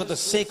 Just going for the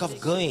sake of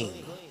going.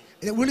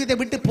 ஊழியத்தை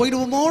விட்டு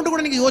போய்டுவோமோன்னு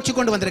கூட நீங்க யோசிச்சு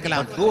கொண்டு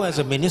வந்திருக்கலாம். Go as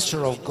a minister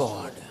of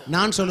God.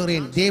 நான்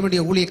சொல்கிறேன்,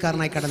 தேவனுடைய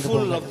ஊழியக்காரனாய் கடந்து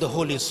போங்க. Full of the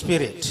Holy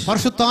Spirit.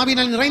 பரிசுத்த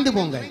ஆவியினால் நிறைந்து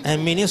போங்க. And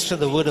minister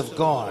the word of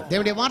God.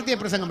 தேவனுடைய வார்த்தையை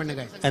பிரசங்கம்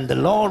பண்ணுங்க. And the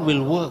Lord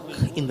will work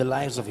in the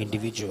lives of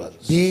individuals.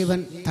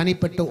 தேவன்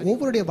தனிப்பட்ட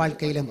ஒவ்வொருடைய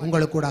வாழ்க்கையிலும்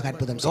உங்களுக்கு கூட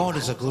அற்புதம் செய்வார்.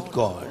 God is a good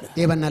God.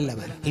 தேவன்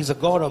நல்லவர். He is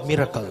a God of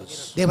miracles.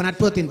 தேவன்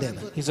அற்புதத்தின்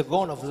தேவன். He is a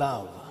God of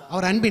love.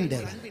 அவர் அன்பின்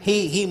தேவன்.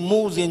 He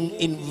moves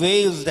in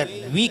ways that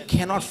we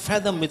cannot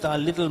fathom with our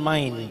little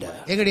mind.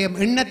 எங்களுடைய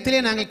எண்ணத்திலே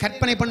நாங்கள்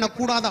கற்பனை பண்ண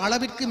கூடாத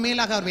அளவிற்கு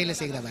மேலாக அவர் வேலை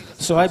செய்கிறவர்.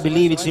 So I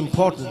believe it's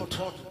important.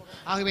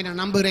 ஆகவே நான்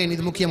நம்புகிறேன்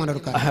இது முக்கியமான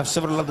ஒரு காரியம். I have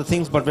several other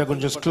things, but we are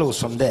going to just close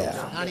from there.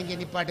 நான் இங்கே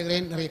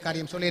நிப்பாட்டுகிறேன். நிறைய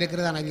காரியம் சொல்லி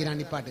இருக்கிறது, ஆனால் இங்கே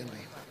நான்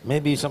நிப்பாட்டுகிறேன்.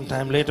 Maybe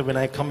sometime later when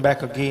I come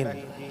back again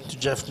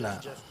to Jaffna.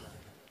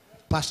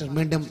 Pastor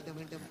மீண்டும்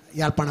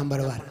யாழ்ப்பாணம்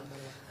வருவார்.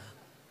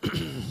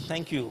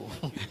 Thank you.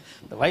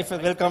 The wife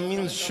will welcome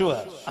means sure.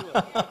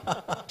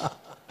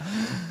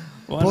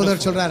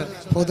 போதர் சொல்றார்,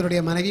 போதருடைய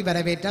மனைவி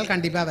வரவேற்றால்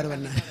கண்டிப்பா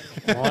வருவார்.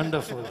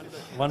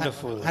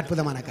 Wonderful.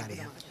 அற்புதமான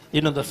காரியம்.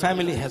 You know, the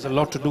family has a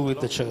lot to do with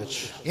the church.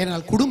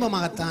 ஏனால்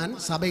குடும்பமாகத்தான்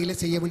சபையிலே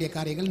செய்ய வேண்டிய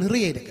காரியங்கள்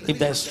நிறைய இருக்கு. If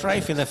there is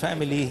strife in the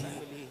family,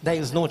 there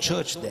is no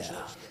church there.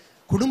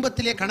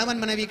 குடும்பத்திலே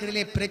கணவன்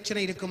மனைவிகளிலே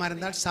பிரச்சனை இருக்குமா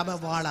இருந்தால் சபை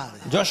வாழாது.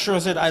 Joshua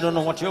said, I don't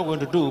know what you're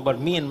going to do, but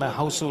me and my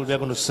household, we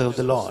are going to serve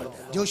the Lord.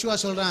 Joshua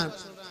சொல்றான்,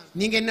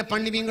 நீங்க என்ன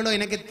பண்ணுவீங்களோ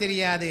எனக்கு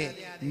தெரியாது,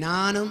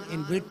 நானும்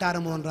என்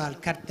வீட்டாரும் ஒன்றால்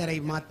கர்த்தரை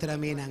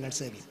மாத்திரமே நாங்கள்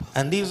சேவிப்போம்.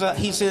 And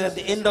he said at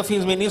the end of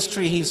his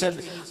ministry, he said,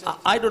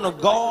 I don't know,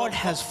 God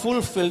has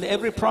fulfilled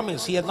every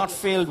promise. He has not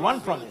failed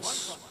one promise.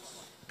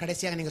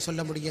 கடைசியாக நீங்க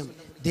சொல்ல முடியும்,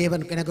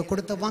 தேவன் எனக்கு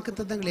கொடுத்த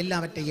வாக்குத்தத்தங்கள்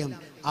எல்லாவற்றையும்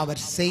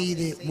அவர்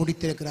செய்து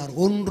முடித்திருக்கிறார்,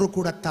 ஒன்று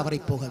கூட தவறி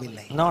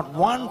போகவில்லை. Not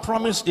one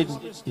promise did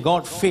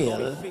God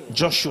fail.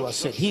 Joshua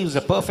said, he is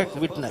a perfect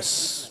witness.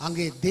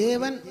 அங்கே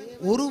தேவன்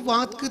ஒரு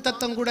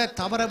வாக்குத்தத்தம் கூட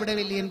தவற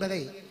விடவில்லை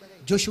என்பதை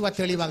ஜோஷுவா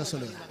தெளிவாக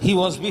சொல்லுகிறார்.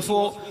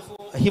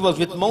 He was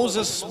with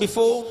Moses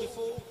before,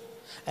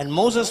 and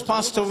Moses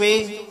passed away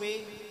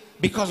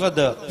because of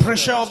the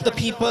pressure of the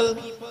people,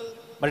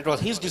 but it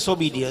was his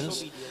disobedience.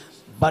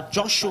 But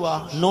Joshua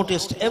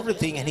noticed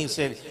everything and he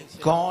said,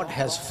 God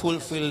has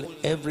fulfilled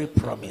every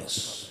promise.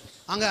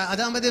 அங்க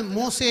அதாவது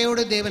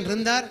மோசேயோடு தேவன்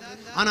இருந்தார்,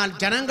 ஆனால்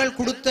ஜனங்கள்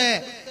கொடுத்த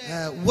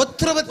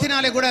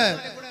உத்தரவத்தினாலே கூட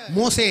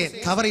மோசே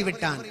தவறி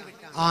விட்டான்.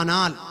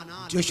 ஆனால்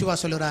ஜோஷுவா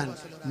சொல்றான்,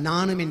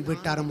 நானும் என்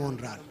வீட்டாரும்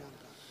ஒன்றால்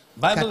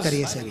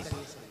கர்த்தரை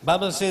சேவிப்போம்.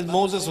 Bible says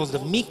Moses was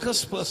the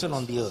meekest person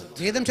on the earth.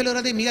 வேதம்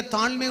சொல்கிறது மிக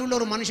தாழ்மை உள்ள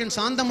ஒரு மனுஷன்,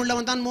 சாந்தம்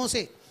உள்ளவன் தான்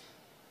மோசே.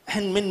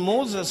 And when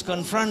Moses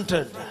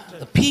confronted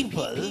the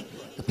people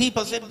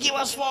said, give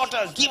us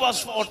water, give us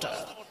water.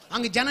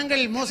 அங்க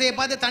ஜனங்கள் மோசேயை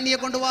பார்த்து தண்ணியை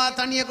கொண்டு வா,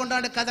 தண்ணியை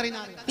கொண்டாடு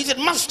கதறினார்கள். He said,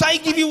 must I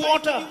give you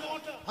water?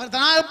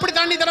 நான் எப்படி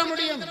தண்ணி தர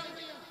முடியும்?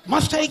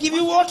 Must I give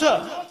you water?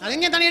 அது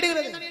எங்க தண்ணி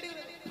எடுக்கிறது?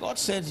 God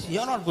said,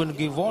 you're not going to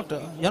give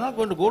water. You're not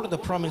going to go to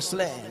the promised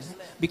land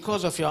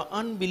because of your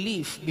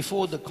unbelief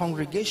before the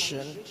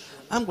congregation.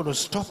 I'm going to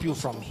stop you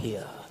from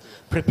here.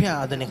 prepare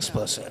the next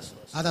person.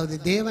 அதாவது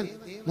தேவன்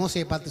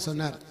மோசேயை பார்த்து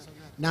சொன்னார்,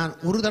 நான்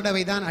ஒரு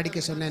தடவை தான் அடிக்க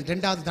சொன்னேன்,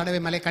 இரண்டாவது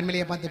தடவை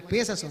கண்மலையை பார்த்து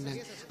பேச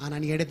சொன்னேன், ஆனா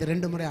நீ எடுத்து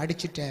 2 முறை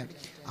அடிச்சிட்ட,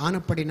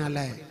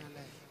 ஆனப்படினால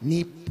நீ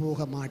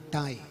போக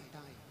மாட்டாய்,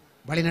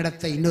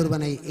 வழிநடத்த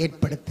இன்னொருவனை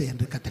ஏற்படுத்து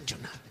என்று கர்த்தர்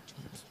சொன்னார்.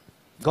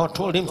 God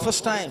told him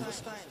first time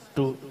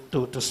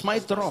to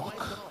smite the rock.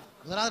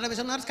 முதலாவது தடவை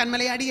சொன்னார்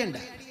கண்மலையை அடி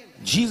என்றார்.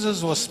 Jesus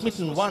was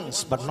smitten once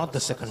but not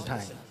the second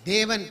time.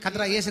 தேவன்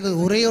கர்த்தராகிய இயேசு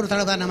ஒரே ஒரு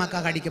தடவை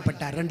நமக்காக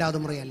அடிக்கப்பட்டார், இரண்டாவது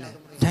முறை அல்ல.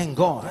 Thank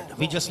God.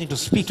 We just need to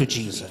speak to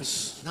Jesus.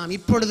 நாம்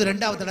இப்பொழுது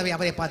இரண்டாவது தடவை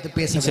அவரை பார்த்து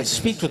பேச He said, வேண்டும்.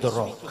 speak to the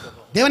rock.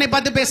 தேவனை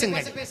பார்த்து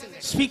பேசுங்கள்.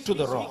 Speak to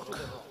the rock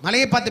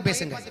மலையை பார்த்து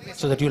பேசுங்கள்.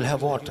 so that you'll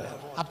have water.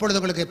 அப்பொழுது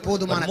உங்களுக்கு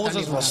போதுமான But Moses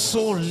தண்ணீர் was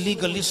so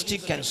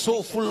legalistic and so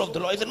full of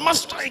the law. He said,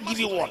 must I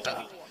give you water?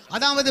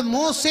 அதாவது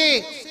மோசே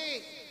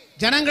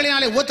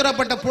ஜனங்களினாலே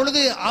ஊத்தரப்பட்ட பொழுது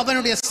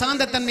அவனுடைய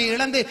சாந்தத்தன்மை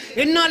இழந்து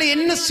என்னால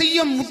என்ன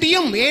செய்ய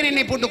முடியும், ஏன்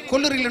என்னை போட்டு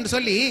கொல்லுறீர்கள் என்று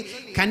சொல்லி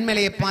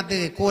கண்மலையை பார்த்து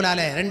கோலால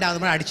இரண்டாவது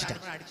முறை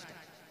அடிச்சிட்டான்.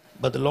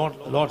 But the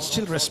Lord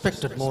still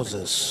respected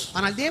Moses.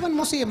 ஆனால் தேவன்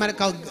மோசேயை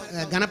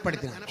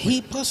கனப்படுத்தினார். He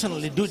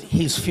personally did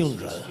his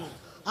funeral.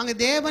 அங்க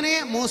தேவனே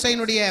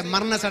மோசேயினுடைய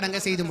மரண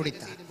சடங்கை செய்து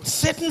முடித்தார்.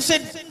 Satan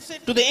said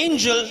to the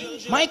angel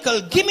Michael,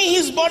 give me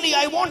his body,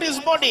 I want his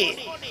body.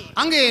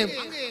 அங்கே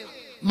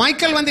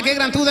மைக்கேல் வந்து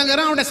கேக்குறான்,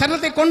 தூதங்கறான், அவனுடைய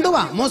சரீரத்தை கொண்டு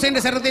வா,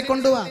 மோசேயின் சரீரத்தை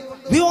கொண்டு வா.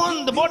 We want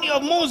the body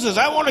of Moses.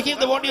 I want to keep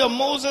the body of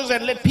Moses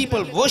and let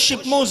people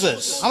worship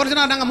Moses. அவர்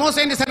சொன்னார், நாங்க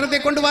மோசேயின் சரீரத்தை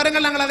கொண்டு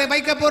வாருங்கள், நாங்கள் அதை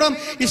வைக்க போறோம்,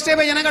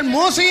 இஸ்ரவேல் ஜனங்கள்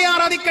மோசேயை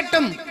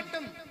ஆராதிக்கட்டும்.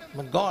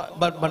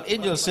 But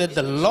angel said,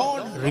 the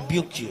Lord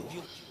rebuke you.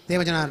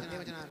 தேவஜனார்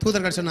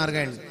தூதர்கள்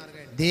சொன்னார்கள்,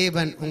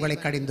 தேவன் உங்களை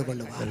கடிந்து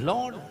கொள்ளுவார். The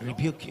Lord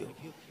rebuke you.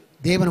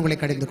 தேவன் உங்களை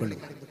கடிந்து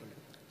கொள்ளுவார்.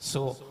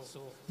 So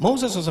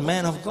Moses was a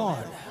man of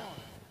God.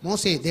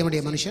 மோசே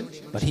தேவனுடைய மனுஷன்.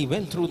 But he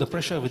went through the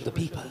pressure with the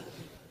people.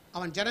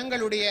 அவன்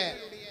ஜனங்களுடைய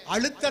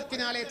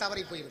அழுத்தத்தினாலே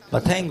தவறி போய்விட்டான்.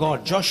 But thank God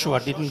Joshua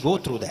didn't go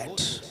through that.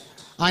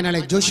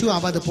 ஆனாலே ஜோஷுவா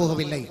அது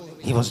போகவில்லை.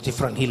 He was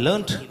different. He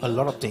learned a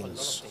lot of things.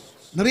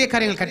 நிறைய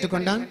காரியங்கள்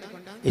கற்றுக்கொண்டான்.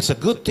 It's a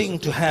good thing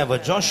to have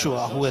a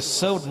Joshua who has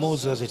served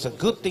Moses. It's a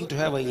good thing to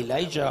have an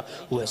Elijah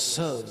who has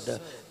served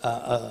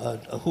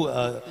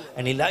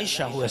an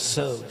Elisha who has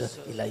served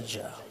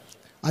Elijah.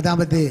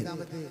 அதாவது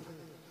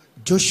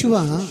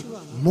Joshua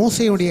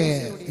மோசேயுடைய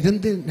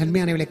இருந்து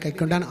நன்மையானவளை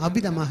கைக்கொண்டான்,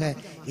 அபிதமாக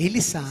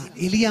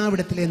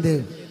எலியாவிடத்திலிருந்து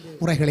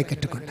முறைகளை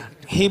கற்றுக்கொண்டான்.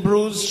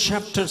 Hebrews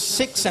chapter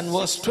 6 and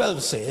verse 12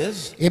 says,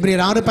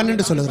 எபிரேயர்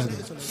 6:12 சொல்கிறது,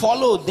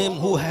 follow them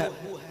who have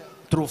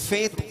through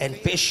faith and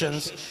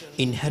patience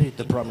inherit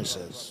the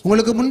promises.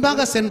 உங்களுக்கு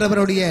முன்பாக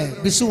சென்றவருடைய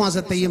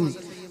விசுவாசத்தையும்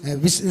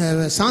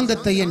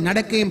சாந்தத்தையும்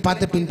நடக்கையும்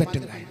பார்த்து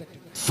பின்பற்றுங்கள்.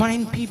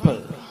 Find people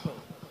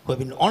who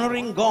have been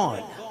honoring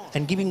God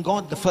and giving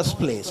God the first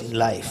place in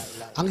life.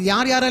 அங்க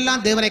யார்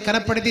யாரெல்லாம் தேவனை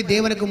கனப்படுத்தி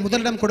தேவனுக்கு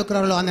முதலிடம்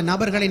கொடுக்கிறார்களோ அந்த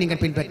நபர்களை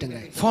நீங்கள்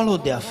பின்பற்றுங்கள். Follow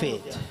their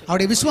faith.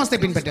 அவருடைய விசுவாசத்தை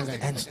பின்பற்றுங்கள்.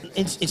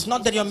 And it's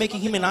not that you are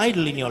making him an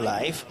idol in your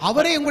life.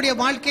 அவரை உங்களுடைய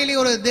வாழ்க்கையிலே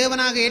ஒரு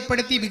தேவனாக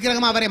ஏற்படுத்தி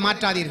விக்கிரகமாக அவரை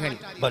மாற்றாதீர்கள்.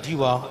 But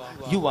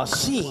you are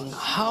seeing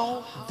how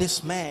this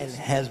man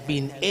has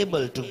been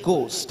able to go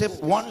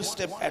one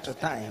step at a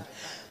time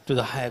to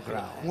the higher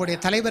ground. உங்களுடைய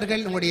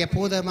தலைவர்கள் உங்களுடைய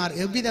போதமார்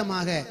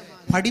எவ்விதமாக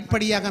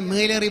படிப்படியாக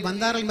மேலேறி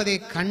வந்தார்கள் என்பதை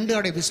கண்டு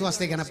அவருடைய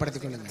விசுவாசத்தை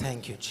கனப்படுத்திக் கொள்ளுங்கள்.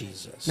 Thank you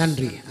Jesus.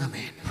 நன்றி.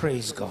 ஆமென்.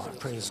 Praise God.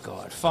 Praise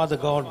God. Father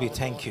God, we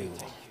thank you.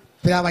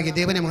 பிதாவாகிய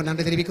தேவனே உமக்கு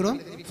நன்றி தெரிவிக்கிறோம்.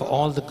 For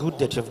all the good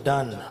that you have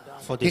done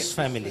for this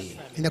family.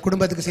 இந்த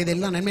குடும்பத்துக்கு செய்த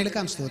எல்லா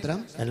நன்மைகளுக்கும்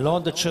ஸ்தோத்திரம். And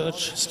Lord, the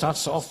church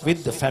starts off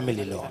with the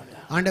family, Lord.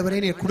 ஆண்டவரே,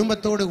 நீர்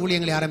குடும்பத்தோடு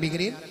ஊழியங்களை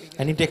ஆரம்பிக்கிறீர்.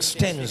 And it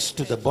extends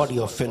to the body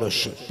of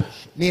fellowship.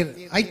 நீர்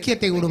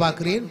ஐக்கியத்தை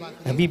உருவாக்குறீர்.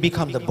 And we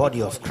become the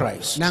body of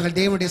Christ. நாங்கள்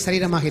தேவனுடைய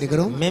சரீரமாக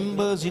இருக்கிறோம்.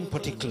 Members in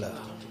particular.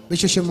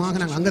 விசேஷமாக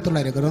நாங்கள்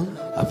அங்கத்துள்ள இருக்கிறோம்.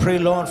 I pray,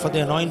 Lord, for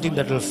the anointing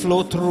that will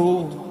flow through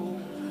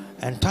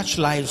and touch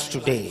lives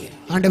today.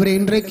 ஆண்டவரே,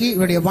 இன்றைக்கு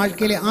இவருடைய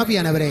வாழ்க்கையிலே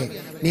ஆவியானவரே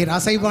நீர்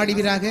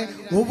அசைவாடுவீராக,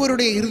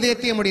 ஒவ்வொருடைய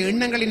இருதயத்தையும் உம்முடைய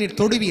எண்ணங்களை நீர்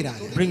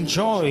தொடுவீராக. Bring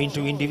joy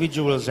into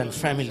individuals and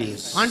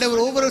families.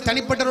 ஆண்டவர் ஒவ்வொரு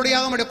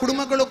தனிப்பட்டவருடையாக உம்முடைய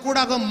குடும்பங்களுக்கு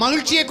கூடாக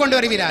மகிழ்ச்சியை கொண்டு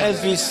வருவீராக. As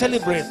we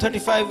celebrate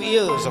 35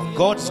 years of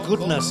God's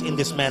goodness in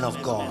this man of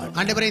God.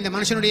 ஆண்டவரே, இந்த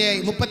மனுஷனுடைய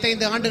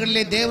 35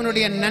 ஆண்டுகளிலே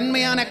தேவனுடைய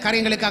நன்மையான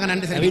காரியங்களுக்காக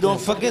நன்றி And we செலுத்துகிறோம்.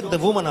 don't forget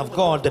the woman of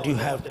God that you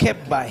have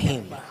kept by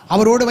him.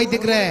 அவரோடு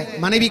வைத்திருக்கிற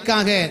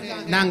மனைவிக்காக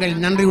நாங்கள்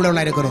நன்றி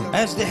உள்ளவர்களாக இருக்கிறோம்.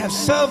 As they have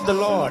served the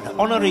Lord,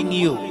 honoring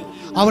you.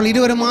 அவள்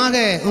இருவருமாக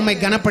உம்மை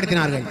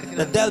கனப்படுத்தினார்கள்.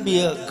 That there'll be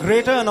a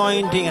greater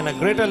anointing and a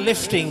greater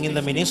lifting in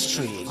the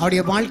ministry.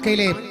 அவருடைய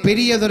வாழ்க்கையிலே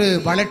பெரியதொரு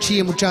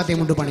வளர்ச்சியை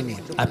உற்சாகத்தையும் உண்டு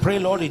பண்ணினீர். I pray,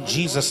 Lord, in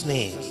Jesus'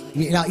 name.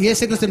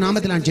 இயேசு கிறிஸ்து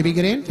நாமத்தில் நான்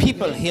ஜெபிக்கிறேன்.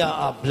 People here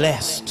are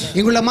blessed.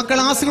 இங்குள்ள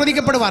மக்கள்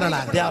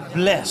ஆசீர்வதிக்கப்படுவார்களாக. They are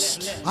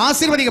blessed.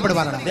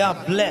 ஆசீர்வதிக்கப்படுவார்களாக. They are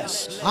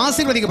blessed.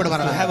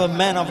 ஆசீர்வதிக்கப்படுவார்களாக. To have a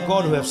man of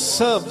God who have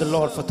served the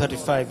Lord for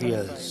 35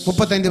 years.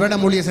 35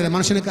 வருடம் ஊழியம் செய்த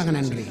மனுஷனுக்காக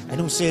நன்றி. And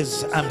who says,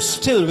 I'm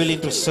still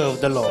willing to serve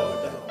the Lord.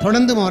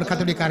 தொடர்ந்து அவர்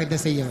கர்த்தருடைய காரியத்தை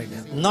செய்ய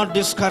வேண்டும். Not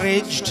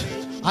discouraged.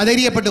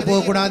 அதரியப்பட்டு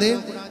போக கூடாது.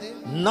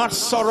 Not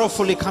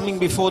sorrowfully coming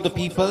before the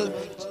people.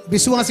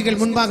 விசுவாசிகள்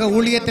முன்பாக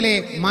ஊழியத்திலே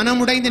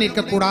மனமுடைந்து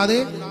நிற்க கூடாது.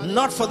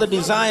 Not for the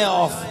desire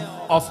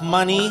of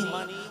money,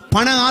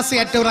 பண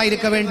ஆசையற்றவராய்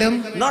இருக்க வேண்டும்.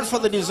 Not for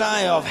the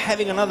desire of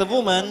having another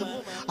woman,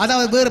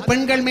 அதாவது வேறு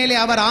பெண்கள் மேலே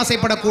அவர்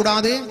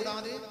ஆசைப்படக்கூடாது.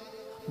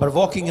 but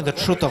walking in the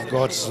truth of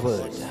God's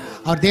word.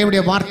 அவர்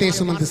தேவனுடைய வார்த்தையை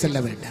சுமந்து செல்ல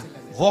வேண்டும்.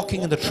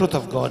 Walking in the truth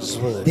of God's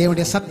word.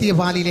 தேவனுடைய சத்திய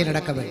வாளியிலே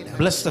நடக்க வேண்டும்.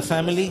 Bless the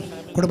family.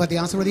 குடும்பத்தை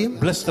ஆசீர்வதியும்.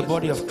 Bless the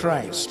body of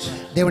Christ.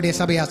 தேவனுடைய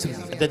சபையை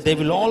ஆசீர்வதியும். That they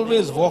will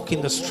always walk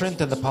in the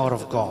strength and the power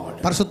of God.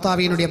 பரிசுத்த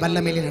ஆவியினுடைய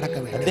வல்லமையிலே நடக்க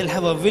வேண்டும். And they'll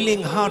have a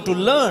willing heart to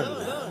learn.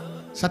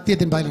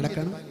 சத்தியத்தின் பாதையில்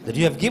நடக்கணும். That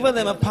you have given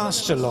them a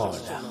pastor,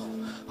 Lord,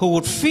 who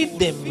would feed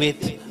them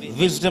with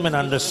wisdom and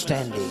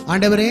understanding.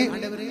 ஆண்டவரே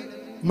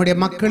உம்முடைய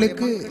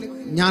மக்களுக்கு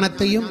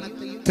ஞானத்தையும்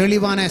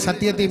தெளிவான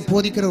சத்தியத்தையும்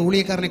போதிக்கிற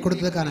ஊழியக்காரனை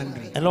கொடுத்ததற்காக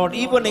நன்றி. And Lord,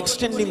 even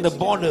extending the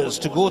borders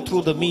to go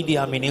through the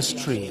media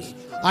ministry.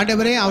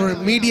 ஆண்டவரே அவர்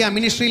மீடியா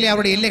மினிஸ்ட்ரியிலே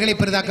அவருடைய எல்லைகளை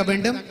பெரிதாக்க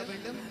வேண்டும்.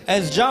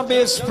 As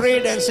Jabez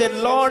prayed and said,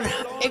 Lord,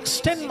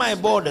 extend my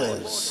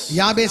borders.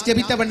 யாபேஸ்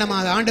ஜெபித்த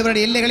வண்ணமாக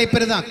ஆண்டவருடைய எல்லைகளை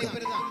பெரிதாக்கு.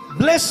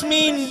 Bless me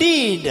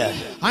indeed.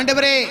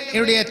 ஆண்டவரே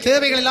என்னுடைய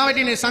தேவைகள்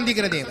எல்லாவற்றையும்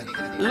சந்திக்கிற தேவன்.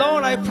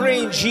 Lord, I pray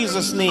in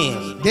Jesus' name.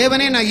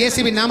 தேவனே நான்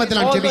இயேசுவின் நாமத்தில்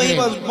ஜெபிக்கிறேன்.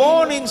 He was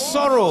born in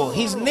sorrow.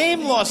 His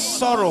name was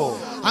sorrow.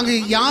 அங்கு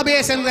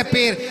யாபேஸ் என்ற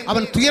பெயர்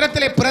அவன்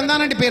துயரத்திலே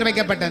பிறந்தான் என்று பெயர்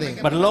வைக்கப்பட்டது.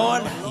 But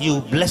Lord, you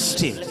blessed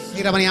him.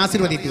 நீர் அவனை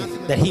ஆசீர்வதித்தீர்.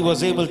 That he was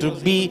able to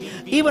be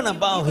even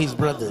above his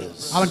brothers.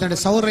 அவன்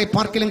தன்னுடைய சகோதரரை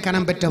பார்க்கிலும்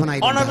கனம் பெற்றவனாய்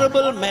இருந்தான்.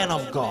 Honorable man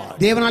of God.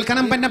 தேவனால்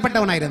கனம்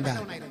பண்ணப்பட்டவனாய்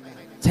இருந்தான்.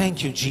 Thank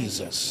you,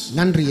 Jesus.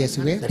 நன்றி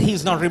இயேசுவே. That he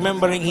is not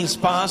remembering his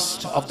past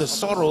of the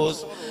sorrows,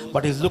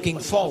 but is looking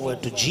forward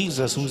to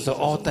Jesus, who is the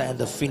author and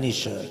the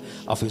finisher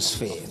of his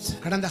faith.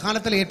 கடந்த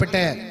காலத்தில் ஏற்பட்ட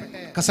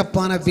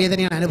கசப்பான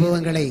வேதனையான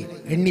அனுபவங்களை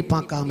எண்ணி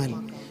பார்க்காமல்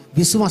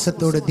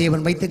விசுவாசத்தோடு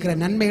தேவன் வைத்திருக்கிற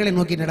நன்மைகளை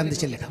நோக்கி நடந்து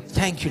செல்லலாம்.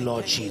 Thank you,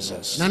 Lord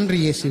Jesus. நன்றி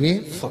இயேசுவே.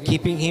 For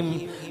keeping him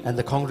and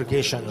the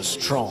congregation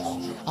strong.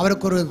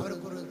 அவருக்கு ஒரு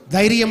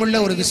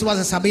தைரியமுள்ள ஒரு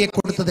விசுவாச சபையை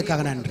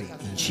கொடுத்ததற்காக நன்றி.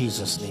 In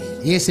Jesus' name.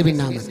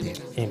 இயேசுவின்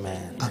நாமத்தில்.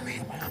 Amen. Amen.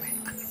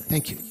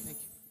 Thank you.